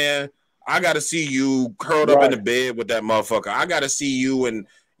know what I'm saying? I gotta see you curled up in the bed with that motherfucker. I gotta see you and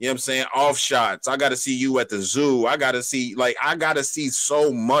you know what I'm saying, off shots. I gotta see you at the zoo. I gotta see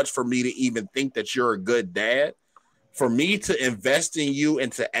so much for me to even think that you're a good dad. For me to invest in you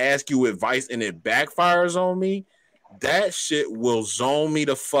and to ask you advice and it backfires on me, that shit will zone me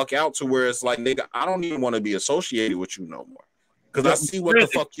the fuck out to where it's like, nigga, I don't even want to be associated with you no more. Because I see what the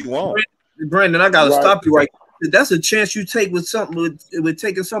fuck you want. Brandon, I gotta stop you right. That's a chance you take with something with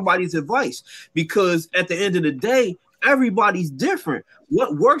taking somebody's advice. Because at the end of the day, everybody's different.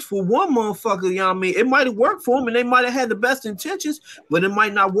 What works for one motherfucker, you know what I mean? It might have worked for them and they might have had the best intentions, but it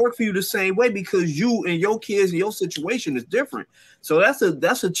might not work for you the same way because you and your kids and your situation is different. So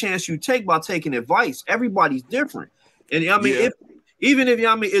that's a chance you take by taking advice. Everybody's different. And I mean, even if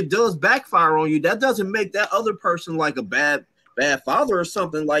it does backfire on you, that doesn't make that other person like a bad father or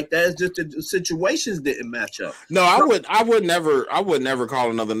something like that. It's just the situations didn't match up. No, I would never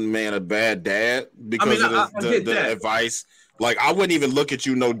call another man a bad dad because of the advice. Like I wouldn't even look at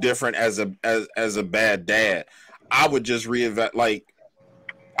you no different as a bad dad. I would just reevaluate. Like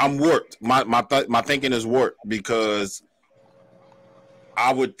I'm warped. My thinking is warped because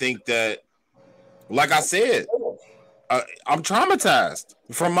I would think that, like I said, I'm traumatized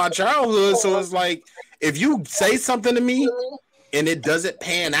from my childhood. So it's like, if you say something to me and it doesn't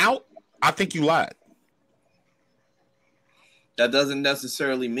pan out, I think you lied. That doesn't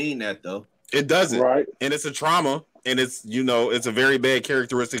necessarily mean that, though. It doesn't. Right. And it's a trauma, and it's, it's a very bad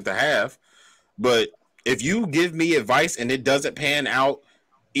characteristic to have. But if you give me advice and it doesn't pan out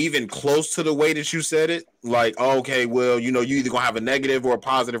even close to the way that you said it, like, okay, well, you either gonna have a negative or a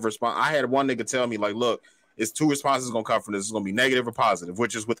positive response. I had one nigga tell me, like, look, it's two responses gonna come from this. It's gonna be negative or positive,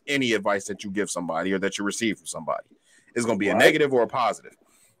 which is with any advice that you give somebody or that you receive from somebody. It's gonna be a negative or a positive.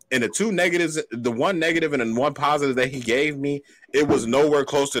 And the two negatives, the one negative and the one positive that he gave me, it was nowhere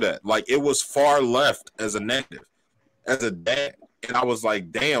close to that. Like it was far left as a negative, as a dad. And I was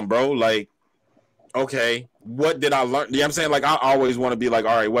like, damn, bro, like, okay, what did I learn? You know what I'm saying? Like I always want to be like,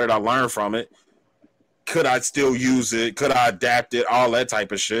 all right, what did I learn from it? Could I still use it? Could I adapt it? All that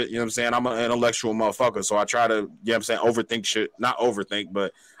type of shit. You know what I'm saying? I'm an intellectual motherfucker. So I try to, overthink shit. Not overthink,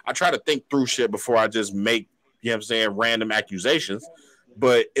 but I try to think through shit before I just make, random accusations.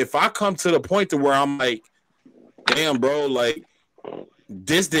 But if I come to the point to where I'm like, damn, bro, like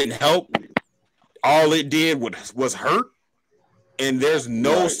this didn't help. All it did was hurt. And there's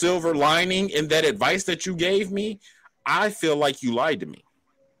no silver lining in that advice that you gave me. I feel like you lied to me.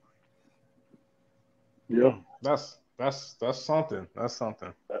 Yeah, that's something. That's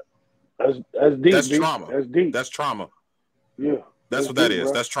something. That's deep. That's trauma. That's deep. That's trauma. Yeah, that's what that is.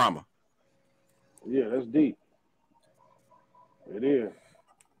 Bro. That's trauma. Yeah, that's deep. It is.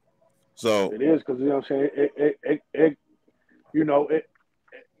 So it is because I'm saying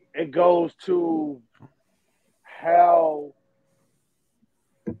it goes to how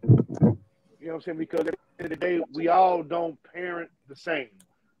I'm saying, because at the end of the day we all don't parent the same.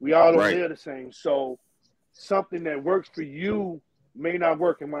 We all don't live the same. So something that works for you may not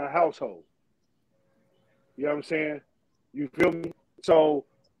work in my household. You know what I'm saying? You feel me? So,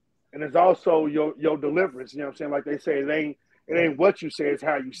 and it's also your deliverance. You know what I'm saying? Like they say, it ain't what you say, it's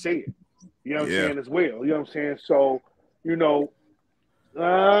how you say it. You know what I'm saying as well. You know what I'm saying? So, you know what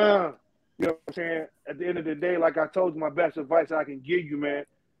I'm saying? At the end of the day, like I told you, my best advice I can give you, man,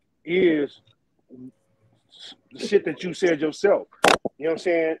 is the shit that you said yourself. You know what I'm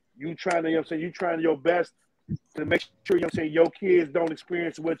saying? You trying your best to make sure, your kids don't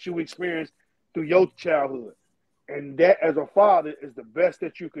experience what you experienced through your childhood. And that, as a father, is the best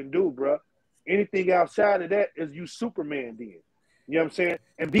that you can do, bro. Anything outside of that is you Superman then. You know what I'm saying?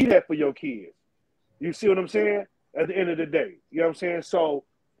 And be that for your kids. You see what I'm saying? At the end of the day. You know what I'm saying? So,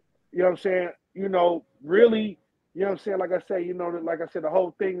 you know what I'm saying? Really, you know what I'm saying? Like I say, like I said, the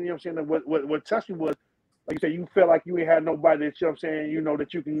whole thing, you know what I'm saying? What touched me was, like you said, you felt like you ain't had nobody that, you know what I'm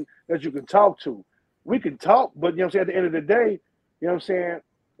saying, that you can talk to. We can talk, but, you know what I'm saying, at the end of the day, you know what I'm saying?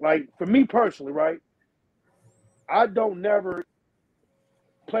 Like, for me personally, right? I don't never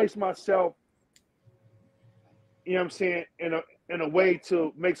place myself, you know what I'm saying, in a way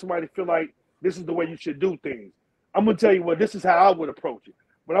to make somebody feel like this is the way you should do things. I'm going to tell you what, this is how I would approach it.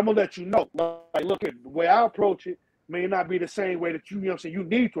 But I'm going to let you know, like, look, the way I approach it may not be the same way that you know what I'm saying, you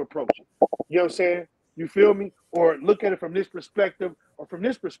need to approach it. You know what I'm saying? You feel me? Or look at it from this perspective or from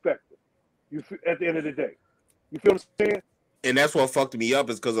this perspective. At the end of the day. You feel what I'm saying? And that's what fucked me up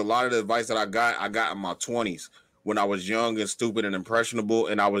is because a lot of the advice that I got in my 20s when I was young and stupid and impressionable,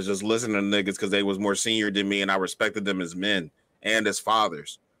 and I was just listening to niggas because they was more senior than me, and I respected them as men and as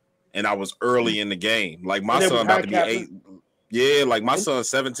fathers. And I was early in the game. Like my son about to be 8. Yeah, like my son's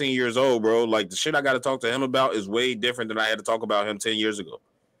 17 years old, bro. Like the shit I got to talk to him about is way different than I had to talk about him 10 years ago.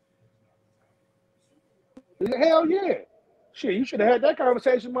 Hell yeah. Shit, you should have had that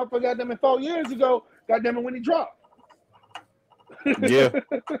conversation, motherfucker, goddamn it, 4 years ago, goddamn it, when he dropped. Yeah.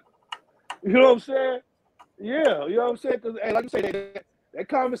 You know what I'm saying? Yeah, you know what I'm saying? Because, hey, like you say, that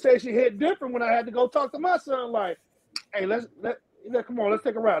conversation hit different when I had to go talk to my son. Like, hey, let's come on, let's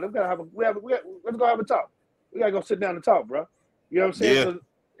take a ride. Let's go have a talk. We gotta go sit down and talk, bro. You know what I'm saying? Yeah. 'Cause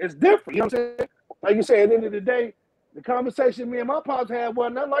it's different. You know what I'm saying? Like you say, at the end of the day, the conversation me and my pops had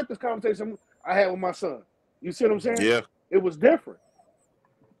wasn't nothing like this conversation I had with my son. You see what I'm saying? Yeah. It was different.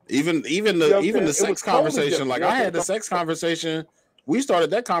 Even the sex conversation. Like I had the sex conversation. We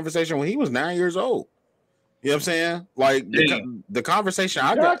started that conversation when he was 9 years old. You know what I'm saying? Like the conversation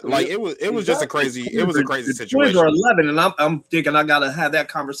I got, like it was just a crazy situation. Twins are 11, and I'm thinking I gotta have that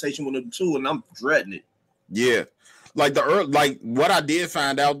conversation with them too, and I'm dreading it. Yeah, like what I did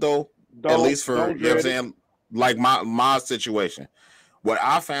find out though, at least for you know what I'm saying, like my situation. What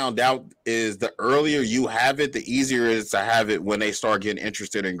I found out is the earlier you have it, the easier it is to have it when they start getting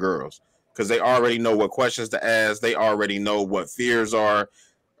interested in girls. Because they already know what questions to ask. They already know what fears are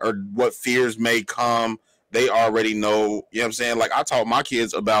or what fears may come. They already know, you know what I'm saying? Like I taught my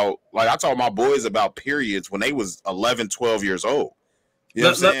boys about periods when they was 11, 12 years old. You know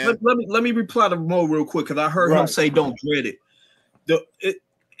what I'm saying? Let me reply to Mo real quick because I heard him say don't dread it.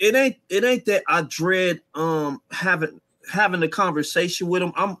 It ain't that I dread having the conversation with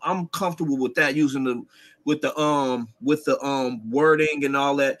them. I'm comfortable with that, using the wording and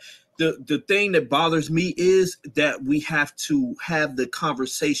all that. The thing that bothers me is that we have to have the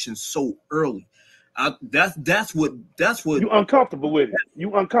conversation so early. That's what you uncomfortable with it.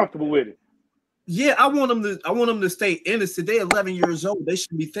 You uncomfortable with it. Yeah, I want them to stay innocent. They're 11 years old. They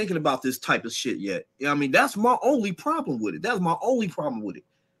shouldn't be thinking about this type of shit yet. You know what I mean, that's my only problem with it. That's my only problem with it.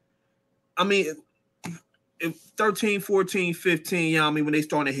 I mean, if 13, 14, 15, you know what I mean, when they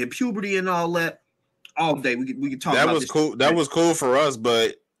start to hit puberty and all that, all day we can talk about was this. Cool. That was cool for us,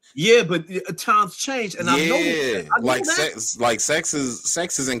 but yeah, but times change, and I know sex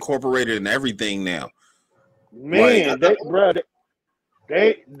is incorporated in everything now. Man,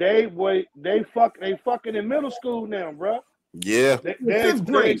 they fucking in middle school now, bro. Yeah, they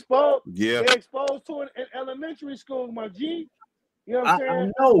exposed to it in elementary school, my G. You know what I'm saying?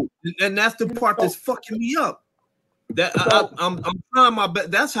 I know, and that's the part that's fucking me up. That I'm trying my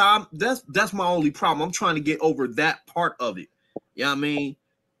best. That's my only problem. I'm trying to get over that part of it. You know what I mean?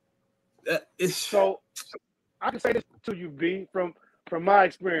 So I can say this to you, B, from my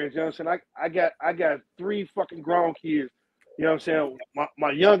experience. You know what I'm saying? I got 3 fucking grown kids. You know what I'm saying?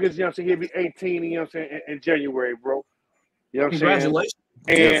 My youngest, you know what I'm saying, he'll be 18, you know what I'm saying, in January, bro. You know what I'm saying? Congratulations.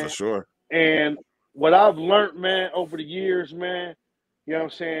 Yeah, for sure. And what I've learned, man, over the years, man, you know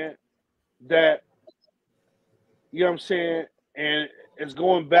what I'm saying, that, you know what I'm saying, and it's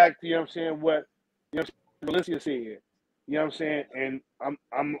going back to, you know what I'm saying, what, you know what Valencia said. You know what I'm saying? And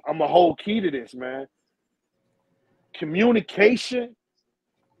I'm a whole key to this, man. Communication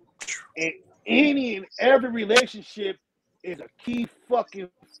in any and every relationship is a key fucking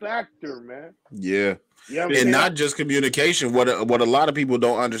factor, man. Yeah. You know what I'm and saying? Not just communication. What a lot of people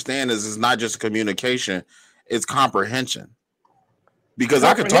don't understand is it's not just communication, it's comprehension. Because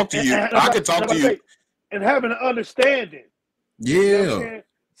I could talk to you. And having an understanding. Yeah. You know what I'm saying?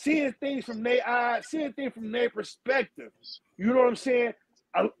 Seeing things from their eyes, seeing things from their perspective. You know what I'm saying?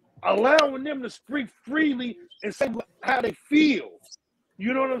 Allowing them to speak freely and say how they feel.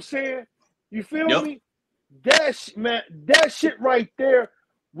 You know what I'm saying? You feel me? That shit right there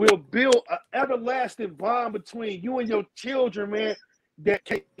will build an everlasting bond between you and your children, man, that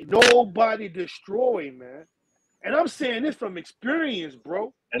can nobody destroy, man. And I'm saying this from experience,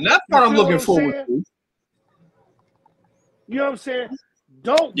 bro. And that's what I'm looking forward to. You know what I'm saying?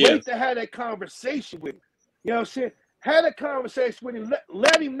 Don't wait to have that conversation with him. You know what I'm saying? Have that conversation with him.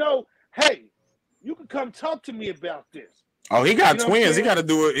 Let him know, hey, you can come talk to me about this. Oh, he got twins. He got to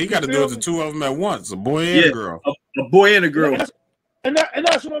do it. He got to do it to 2 of them at once. A boy and a girl. A boy and a girl. And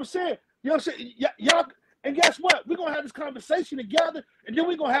that's what I'm saying. You know what I'm saying? Y'all, and guess what? We're gonna have this conversation together, and then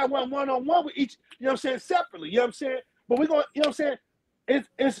we're gonna have one-on-one with each. You know what I'm saying? Separately. You know what I'm saying? But we're gonna. You know what I'm saying?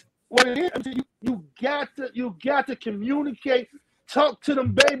 It's what it is. I mean, you got to communicate. Talk to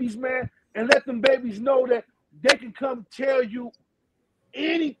them babies, man, and let them babies know that they can come tell you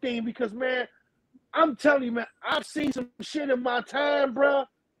anything, because, man, I'm telling you, man, I've seen some shit in my time, bro,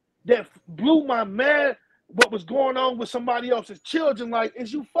 that blew my man. What was going on with somebody else's children? Like,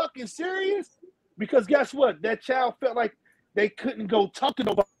 is you fucking serious? Because guess what? That child felt like they couldn't go talk to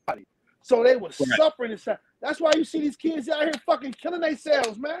nobody, so they were suffering inside. That's why you see these kids out here fucking killing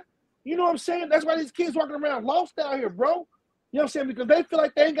themselves, man. You know what I'm saying? That's why these kids walking around lost out here, bro. You know what I'm saying? Because they feel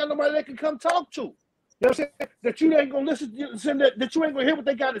like they ain't got nobody they can come talk to. You know what I'm saying? That you ain't gonna listen, that you ain't gonna hear what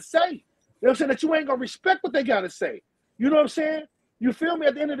they got to say. You know what I'm saying? That you ain't gonna respect what they got to say. You know what I'm saying? You feel me?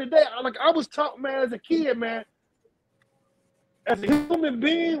 At the end of the day, I was taught, man, as a kid, man, as a human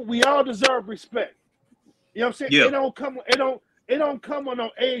being, we all deserve respect. You know what I'm saying? Yeah. It don't come on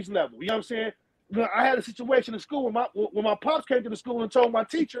no age level. You know what I'm saying? I had a situation in school when my pops came to the school and told my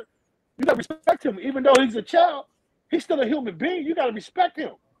teacher, you gotta respect him. Even though he's a child, he's still a human being. You gotta respect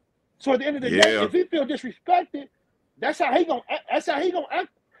him. So at the end of the day, if he feel disrespected, that's how he gonna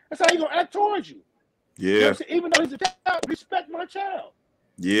act towards you. Yeah. You know what I'm saying? Even though he's a child, respect my child.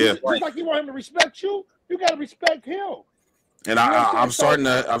 Yeah. Just like you want him to respect you, you gotta respect him. And I'm starting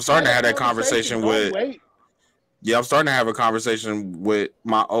to have that conversation with. Yeah, I'm starting to have a conversation with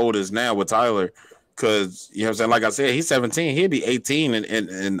my oldest now, with Tyler, because, you know what I'm saying, like I said, he's 17. He'll be 18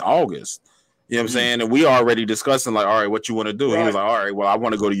 in August. You know what I'm saying? And we already discussing, like, all right, what you want to do? Right. He was like, all right, well, I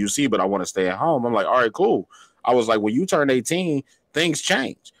want to go to UC, but I want to stay at home. I'm like, all right, cool. I was like, when you turn 18, things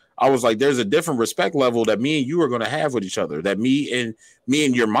change. I was like, there's a different respect level that me and you are going to have with each other, that me and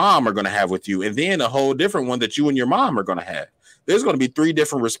your mom are going to have with you, and then a whole different one that you and your mom are going to have. There's going to be 3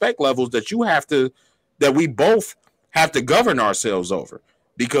 different respect levels that we both have to govern ourselves over,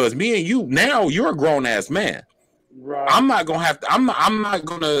 because me and you, now you're a grown ass man. Right. I'm not going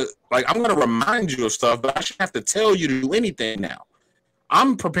to remind you of stuff, but I shouldn't have to tell you to do anything now.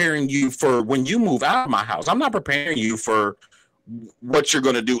 I'm preparing you for when you move out of my house. I'm not preparing you for what you're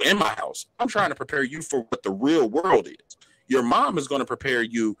going to do in my house. I'm trying to prepare you for what the real world is. Your mom is going to prepare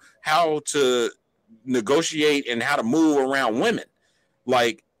you how to negotiate and how to move around women.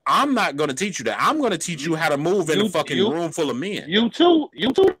 Like, I'm not going to teach you that. I'm going to teach you how to move in a fucking room full of men. You too,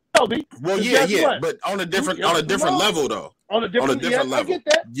 Toby. Well, yeah, but on a different level, though. On a different level. I get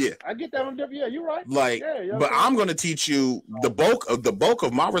that. Yeah, I get that on a different. Yeah, you're right. Like, but I'm going to teach you the bulk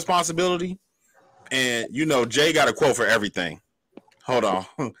of my responsibility. And you know, Jay got a quote for everything. Hold on.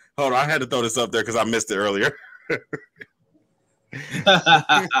 I had to throw this up there because I missed it earlier.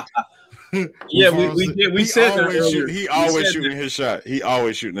 Yeah, we said that earlier. He always shooting his shot. He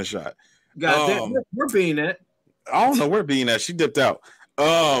always shooting a shot. God, we're being that. I don't know where being that. She dipped out.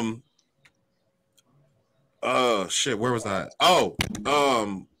 Shit, where was I?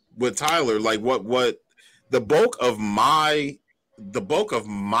 With Tyler, like what the bulk of my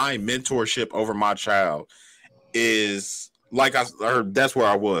mentorship over my child is, like I heard, that's where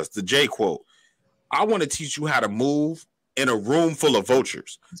I was. The J quote. I want to teach you how to move in a room full of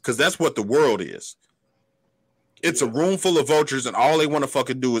vultures, because that's what the world is. It's a room full of vultures, and all they want to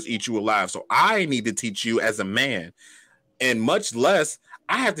fucking do is eat you alive. So I need to teach you as a man, and much less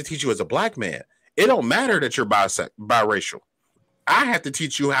I have to teach you as a black man. It don't matter that you're biracial. I have to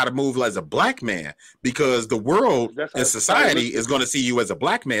teach you how to move as a black man, because the world and society is going to see you as a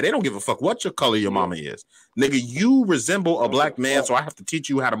black man. They don't give a fuck what your color your mama is. Nigga, you resemble a black man, so I have to teach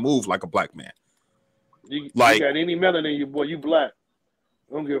you how to move like a black man. You got any melanin in you, boy, you black.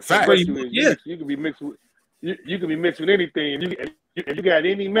 I don't give a fuck what you is. Yeah. You can be mixed with anything. If you got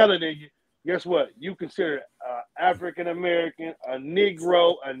any melanin in you, guess what? You consider African American, a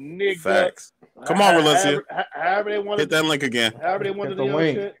Negro, a nigga. Facts. Come on, Valencia. However they want to hit that link again. However they want to do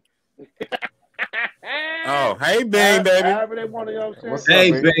shit. Oh, hey, Bing, baby. However they want to,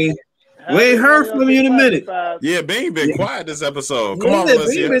 hey, Bing. We ain't heard from you in a minute. Yeah, Bing been quiet this episode. Come on,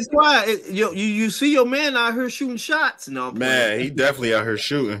 Valencia. Bing been quiet. You see your man out here shooting shots. No, man, he definitely out here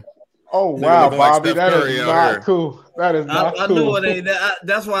shooting. Oh wow, Bobby, that is not cool. That is not cool. I knew it ain't that.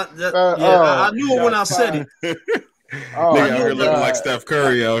 That's why. I knew it when I said it. Nigga out here looking like Steph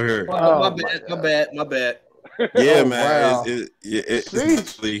Curry out here. My bad. Yeah, man. Wow. It's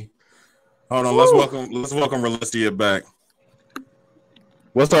actually. Hold on. Let's welcome Relistia back.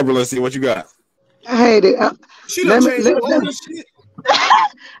 What's up, Relistia? What you got? Hey, I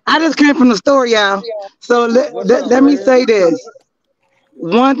just came from the store, y'all. So let me say this.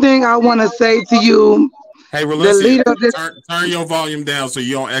 One thing I want to say to you. Hey, Relistia, turn your volume down so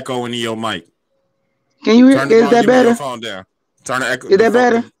you don't echo into your mic. Can you hear? Is that better? Your phone down. Turn the echo. Is that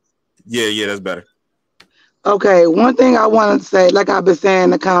better? Yeah, that's better. Okay, one thing I want to say, like I've been saying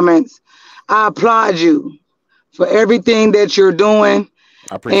in the comments, I applaud you for everything that you're doing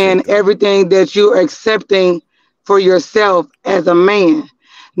and everything that you're accepting for yourself as a man.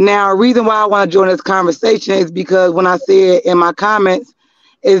 Now, reason why I want to join this conversation is because when I said in my comments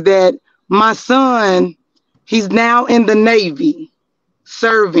is that my son, he's now in the Navy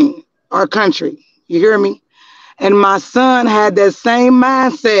serving our country. You hear me? And my son had that same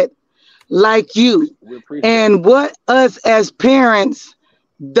mindset like you. And what us as parents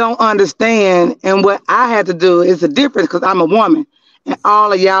don't understand, and what I had to do is the difference because I'm a woman and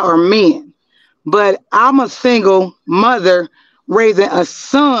all of y'all are men. But I'm a single mother raising a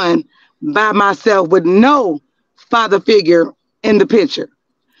son by myself with no father figure in the picture.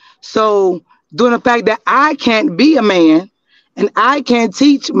 So, due to the fact that I can't be a man and I can't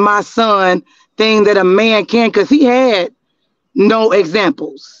teach my son things that a man can, because he had no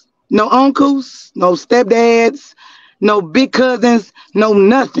examples, no uncles, no stepdads, no big cousins, no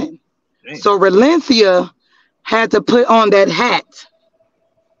nothing. Dang. So Valencia had to put on that hat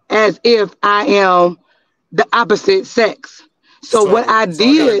as if I am the opposite sex. So what I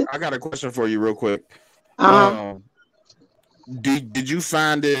did, I got a question for you real quick. Did you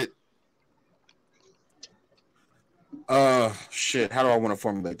find it? Shit. How do I want to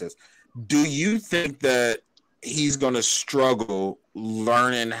formulate this? Do you think that he's gonna struggle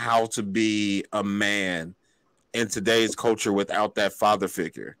learning how to be a man in today's culture without that father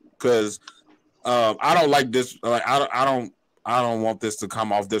figure? Because I don't like this. Like I don't want this to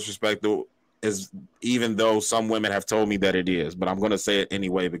come off disrespectful, as even though some women have told me that it is. But I'm gonna say it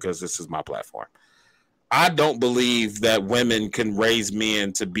anyway because this is my platform. I don't believe that women can raise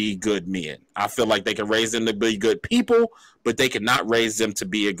men to be good men. I feel like they can raise them to be good people, but they cannot raise them to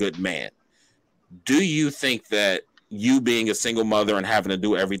be a good man. Do you think that you being a single mother and having to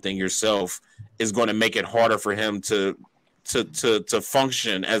do everything yourself is going to make it harder for him to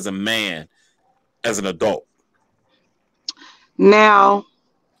function as a man, as an adult? Now,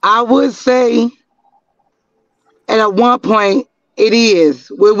 I would say at one point it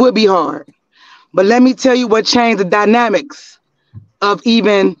would be hard. But let me tell you what changed the dynamics of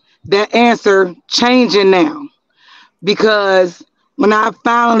even that answer changing now. Because when I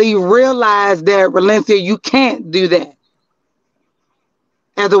finally realized that, Valencia, you can't do that.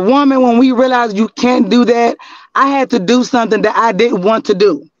 As a woman, when we realized you can't do that, I had to do something that I didn't want to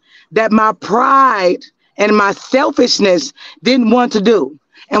do, that my pride and my selfishness didn't want to do.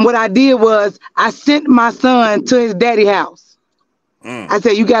 And what I did was I sent my son to his daddy's house. I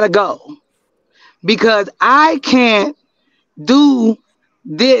said, you got to go. Because I can't do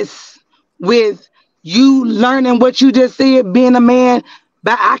this with you learning what you just said, being a man,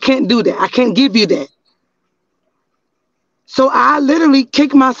 but I can't do that. I can't give you that. So I literally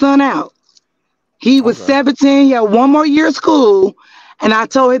kicked my son out. He was 17, he had one more year of school, and I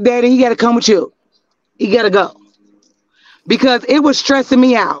told his daddy, he got to come with you. He got to go. Because it was stressing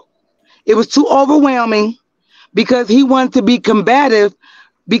me out. It was too overwhelming because he wanted to be combative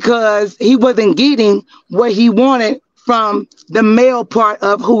because he wasn't getting what he wanted from the male part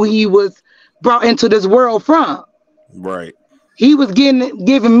of who he was brought into this world from. Right. He was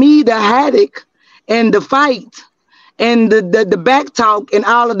giving me the headache and the fight and the back talk and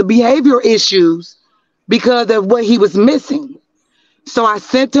all of the behavioral issues because of what he was missing. So I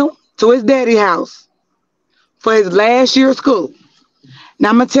sent him to his daddy's house for his last year of school. Now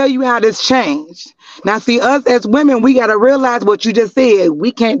I'm going to tell you how this changed. Now, see, us as women, we got to realize what you just said.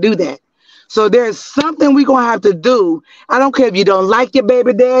 We can't do that. So there's something we're going to have to do. I don't care if you don't like your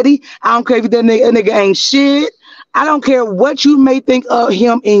baby daddy. I don't care if that nigga ain't shit. I don't care what you may think of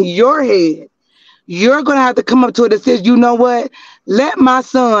him in your head. You're going to have to come up to a decision. You know what? Let my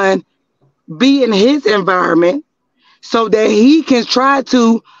son be in his environment so that he can try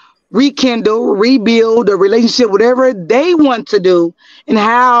to rekindle, rebuild a relationship, whatever they want to do, and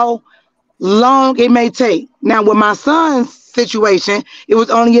how long it may take. Now, with my son's situation, it was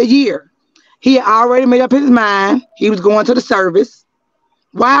only a year. He had already made up his mind. He was going to the service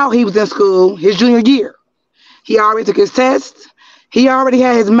while he was in school, his junior year. He already took his test. He already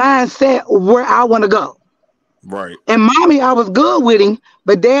had his mind set where I want to go. Right. And mommy, I was good with him,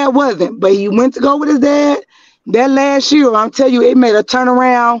 but dad wasn't. But he went to go with his dad. That last year, I'm telling you, it made a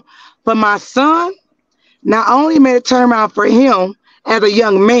turnaround for my son. Not only made a turnaround for him as a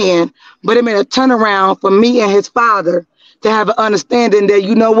young man, but it made a turnaround for me and his father to have an understanding that,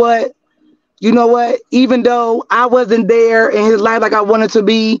 you know what, even though I wasn't there in his life like I wanted to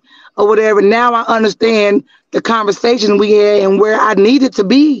be or whatever, now I understand the conversation we had and where I needed to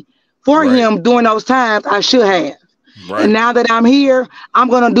be for him during those times I should have. Right. And now that I'm here, I'm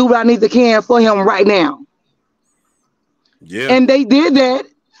going to do what I need to can for him right now. Yeah. And they did that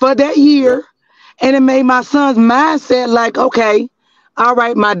for that year. And it made my son's mindset like, okay, all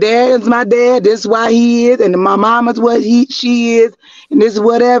right, my dad is my dad. This is why he is, and my mama's what she is, and this is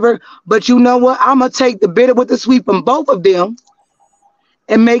whatever. But you know what? I'm gonna take the bitter with the sweet from both of them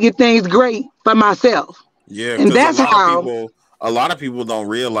and make it things great for myself. Yeah, And because that's how. a lot of people don't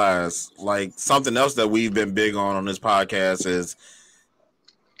realize, like, something else that we've been big on this podcast is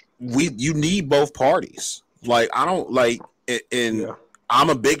you need both parties. Like, I don't like, and I'm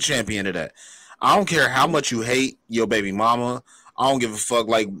a big champion of that. I don't care how much you hate your baby mama. I don't give a fuck.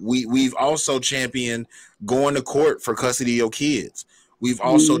 Like, we've also championed going to court for custody of your kids. We've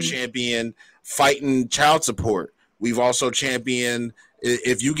also championed fighting child support. We've also championed,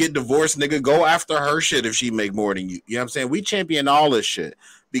 if you get divorced, nigga, go after her shit if she make more than you. You know what I'm saying? We champion all this shit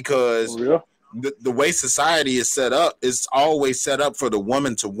because the way society is set up is always set up for the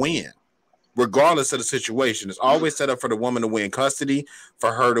woman to win, regardless of the situation. It's always set up for the woman to win custody,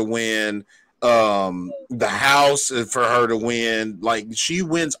 for her to win the house, and for her to win. Like, she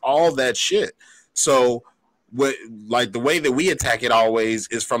wins all that shit. So like the way that we attack it always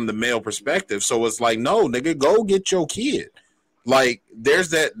is from the male perspective. So it's like, no, nigga, go get your kid. Like, there's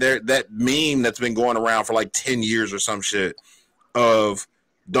that meme that's been going around for like 10 years or some shit of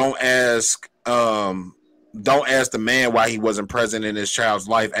don't ask the man why he wasn't present in his child's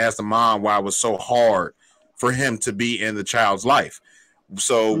life. Ask the mom why it was so hard for him to be in the child's life.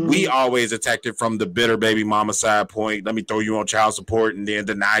 So we always attacked it from the bitter baby mama side point. Let me throw you on child support and then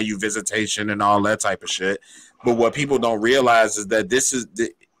deny you visitation and all that type of shit. But what people don't realize is that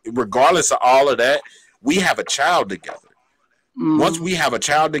regardless of all of that, we have a child together. Once we have a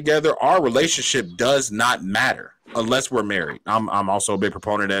child together, our relationship does not matter unless we're married. I'm also a big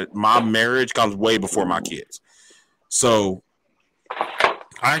proponent that my marriage comes way before my kids. So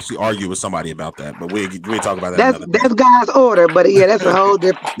I actually argue with somebody about that, but we talk about that. That's God's order, but yeah, that's a whole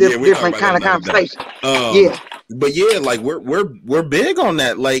different kind of conversation. But yeah, like we're big on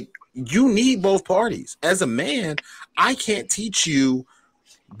that. Like, you need both parties. As a man, I can't teach you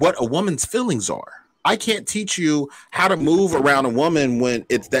what a woman's feelings are. I can't teach you how to move around a woman when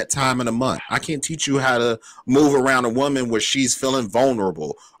it's that time of the month. I can't teach you how to move around a woman where she's feeling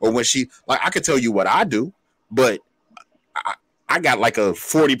vulnerable or when I could tell you what I do, but I got like a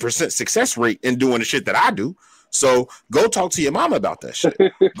 40% success rate in doing the shit that I do. So go talk to your mama about that shit.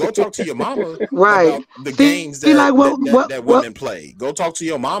 Go talk to your mama about the games that women play. Go talk to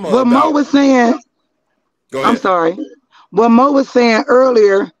your mama about what Mo was saying. I'm sorry. What Mo was saying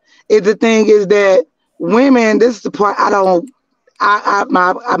earlier is the thing is that women, this is the part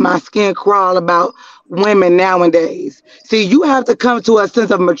my skin crawl about women nowadays. See, you have to come to a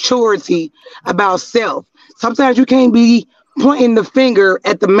sense of maturity about self. Sometimes you can't be pointing the finger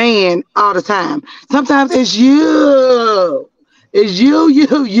at the man all the time. Sometimes it's you. It's you.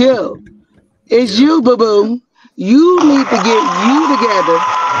 It's you, boo-boo. You need to get you together.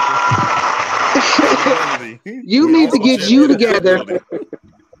 You need to get you together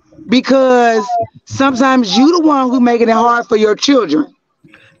because sometimes you the one who making it hard for your children.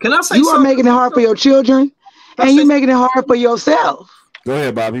 Can I say you are making it hard for your children and you making it hard for yourself. Go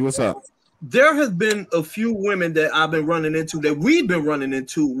ahead, Bobby. What's up? There has been a few women that I've been running into, that we've been running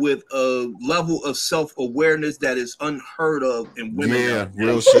into, with a level of self-awareness that is unheard of in women. Yeah,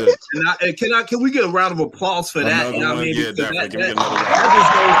 real shit. Can we get a round of applause for that? You know what I mean? Yeah, definitely. Give me another round.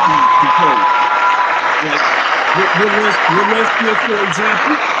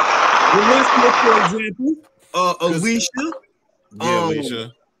 Alicia. Yeah,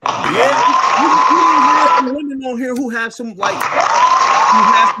 Alicia. Yeah, women on here who have some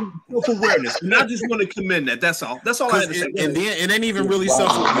self-awareness, and I just want to commend that. That's all. That's all I have to say. And then it ain't even really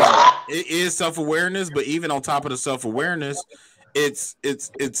self-awareness. It is self-awareness, but even on top of the self-awareness, it's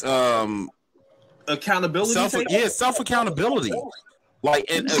accountability. Self-accountability. Like,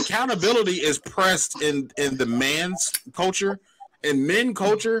 and accountability is pressed in the man's culture. In men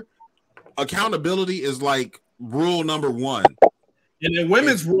culture, accountability is like rule number one. And in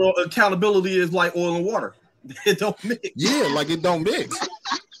women's world, accountability is like oil and water. It don't mix. Yeah, like it don't mix.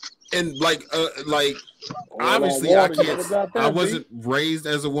 And obviously I wasn't raised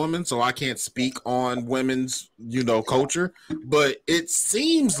as a woman, so I can't speak on women's, culture, but it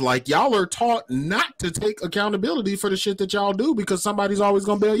seems like y'all are taught not to take accountability for the shit that y'all do because somebody's always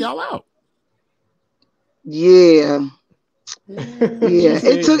gonna bail y'all out. Yeah.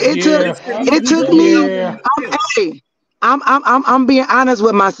 It took me. I'm being honest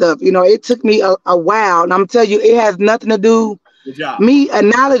with myself. It took me a while, and I'm telling you, it has nothing to do. Me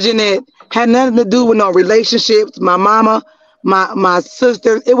acknowledging it had nothing to do with no relationships. My mama, my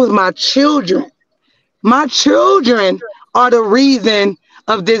sisters. It was my children. My children are the reason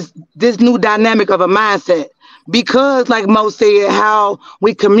of this new dynamic of a mindset. because, like Mo said, how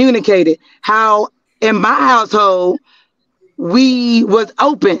we communicated, how in my household we was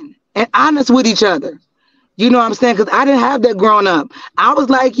open and honest with each other. You know what I'm saying? Because I didn't have that growing up. I was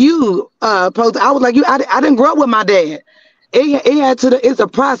like you, Post. I was like you. I didn't grow up with my dad. It had to. It's a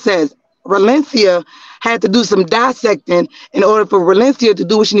process. Valencia had to do some dissecting in order for Valencia to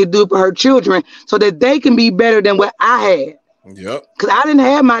do what she need to do for her children, so that they can be better than what I had. Yep. Because I didn't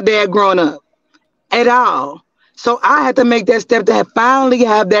have my dad growing up at all. So I had to make that step to finally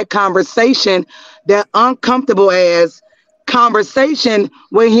have that conversation, that uncomfortable ass conversation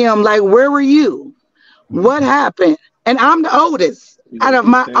with him. Like, where were you? What happened? And I'm the oldest out of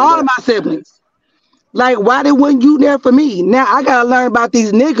all of my siblings. Like, why wasn't you there for me? Now I gotta learn about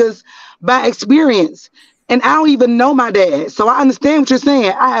these niggas by experience. And I don't even know my dad. So I understand what you're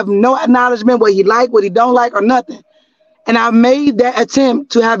saying. I have no acknowledgement what he like, what he don't like, or nothing. And I made that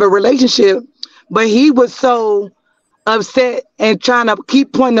attempt to have a relationship, but he was so upset and trying to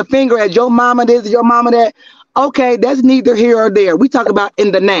keep pointing the finger at your mama this, your mama that. Okay, that's neither here or there. We talk about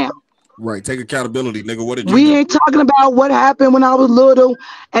in the now. Right, take accountability, nigga. What did you We do? ain't talking about what happened when I was little.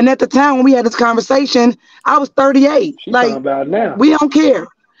 And at the time when we had this conversation, I was 38. She's talking about now. We don't care.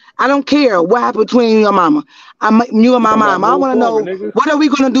 I don't care what happened between you and your mama. You and my mom. I want to know, what are we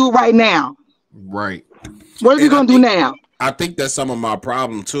going to do right now? Right. What are we going to do now? I think that's some of my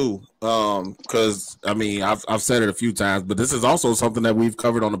problem too. Because I mean, I've said it a few times, but this is also something that we've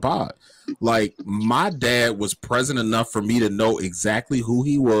covered on the pod. Like, my dad was present enough for me to know exactly who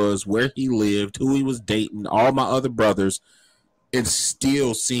he was, where he lived, who he was dating, all my other brothers, and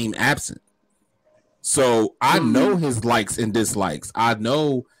still seem absent. So I know his likes and dislikes. I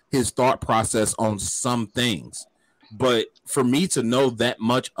know his thought process on some things. But for me to know that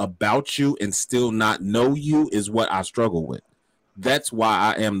much about you and still not know you is what I struggle with. That's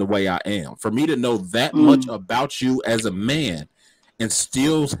why I am the way I am. For me to know that much about you as a man and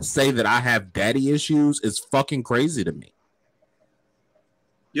still say that I have daddy issues is fucking crazy to me.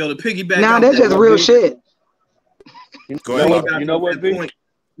 Yo, the piggyback. Now that's just real shit. Go ahead. You know what, B? I'm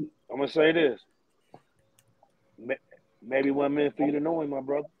gonna say this. Maybe 1 minute for you to know him, my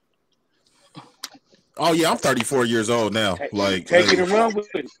brother. Oh yeah, I'm 34 years old now. Take it and run with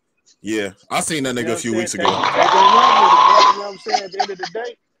it. Yeah, I seen that nigga a few weeks ago. Take it and run with it, bro. You know what I'm saying? At the end of the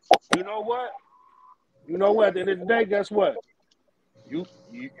day, you know what? At the end of the day, guess what?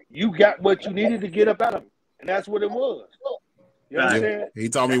 You got what you needed to get up out of it, and that's what it was. You know what I'm saying? He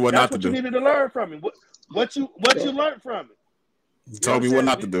told me what not to do. That's what you needed to learn from him. What you learned from it. He told me what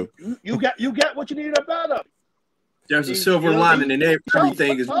not to do. You got what you needed up out of it. There's a silver lining in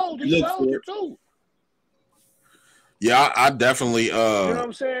everything. Is look for it. Too. Yeah, I definitely. You know what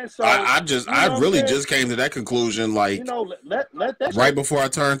I'm saying? So I really just came to that conclusion, like, let that right before I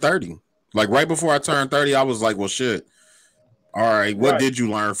turned 30. Like, right before I turned 30, I was like, well, shit. All right, what did you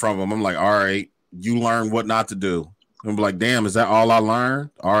learn from him? I'm like, all right, you learned what not to do. I'm like, damn, is that all I learned?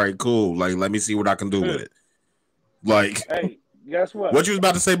 All right, cool. Like, let me see what I can do with it. Like, hey, guess what? What you was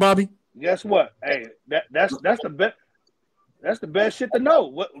about to say, Bobby? Guess what? Hey, that's the best. That's the best shit to know.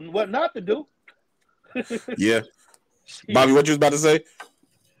 What not to do. Yeah, Bobby, what you was about to say?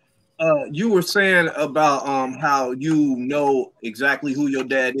 You were saying about how you know exactly who your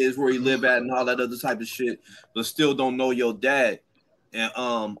dad is, where he live at, and all that other type of shit, but still don't know your dad. And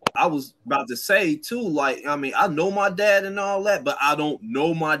I was about to say too, like, I mean, I know my dad and all that, but I don't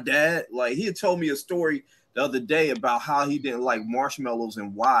know my dad. Like, he had told me a story the other day about how he didn't like marshmallows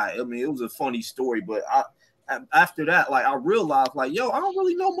and why. I mean, it was a funny story, but after that, like, I realized, like, yo, I don't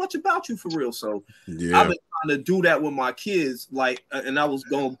really know much about you for real. So yeah, I've been trying to do that with my kids, like, and I was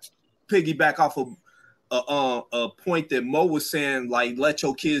going to piggyback off of a point that Mo was saying, like, let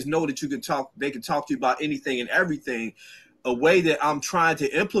your kids know that you can talk, they can talk to you about anything and everything. A way that I'm trying to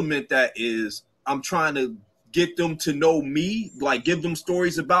implement that is I'm trying to get them to know me, like, give them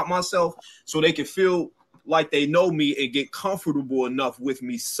stories about myself so they can feel like they know me and get comfortable enough with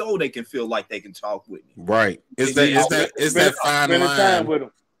me so they can feel like they can talk with me. Right. It's that fine line.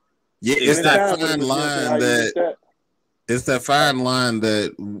 Yeah, it's that fine line that it's that fine line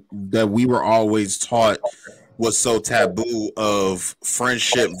that we were always taught was so taboo of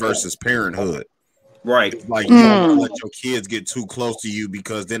friendship versus parenthood. Right. Like, you don't let your kids get too close to you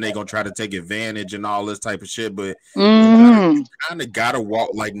because then they're gonna try to take advantage and all this type of shit. But you kind of gotta walk,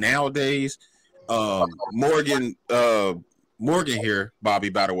 like, nowadays. Morgan here, Bobby,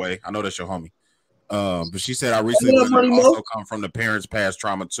 by the way. I know that's your homie. But she said I recently also come from the parents' past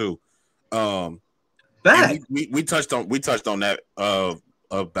trauma too. We touched on that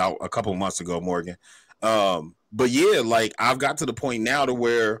about a couple months ago, Morgan. But yeah, like, I've got to the point now to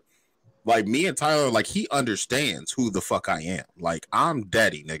where Like me and Tyler, like he understands who the fuck I am. Like I'm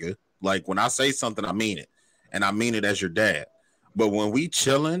daddy, nigga. Like when I say something, I mean it, and I mean it as your dad. But when we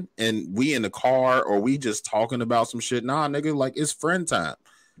chilling and we in the car or we just talking about some shit, nah, nigga, like it's friend time.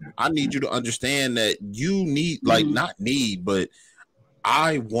 I need you to understand that you need, like, not need, but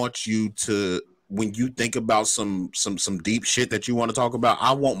I want you to, when you think about some deep shit that you want to talk about,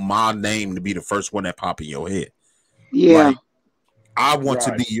 I want my name to be the first one that pop in your head. Yeah. Like, I want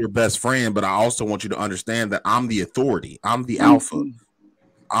to be your best friend, but I also want you to understand that I'm the authority. I'm the alpha.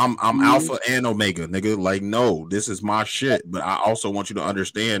 I'm alpha and omega, nigga. Like, no, this is my shit. But I also want you to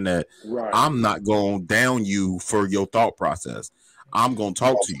understand that I'm not going down you for your thought process. I'm going to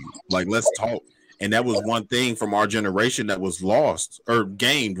talk to you. Like, let's talk. And that was one thing from our generation that was lost or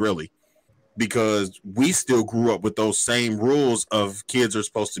gained, really, because we still grew up with those same rules of kids are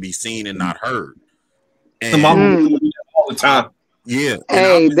supposed to be seen and not heard. And all the time. Yeah.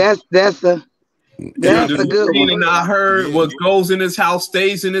 Hey, that's a good one. And I heard what goes in his house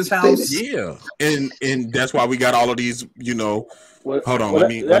stays in his house. Yeah, and that's why we got all of these. You know, hold on, let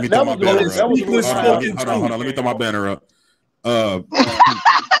me throw my banner up. Hold on, let me throw my banner up.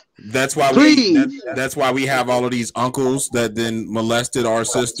 That's why that's why we have all of these uncles that then molested our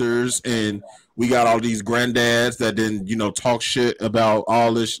sisters, and we got all these granddads that then, you know, talk shit about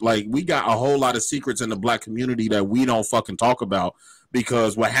all this. Like, we got a whole lot of secrets in the black community that we don't fucking talk about,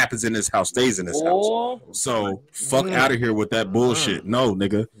 because what happens in this house stays in this house. So fuck out of here with that bullshit. No,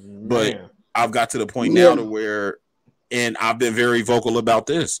 nigga. But I've got to the point now to where, and I've been very vocal about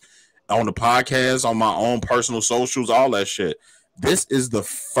this on the podcast, on my own personal socials, all that shit. This is the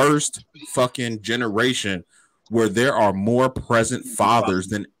first fucking generation where there are more present fathers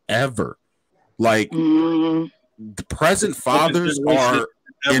than ever. Like, the present fathers are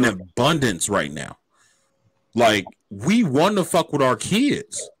in abundance right now. Like, we want to fuck with our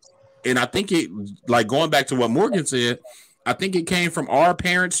kids. And I think it, like, going back to what Morgan said, I think it came from our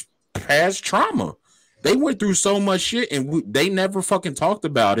parents' past trauma. They went through so much shit, and they never fucking talked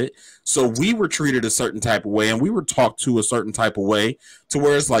about it. So we were treated a certain type of way, and we were talked to a certain type of way, to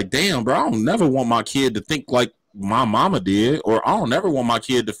where it's like, damn, bro, I don't never want my kid to think like my mama did, or I don't never want my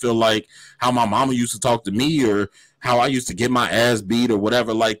kid to feel like how my mama used to talk to me, or how I used to get my ass beat, or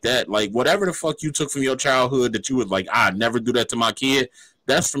whatever like that. Like, whatever the fuck you took from your childhood that you was like, I'd never do that to my kid,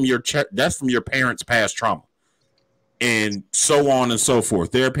 that's from your parents' past trauma. And so on and so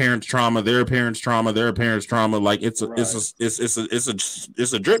forth. Their parents' trauma, their parents' trauma, their parents' trauma. Like, it's a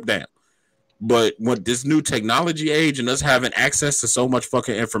drip down. But with this new technology age and us having access to so much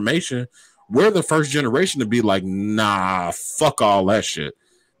fucking information, we're the first generation to be like, nah, fuck all that shit.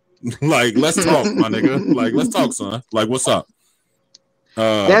 Like, let's talk, my nigga. Like, let's talk, son. Like, what's up?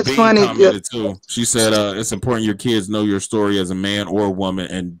 That's Bean funny commented too. She said, it's important your kids know your story as a man or a woman,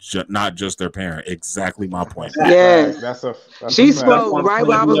 and not just their parent. Exactly my point. Yes. She spoke right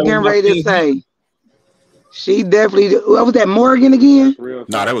what I was getting ready to say. She definitely. What was that, Morgan again?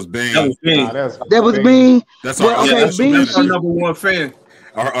 Nah, that was Bean. That was Bean. Nah, that was Bean. That's our, that's our number one fan.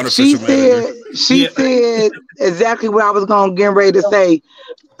 Our unofficial manager. She said exactly what I was going to get ready to say.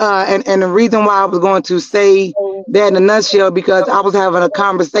 And the reason why I was going to say that in a nutshell, because I was having a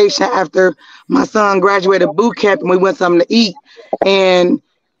conversation after my son graduated boot camp and we went something to eat. And,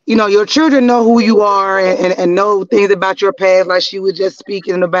 you know, your children know who you are and know things about your past, like she was just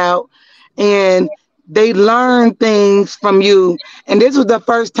speaking about. And they learn things from you. And this was the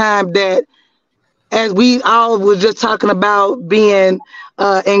first time that, as we all was just talking about being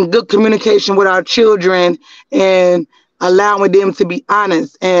in good communication with our children and allowing them to be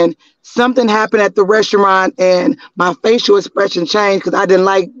honest. And something happened at the restaurant and my facial expression changed because I didn't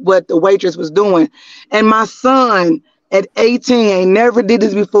like what the waitress was doing. And my son at 18 never did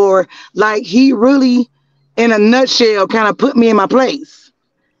this before. Like, he really, in a nutshell, kind of put me in my place.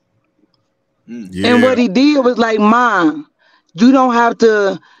 And what he did was like, Mom, you don't have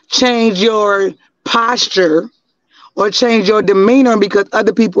to change your posture or change your demeanor because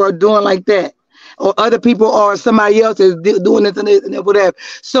other people are doing like that, or other people or somebody else is doing this and this and whatever.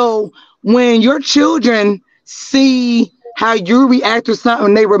 So when your children see how you react to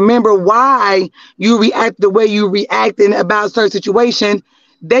something, they remember why you react the way you reacted about a certain situation,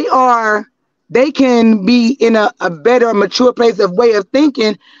 they can be in a better, mature place of way of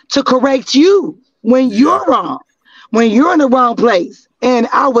thinking to correct you when you're wrong, when you're in the wrong place. And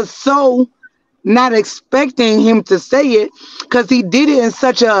I was so not expecting him to say it because he did it in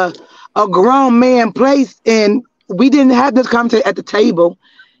such a grown man place, and we didn't have this conversation at the table.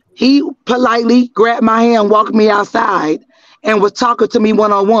 He politely grabbed my hand, walked me outside, and was talking to me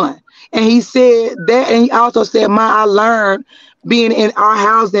one-on-one. And he said that, and he also said, Ma, I learned being in our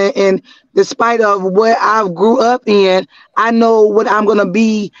house, and despite of what I grew up in, I know what I'm gonna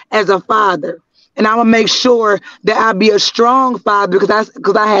be as a father, and I'm gonna make sure that I be a strong father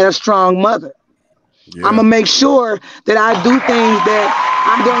because I had a strong mother. Yeah. I'm gonna make sure that I do things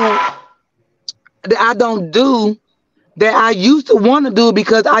that I don't do that I used to want to do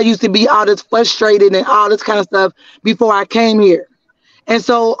because I used to be all this frustrated and all this kind of stuff before I came here. And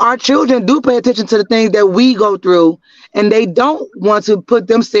so our children do pay attention to the things that we go through, and they don't want to put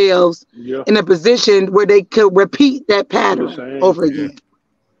themselves in a position where they could repeat that pattern over again.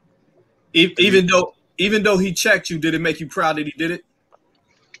 Even though he checked you, did it make you proud that he did it?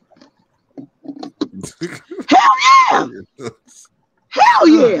 Hell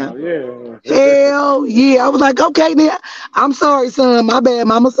yeah! Hell yeah! Hell yeah! I was like, okay, then I'm sorry, son. My bad,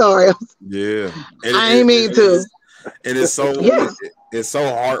 mama. Sorry. Yeah, I ain't mean to. It is so Yeah. it's so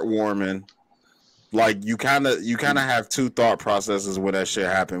heartwarming. Like you kind of have two thought processes when that shit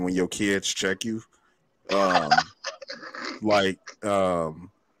happen when your kids check you. Like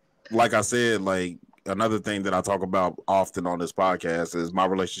I said, like another thing that I talk about often on this podcast is my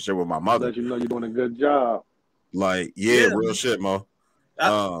relationship with my mother. Let you know you're doing a good job. Like, yeah, real shit, Mo.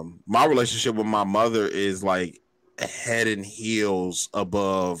 My relationship with my mother is like head and heels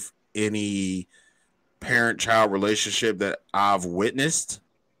above any parent-child relationship that I've witnessed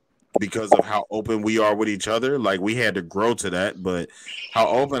because of how open we are with each other. Like, we had to grow to that, but how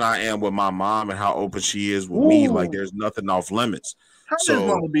open I am with my mom and how open she is with me, like there's nothing off limits. How does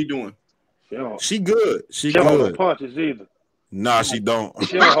mama be doing? She good. She don't hold good. no punches either. Nah, she don't.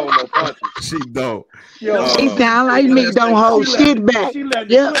 She don't hold no punches. She don't. She sound like me. Don't hold shit back. She let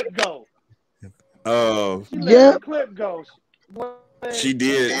the clip go. She let the clip go. She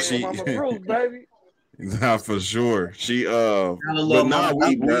did. She Mama Bruce, baby. Nah, for sure. She but nah,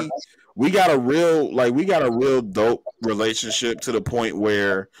 we got a real dope relationship to the point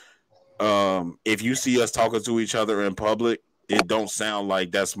where if you see us talking to each other in public, it don't sound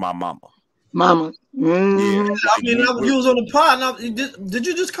like that's my mama. Mama. Mm-hmm. Yeah, I mean, you was on the pod. Now, did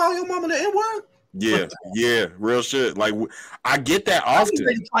you just call your mama the N-word? Yeah, real shit. Like I get that often.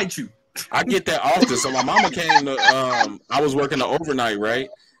 They fight you. I get that often. So my mama came to I was working the overnight, right?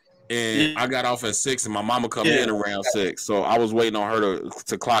 And I got off at 6 and my mama come in around 6. So I was waiting on her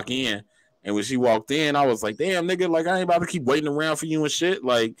to clock in. And when she walked in, I was like, damn, nigga, like I ain't about to keep waiting around for you and shit.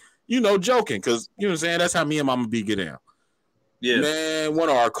 Like, joking. Cause you know what I'm saying? That's how me and mama B get down. Yeah. Man, one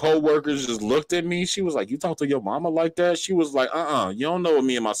of our co-workers just looked at me. She was like, you talk to your mama like that? She was like, you don't know what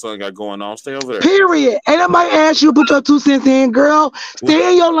me and my son got going on. Stay over there. Period. Ain't nobody ask you to put your 2 cents in, girl.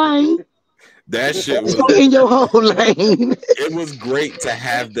 Stay in your lane. That shit was in your whole lane. It was great to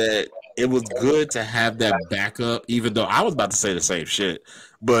have that. It was good to have that backup, even though I was about to say the same shit.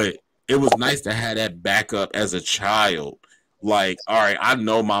 But it was nice to have that backup as a child. Like, all right, I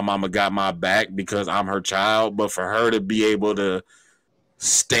know my mama got my back because I'm her child, but for her to be able to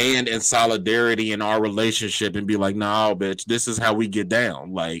stand in solidarity in our relationship and be like, nah, bitch, this is how we get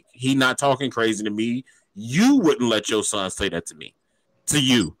down. Like, he not talking crazy to me. You wouldn't let your son say that to me, to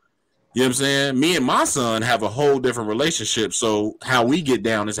you. You know what I'm saying? Me and my son have a whole different relationship, so how we get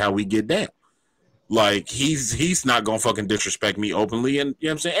down is how we get down. Like, he's not gonna fucking disrespect me openly, and you know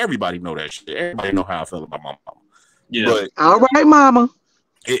what I'm saying? Everybody know that shit. Everybody know how I feel about my mama. Yeah. But all right, mama.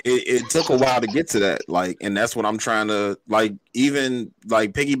 It took a while to get to that, like, and that's what I'm trying to, like, even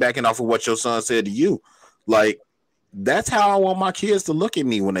like piggybacking off of what your son said to you, like, that's how I want my kids to look at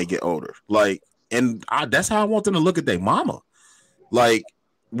me when they get older, like, and that's how I want them to look at their mama. Like,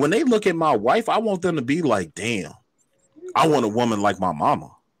 when they look at my wife, I want them to be like, damn, I want a woman like my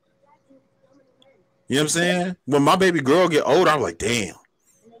mama. You know what I'm saying? When my baby girl get older, I'm like, damn,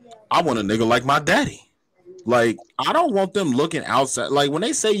 I want a nigga like my daddy. Like, I don't want them looking outside. Like, when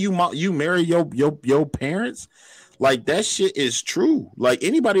they say you marry your parents, like, that shit is true. Like,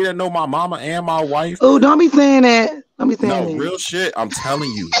 anybody that know my mama and my wife. Oh, don't be saying that. Don't be saying that. No, real shit. I'm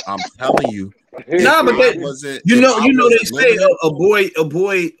telling you. Nah, but they say a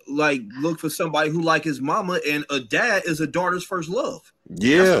boy like look for somebody who like his mama, and a dad is a daughter's first love.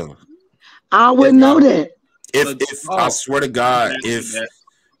 Yeah, I wouldn't know that. If I swear to God,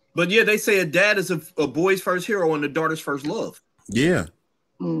 but yeah, they say a dad is a boy's first hero and a daughter's first love. Yeah,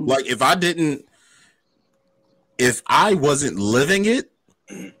 like if I wasn't living it,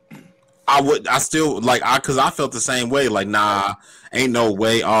 because I felt the same way. Like, nah, ain't no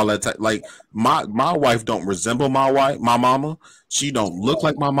way. All that time. Like, my wife don't resemble my mama. She don't look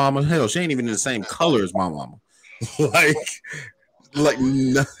like my mama. Hell, she ain't even in the same color as my mama. like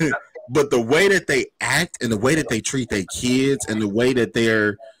nothing. But the way that they act and the way that they treat their kids and the way that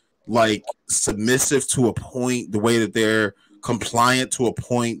they're like submissive to a point, the way that they're compliant to a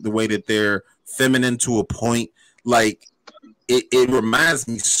point, the way that they're feminine to a point. Like it reminds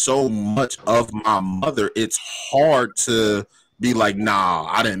me so much of my mother. It's hard to be like, nah,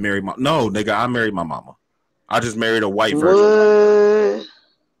 I didn't marry my no, nigga, I married my mama. I just married a white version.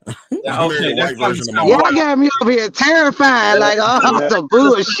 Yeah, okay, white version of my Y'all got me over here terrified, like some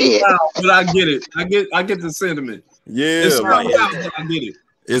bullshit. But I get it. I get the sentiment. Yeah, It's like but I get it.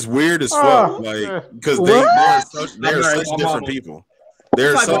 It's weird as fuck, like because they're such different people.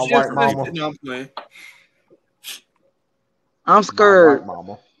 They're such different people. No, I'm playing. I'm scared.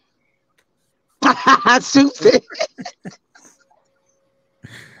 Mama. Suits it.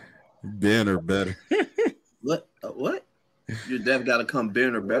 Ben or better. What? What? Your dad got to come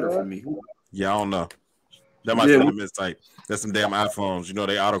Ben or better for me. Yeah, I don't know. That might be a mistype. That's some damn iPhones. You know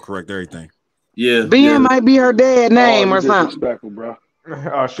they autocorrect everything. Yeah, Ben might be her dad's name or something. Bro.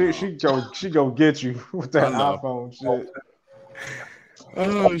 She go get you with that iPhone shit.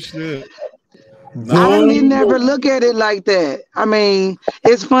 Oh shit. I didn't never look at it like that. I mean,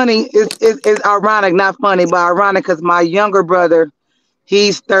 it's funny. It's ironic, not funny, but ironic because my younger brother,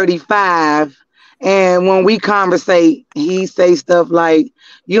 he's 35. And when we conversate, he say stuff like,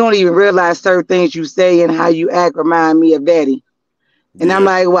 you don't even realize certain things you say and how you act remind me of daddy. And I'm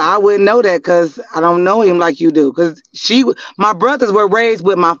like, well, I wouldn't know that because I don't know him like you do. Because my brothers were raised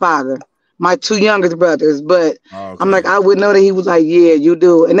with my father, my two youngest brothers. But I'm like, I would know that he was like, yeah, you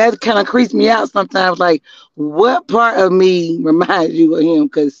do. And that kind of creeps me out sometimes. Like, what part of me reminds you of him?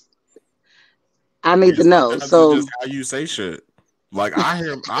 Because I need to know. So just how you say shit. Like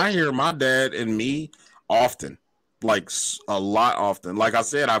I hear my dad and me often, like a lot often. Like I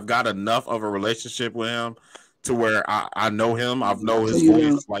said, I've got enough of a relationship with him to where I know him. I know his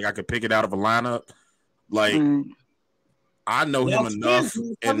voice. Like I could pick it out of a lineup. Like I know him enough,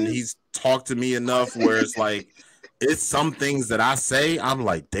 and he's talked to me enough where it's like it's some things that I say. I'm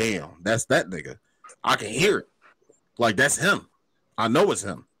like, damn, that's that nigga. I can hear it. Like that's him. I know it's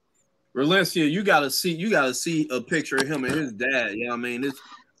him. Valencia, you gotta see a picture of him and his dad. You know what I mean? It's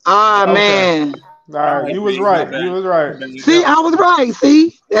man. All right, you was right. You was right. See, I was right.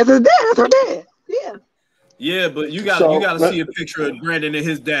 See, that's his dad. That's her dad. Yeah. Yeah, but you gotta see a picture of Brandon and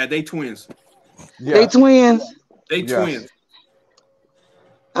his dad. They twins. Yeah. They twins. They twins.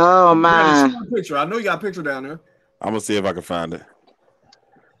 Oh my! Picture. I know you got a picture down there. I'm gonna see if I can find it.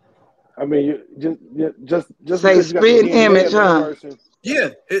 I mean, just say spit image, huh? Yeah,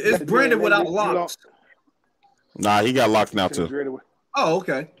 it's Brandon without locks. Nah, he got locks now too. Oh,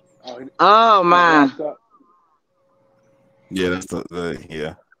 okay. Oh my! Yeah, that's the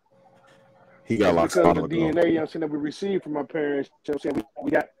yeah. He got locks because of the DNA. You know, that we received from our parents. You know, what I'm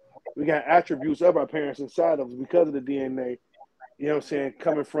saying we got attributes of our parents inside of us because of the DNA. You know what I'm saying?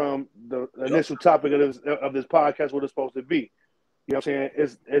 Coming from the initial topic of this podcast, what it's supposed to be. You know what I'm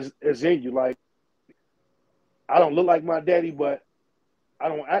saying? It's in you. Like, I don't look like my daddy, but I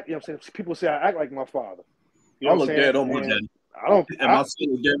don't act, you know what I'm saying? People say I act like my father. You know I look dead on my daddy. I don't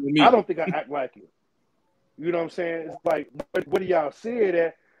think I act like him. You know what I'm saying? It's like, what do y'all say it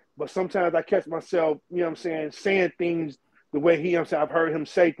at? But sometimes I catch myself, you know what I'm saying things the way you know what I'm saying, I've heard him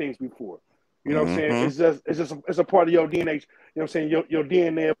say things before. You know what I'm saying? It's a part of your DNA. You know what I'm saying? Your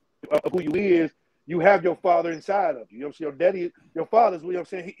DNA of who you is. You have your father inside of you. You know what I'm saying? Your daddy, your father's. You know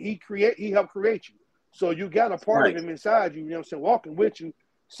what I'm saying? He helped create you. So you got a part of him inside you. You know what I'm saying? Walking with you.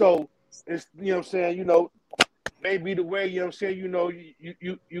 So it's you know what I'm saying. You know, maybe the way you know what I'm saying. You know,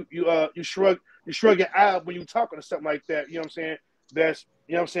 you shrug your eye when you talking or something like that. You know what I'm saying? That's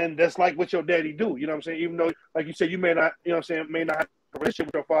you know what I'm saying. That's like what your daddy do. You know what I'm saying? Even though, like you said, you may not. You know what I'm saying? May not have a relationship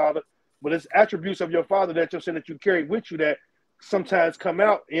with your father. But it's attributes of your father that you're saying that you carry with you that sometimes come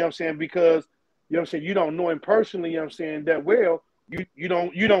out, you know what I'm saying, because you know what I'm saying, you don't know him personally, you know what I'm saying, that well. You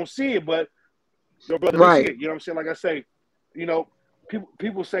don't see it, but your brother see it. You know what I'm saying? Like I say, you know,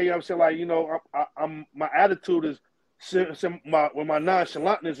 people say, you know what I'm saying, like, you know, I'm my attitude is my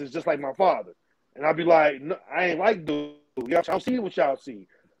nonchalantness is just like my father. And I'll be like, no, I ain't like dude. You know, I don't see what y'all see.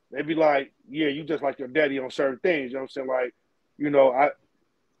 They be like, yeah, you just like your daddy on certain things. You know what I'm saying? Like, you know,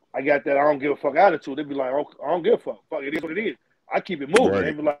 I got that I don't give a fuck attitude. They'd be like, oh, I don't give a fuck. Fuck, it is what it is. I keep it moving. Right.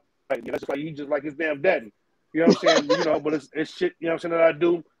 They'd be like yeah, that's like he just like his damn daddy. You know what I'm saying? You know, but it's shit, you know what I'm saying, that I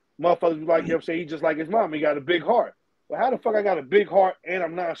do. Motherfuckers be like, you know what I'm saying, he just like his mom. He got a big heart. Well, how the fuck I got a big heart and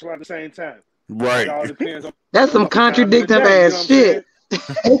I'm nonchalant at the same time? Right. It all depends on that's some contradicting ass shit.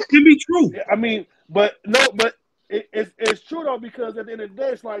 It can be true. I mean, but it's true though, because at the end of the day,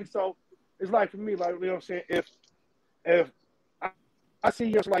 it's like, so it's like for me, like, you know what I'm saying, if I see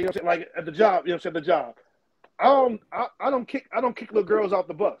you like, you know what I'm saying, like at the job, you know what I'm saying, the job. I don't kick little girls off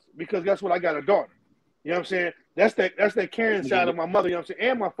the bus because guess what? I got a daughter. You know what I'm saying? That's that caring side of my mother, you know what I'm saying,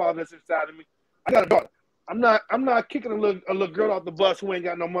 and my father that's inside of me. I got a daughter. I'm not kicking a little girl off the bus who ain't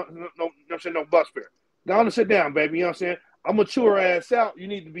got no money, no, you know what I'm saying, no bus fare. Go on and sit down, baby. You know what I'm saying? I'm gonna chew her ass out. You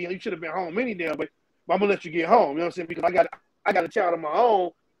should have been home any damn way. But I'm gonna let you get home. You know what I'm saying? Because I got a child of my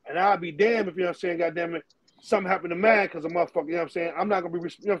own, and I'll be damned if, you know what I'm saying, goddamn it, something happened to man because a motherfucker, you know what I'm saying? I'm not gonna be,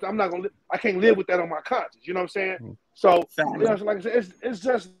 you know what I'm saying? I can't live with that on my conscience. You know what I'm saying? So, you know what I'm saying? Like I said, it's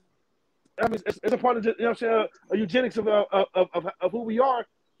just, I mean, it's a part of, you know what I'm saying, a eugenics of who we are.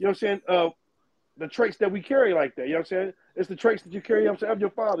 You know what I'm saying? The traits that we carry like that. You know what I'm saying? It's the traits that you carry, you know what I'm saying, of your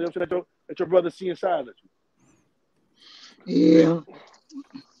father. You know what I'm saying? That your brother see inside of Yeah. you.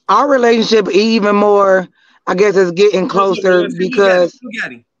 Our relationship even more, I guess, is getting closer because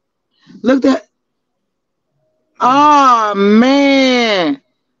look at. Oh man.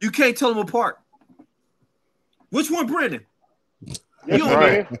 You can't tell them apart. Which one, Brandon? That's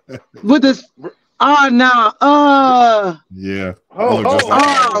right. With this. Oh no. Yeah.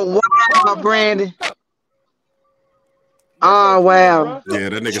 Wow, Brandon. Oh wow. Yeah,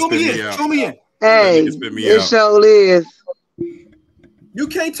 that nigga spit me out. Show me in. Hey, it sure is. You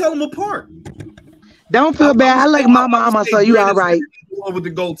can't tell them apart. Don't feel bad. I like my mama, so you all right. With the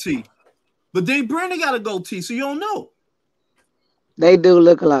goatee, but then Brandon got a goatee, so you don't know. They do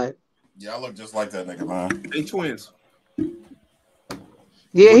look alike. Yeah, I look just like that nigga, man. They twins.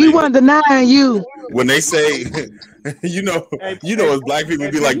 Yeah, he wasn't denying you. When they say, you know, as black people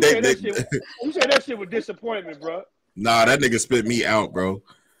be like, you say that shit with disappointment, bro. Nah, that nigga spit me out, bro.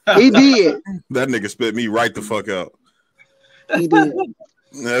 He did. That nigga spit me right the fuck out. He did.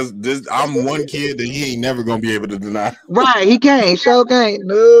 I'm one kid that he ain't never gonna be able to deny. Right, he can't. Sure can't.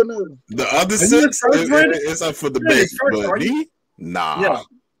 No. The other six, it's up for debate. But me, nah. Yeah.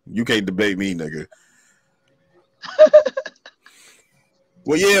 You can't debate me, nigga.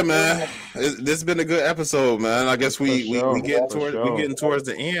 Well, yeah, man. This has been a good episode, man. I guess we getting towards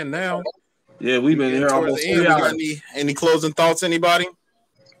the end now. Yeah, we've been here almost 3 hours. Any closing thoughts, anybody?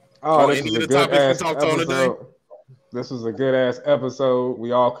 Oh, this is a good ass episode. This is a good ass episode.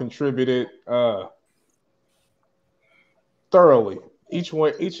 We all contributed thoroughly. Each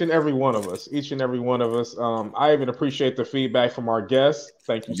and every one of us. I even appreciate the feedback from our guests.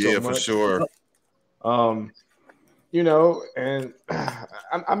 Thank you so much. Yeah, for sure. You know, and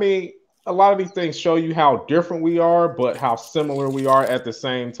I mean, a lot of these things show you how different we are, but how similar we are at the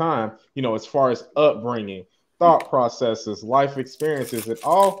same time. You know, as far as upbringing, thought processes, life experiences, it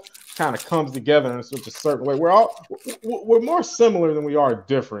all kind of comes together in such a certain way. We're more similar than we are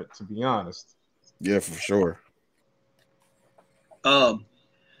different, to be honest. Yeah, for sure. I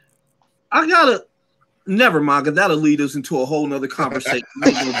gotta never mind, because that'll lead us into a whole nother conversation.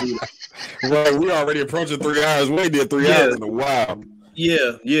 Right, we already approaching 3 hours. We did 3 hours in a while.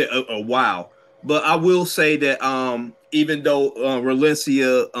 Yeah, a while. But I will say that even though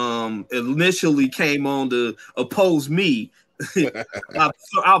Valencia initially came on to oppose me,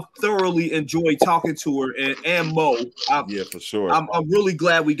 I've thoroughly enjoyed talking to her and Mo. Yeah, for sure. I'm really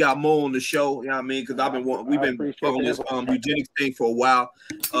glad we got Mo on the show. You know what I mean? Because we've been on this eugenics thing for a while.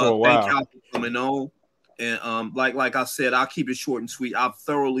 Thank y'all for coming on. And like I said, I'll keep it short and sweet. I've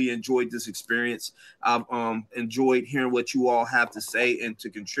thoroughly enjoyed this experience. I've enjoyed hearing what you all have to say and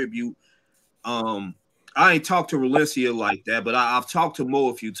to contribute. I ain't talked to Valencia like that, but I've talked to Mo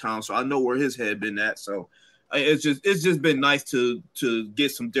a few times, so I know where his head been at. So it's just been nice to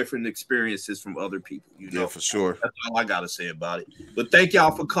get some different experiences from other people. You know, yeah, for sure. That's all I gotta say about it. But thank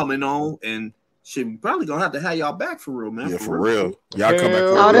y'all for coming on, and we probably gonna have to have y'all back for real, man. Yeah, for real. Y'all come back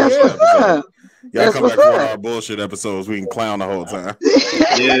for our bullshit episodes. Y'all come back for our bullshit episodes. We can clown the whole time.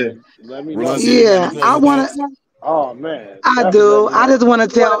 Yeah. Yeah, I want to. Oh man, I do. I just want to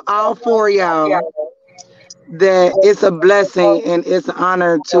tell all four of y'all that it's a blessing and it's an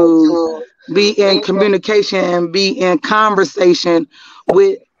honor to be in communication and be in conversation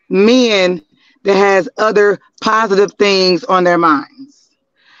with men that has other positive things on their minds.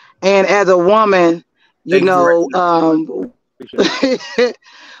 And as a woman, you know,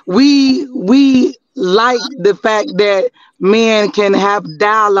 we like the fact that men can have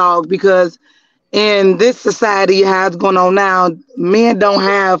dialogue, because in this society, how it's going on now, men don't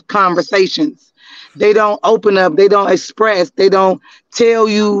have conversations. They don't open up. They don't express. They don't tell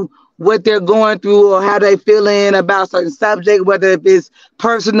you what they're going through or how they feeling about certain subject, whether it's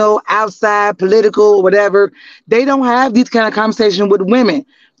personal, outside, political, whatever. They don't have these kind of conversations with women,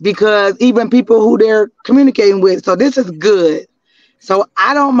 because even people who they're communicating with. So this is good. So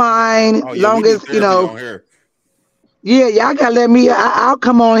I don't mind, long as, you know. Yeah, y'all gotta let me. I'll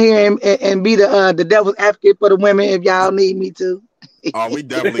come on here and be the devil's advocate for the women if y'all need me to. Oh, we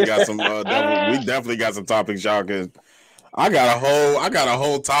definitely got some. We definitely got some topics, y'all. Cause I got a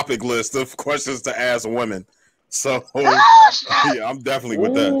whole topic list of questions to ask women. So yeah, I'm definitely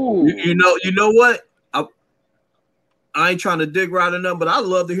with that. You know what? I ain't trying to dig right enough, but I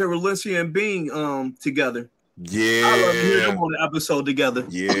love to hear Valencia and Bean together. Yeah, I love to hear them on the episode together.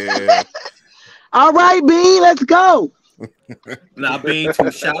 Yeah. All right, Bean, let's go. Not Bean too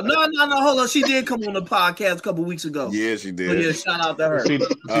shout. No. Hold on. She did come on the podcast a couple weeks ago. Yeah, she did. So yeah, shout out to her. She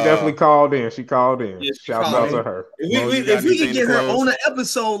definitely called in. She called in. Yeah, Shout out to her. If we could get her on an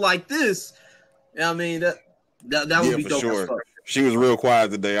episode like this, I mean that would be dope. Sure. She was real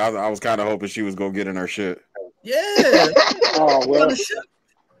quiet today. I was kind of hoping she was gonna get in her shit. Yeah. Oh well.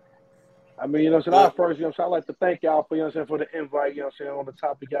 I mean, you know, so first, you know, so I'd like to thank y'all for, you know, what I'm saying, for the invite, you know, what I'm saying, on the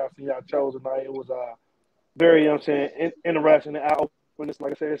topic y'all chose tonight. It was very, you know, what I'm saying, interesting and eye-opening.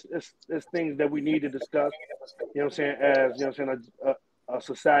 Like I said, it's things that we need to discuss. You know, what I'm saying, as you know, what I'm saying, a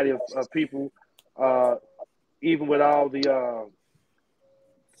society of people, even with all the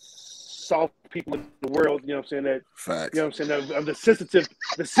soft people in the world. You know, what I'm saying, that facts. You know, what I'm saying,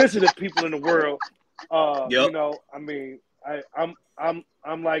 the sensitive people in the world. You know, I mean,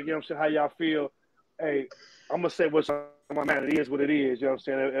 I'm like, you know what I'm saying, how y'all feel. Hey, I'm gonna say what's on my mind. It is what it is, you know what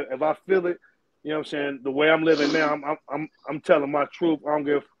I'm saying? If I feel it, you know what I'm saying, the way I'm living now, I'm telling my truth. I don't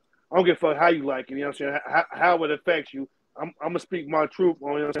give a fuck how you like it, you know what I'm saying, how it affects you. I'm gonna speak my truth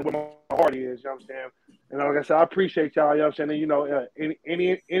on, you know what I'm saying, what my heart is, you know what I'm saying? And like I said, I appreciate y'all, you know what I'm saying? And, you know,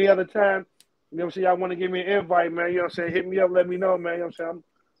 any other time, you know what I'm saying, y'all want to give me an invite, man, you know what I'm saying, hit me up, let me know, man, you know what I'm saying?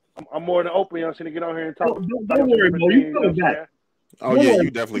 I'm more than open, you know what I'm saying, to get on here and talk. Don't worry, bro. You coming back. Oh yeah, you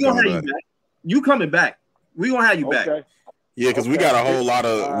definitely coming back. You coming back. We gonna have you back. Yeah, because we got a whole lot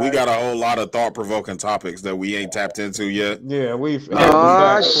of thought provoking topics that we ain't tapped into yet. Yeah, we've. Shit.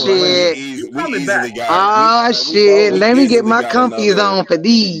 Shit. Let me get my comfies on for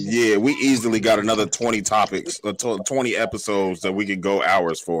these. Yeah, we easily got another 20 topics, 20 episodes that we could go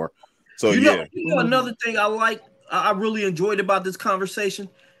hours for. So you know another thing I really enjoyed about this conversation,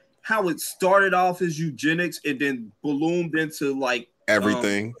 how it started off as eugenics and then ballooned into like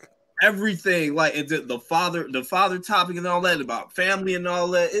everything, like the father topic and all that about family and all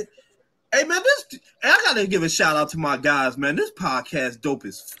that. Hey man, I gotta give a shout out to my guys, man. This podcast dope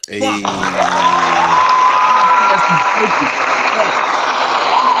as fuck. Hey,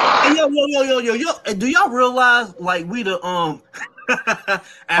 yo. Do y'all realize like we the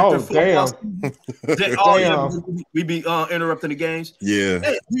after football season, we be interrupting the games. Yeah.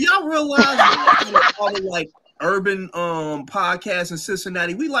 Hey, do y'all realize all the like urban podcasts in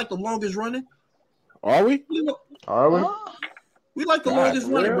Cincinnati? We like the longest running. Are we? Are we? We like the longest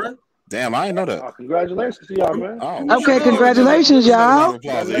running, bro. Damn, I didn't know that. Congratulations to y'all, man. Okay, congratulations, y'all.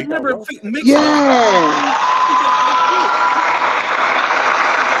 Yeah.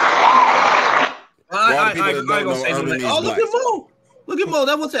 I ain't gonna say something. Oh, look at Mo. Look at Mo.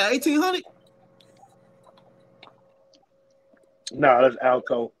 That was at 1800. Nah, that's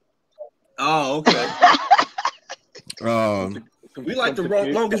Alto. Oh, okay. We like the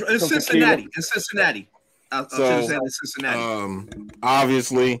longest in Cincinnati. In Cincinnati.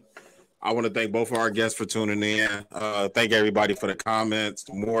 Obviously, I want to thank both of our guests for tuning in. Thank everybody for the comments.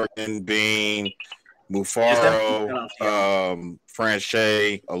 Morgan, Bean, Mufaro,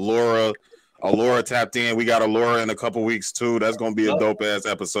 Franche, Allura tapped in. We got Allura in a couple weeks too. That's gonna be a dope ass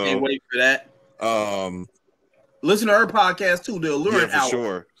episode. Can't wait for that. Listen to her podcast too, the Allura for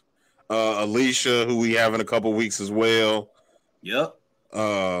sure. Alicia, who we have in a couple weeks as well. Yep.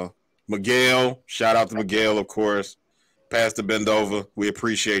 Miguel, shout out to Miguel, of course. Pastor Bendova, we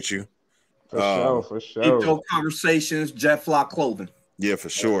appreciate you. For sure. Ito Conversations, Jet Flock Clothing. Yeah, for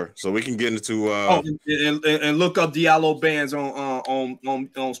sure. So we can get into and look up Diallo Bands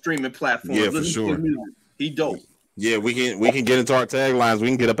on streaming platforms. Yeah, for sure. He dope. Yeah, we can get into our taglines. We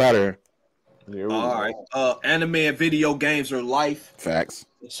can get up out of here. Yeah, all right. Anime and video games are life. Facts.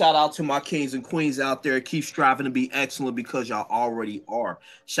 Shout out to my kings and queens out there. Keep striving to be excellent because y'all already are.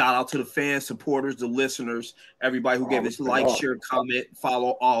 Shout out to the fans, supporters, the listeners, everybody who gave us like, share, comment,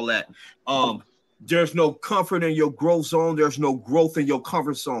 follow, all that. There's no comfort in your growth zone. There's no growth in your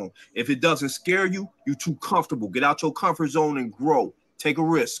comfort zone. If it doesn't scare you, you're too comfortable. Get out your comfort zone and grow. Take a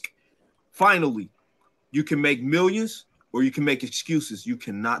risk. Finally, you can make millions or you can make excuses. You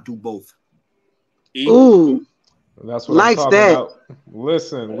cannot do both. Ooh. That's what I'm talking about.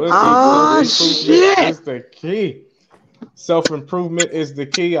 Listen. Oh, shit. Is the key. Self-improvement is the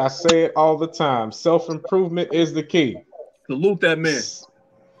key. I say it all the time. Self-improvement is the key. Salute that man.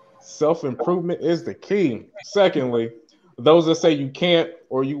 Self-improvement is the key. Secondly, those that say you can't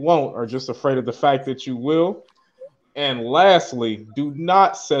or you won't are just afraid of the fact that you will. And lastly, do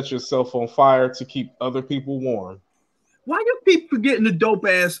not set yourself on fire to keep other people warm. Why you keep forgetting the dope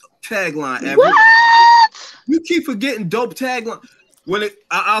ass tagline? Everett? What? You keep forgetting dope tagline.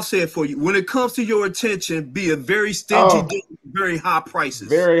 I'll say it for you. When it comes to your attention, be a very stingy, very high prices.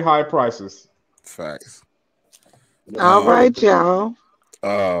 Very high prices. Facts. All right, y'all.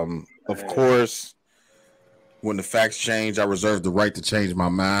 Of course, when the facts change, I reserve the right to change my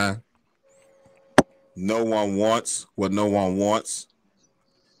mind. No one wants what no one wants.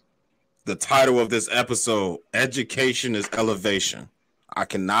 The title of this episode, Education is Elevation. I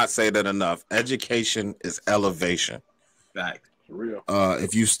cannot say that enough. Education is elevation. Fact. Real.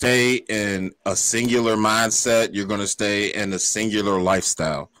 If you stay in a singular mindset, you're going to stay in a singular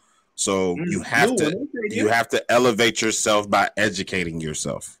lifestyle. So you have to elevate yourself by educating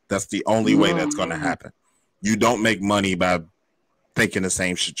yourself. That's the only way that's going to happen. You don't make money by thinking the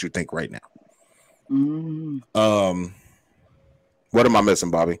same shit you think right now. What am I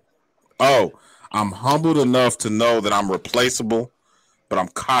missing, Bobby? Oh, I'm humbled enough to know that I'm replaceable, but I'm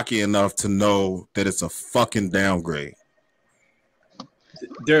cocky enough to know that it's a fucking downgrade.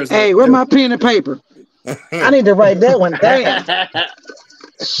 Hey, where's my pen and paper? I need to write that one down.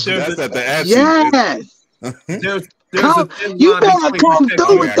 That's at the Etsy. Yes. You better come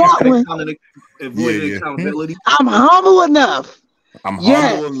through with that one. I'm humble enough. I'm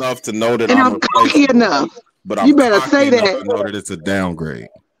humble enough to know that and I'm cocky enough. But you better say that. To know that it's a downgrade.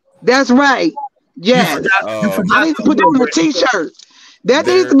 That's right. Yes. I need to put that on a t-shirt. That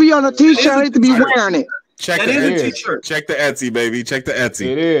needs to be on a t-shirt. I need to be wearing it. Check the Etsy. Check the Etsy, baby. Check the Etsy.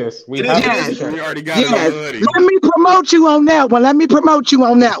 It is. We already got it on the hoodie. Let me promote you on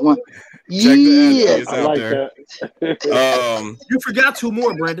that one. Yeah. I like that. You forgot two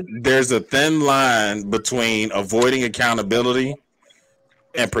more, Brandon. There's a thin line between avoiding accountability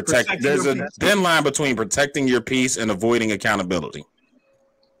and protecting. There's a thin line between protecting your peace and avoiding accountability.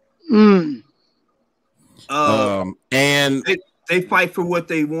 And they fight for what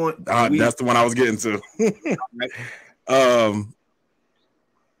they want. That's the one I was getting to.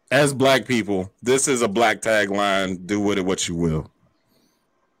 As black people, this is a black tagline. Do with it what you will.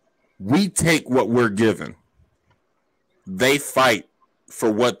 We take what we're given. They fight for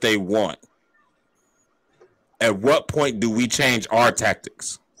what they want. At what point do we change our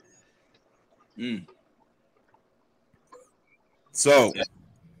tactics? So,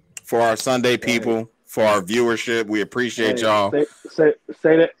 for our Sunday people, for our viewership, we appreciate y'all. Say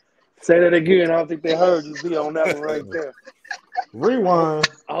that again. I don't think they heard you be on that one right there. Rewind.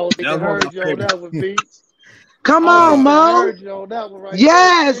 I don't think they heard you on that one, B. Come on, Mo.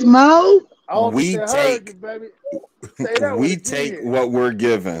 Yes, Mo. We take what we're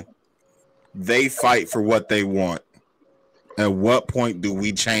given. They fight for what they want. At what point do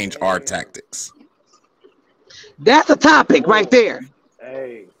we change our tactics? That's a topic right there.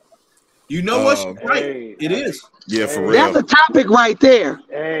 Hey. You know what's right? It is. Yeah, for real. That's a topic right there.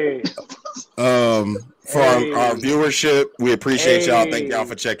 Hey. For our viewership, we appreciate y'all. Thank y'all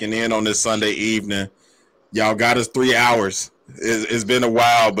for checking in on this Sunday evening. Y'all got us 3 hours. It's been a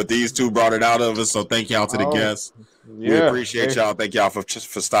while, but these two brought it out of us. So thank y'all to the guests. We appreciate y'all. Thank y'all for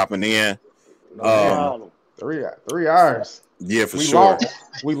stopping in. 3 hours. Yeah, for sure.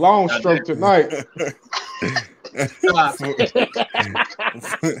 We long stroke tonight.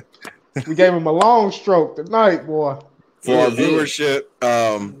 We gave him a long stroke tonight, boy. For our viewership,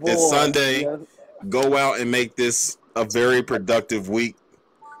 it's Sunday. Go out and make this a very productive week.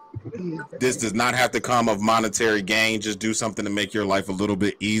 This does not have to come of monetary gain. Just do something to make your life a little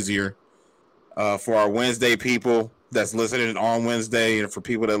bit easier. For our Wednesday people that's listening on Wednesday, and for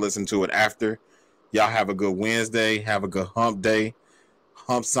people that listen to it after, y'all have a good Wednesday. Have a good hump day.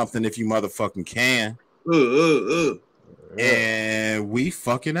 Hump something if you motherfucking can. And we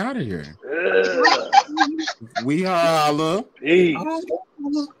fucking out of here. We holla. Hey.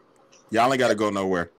 Y'all ain't got to go nowhere.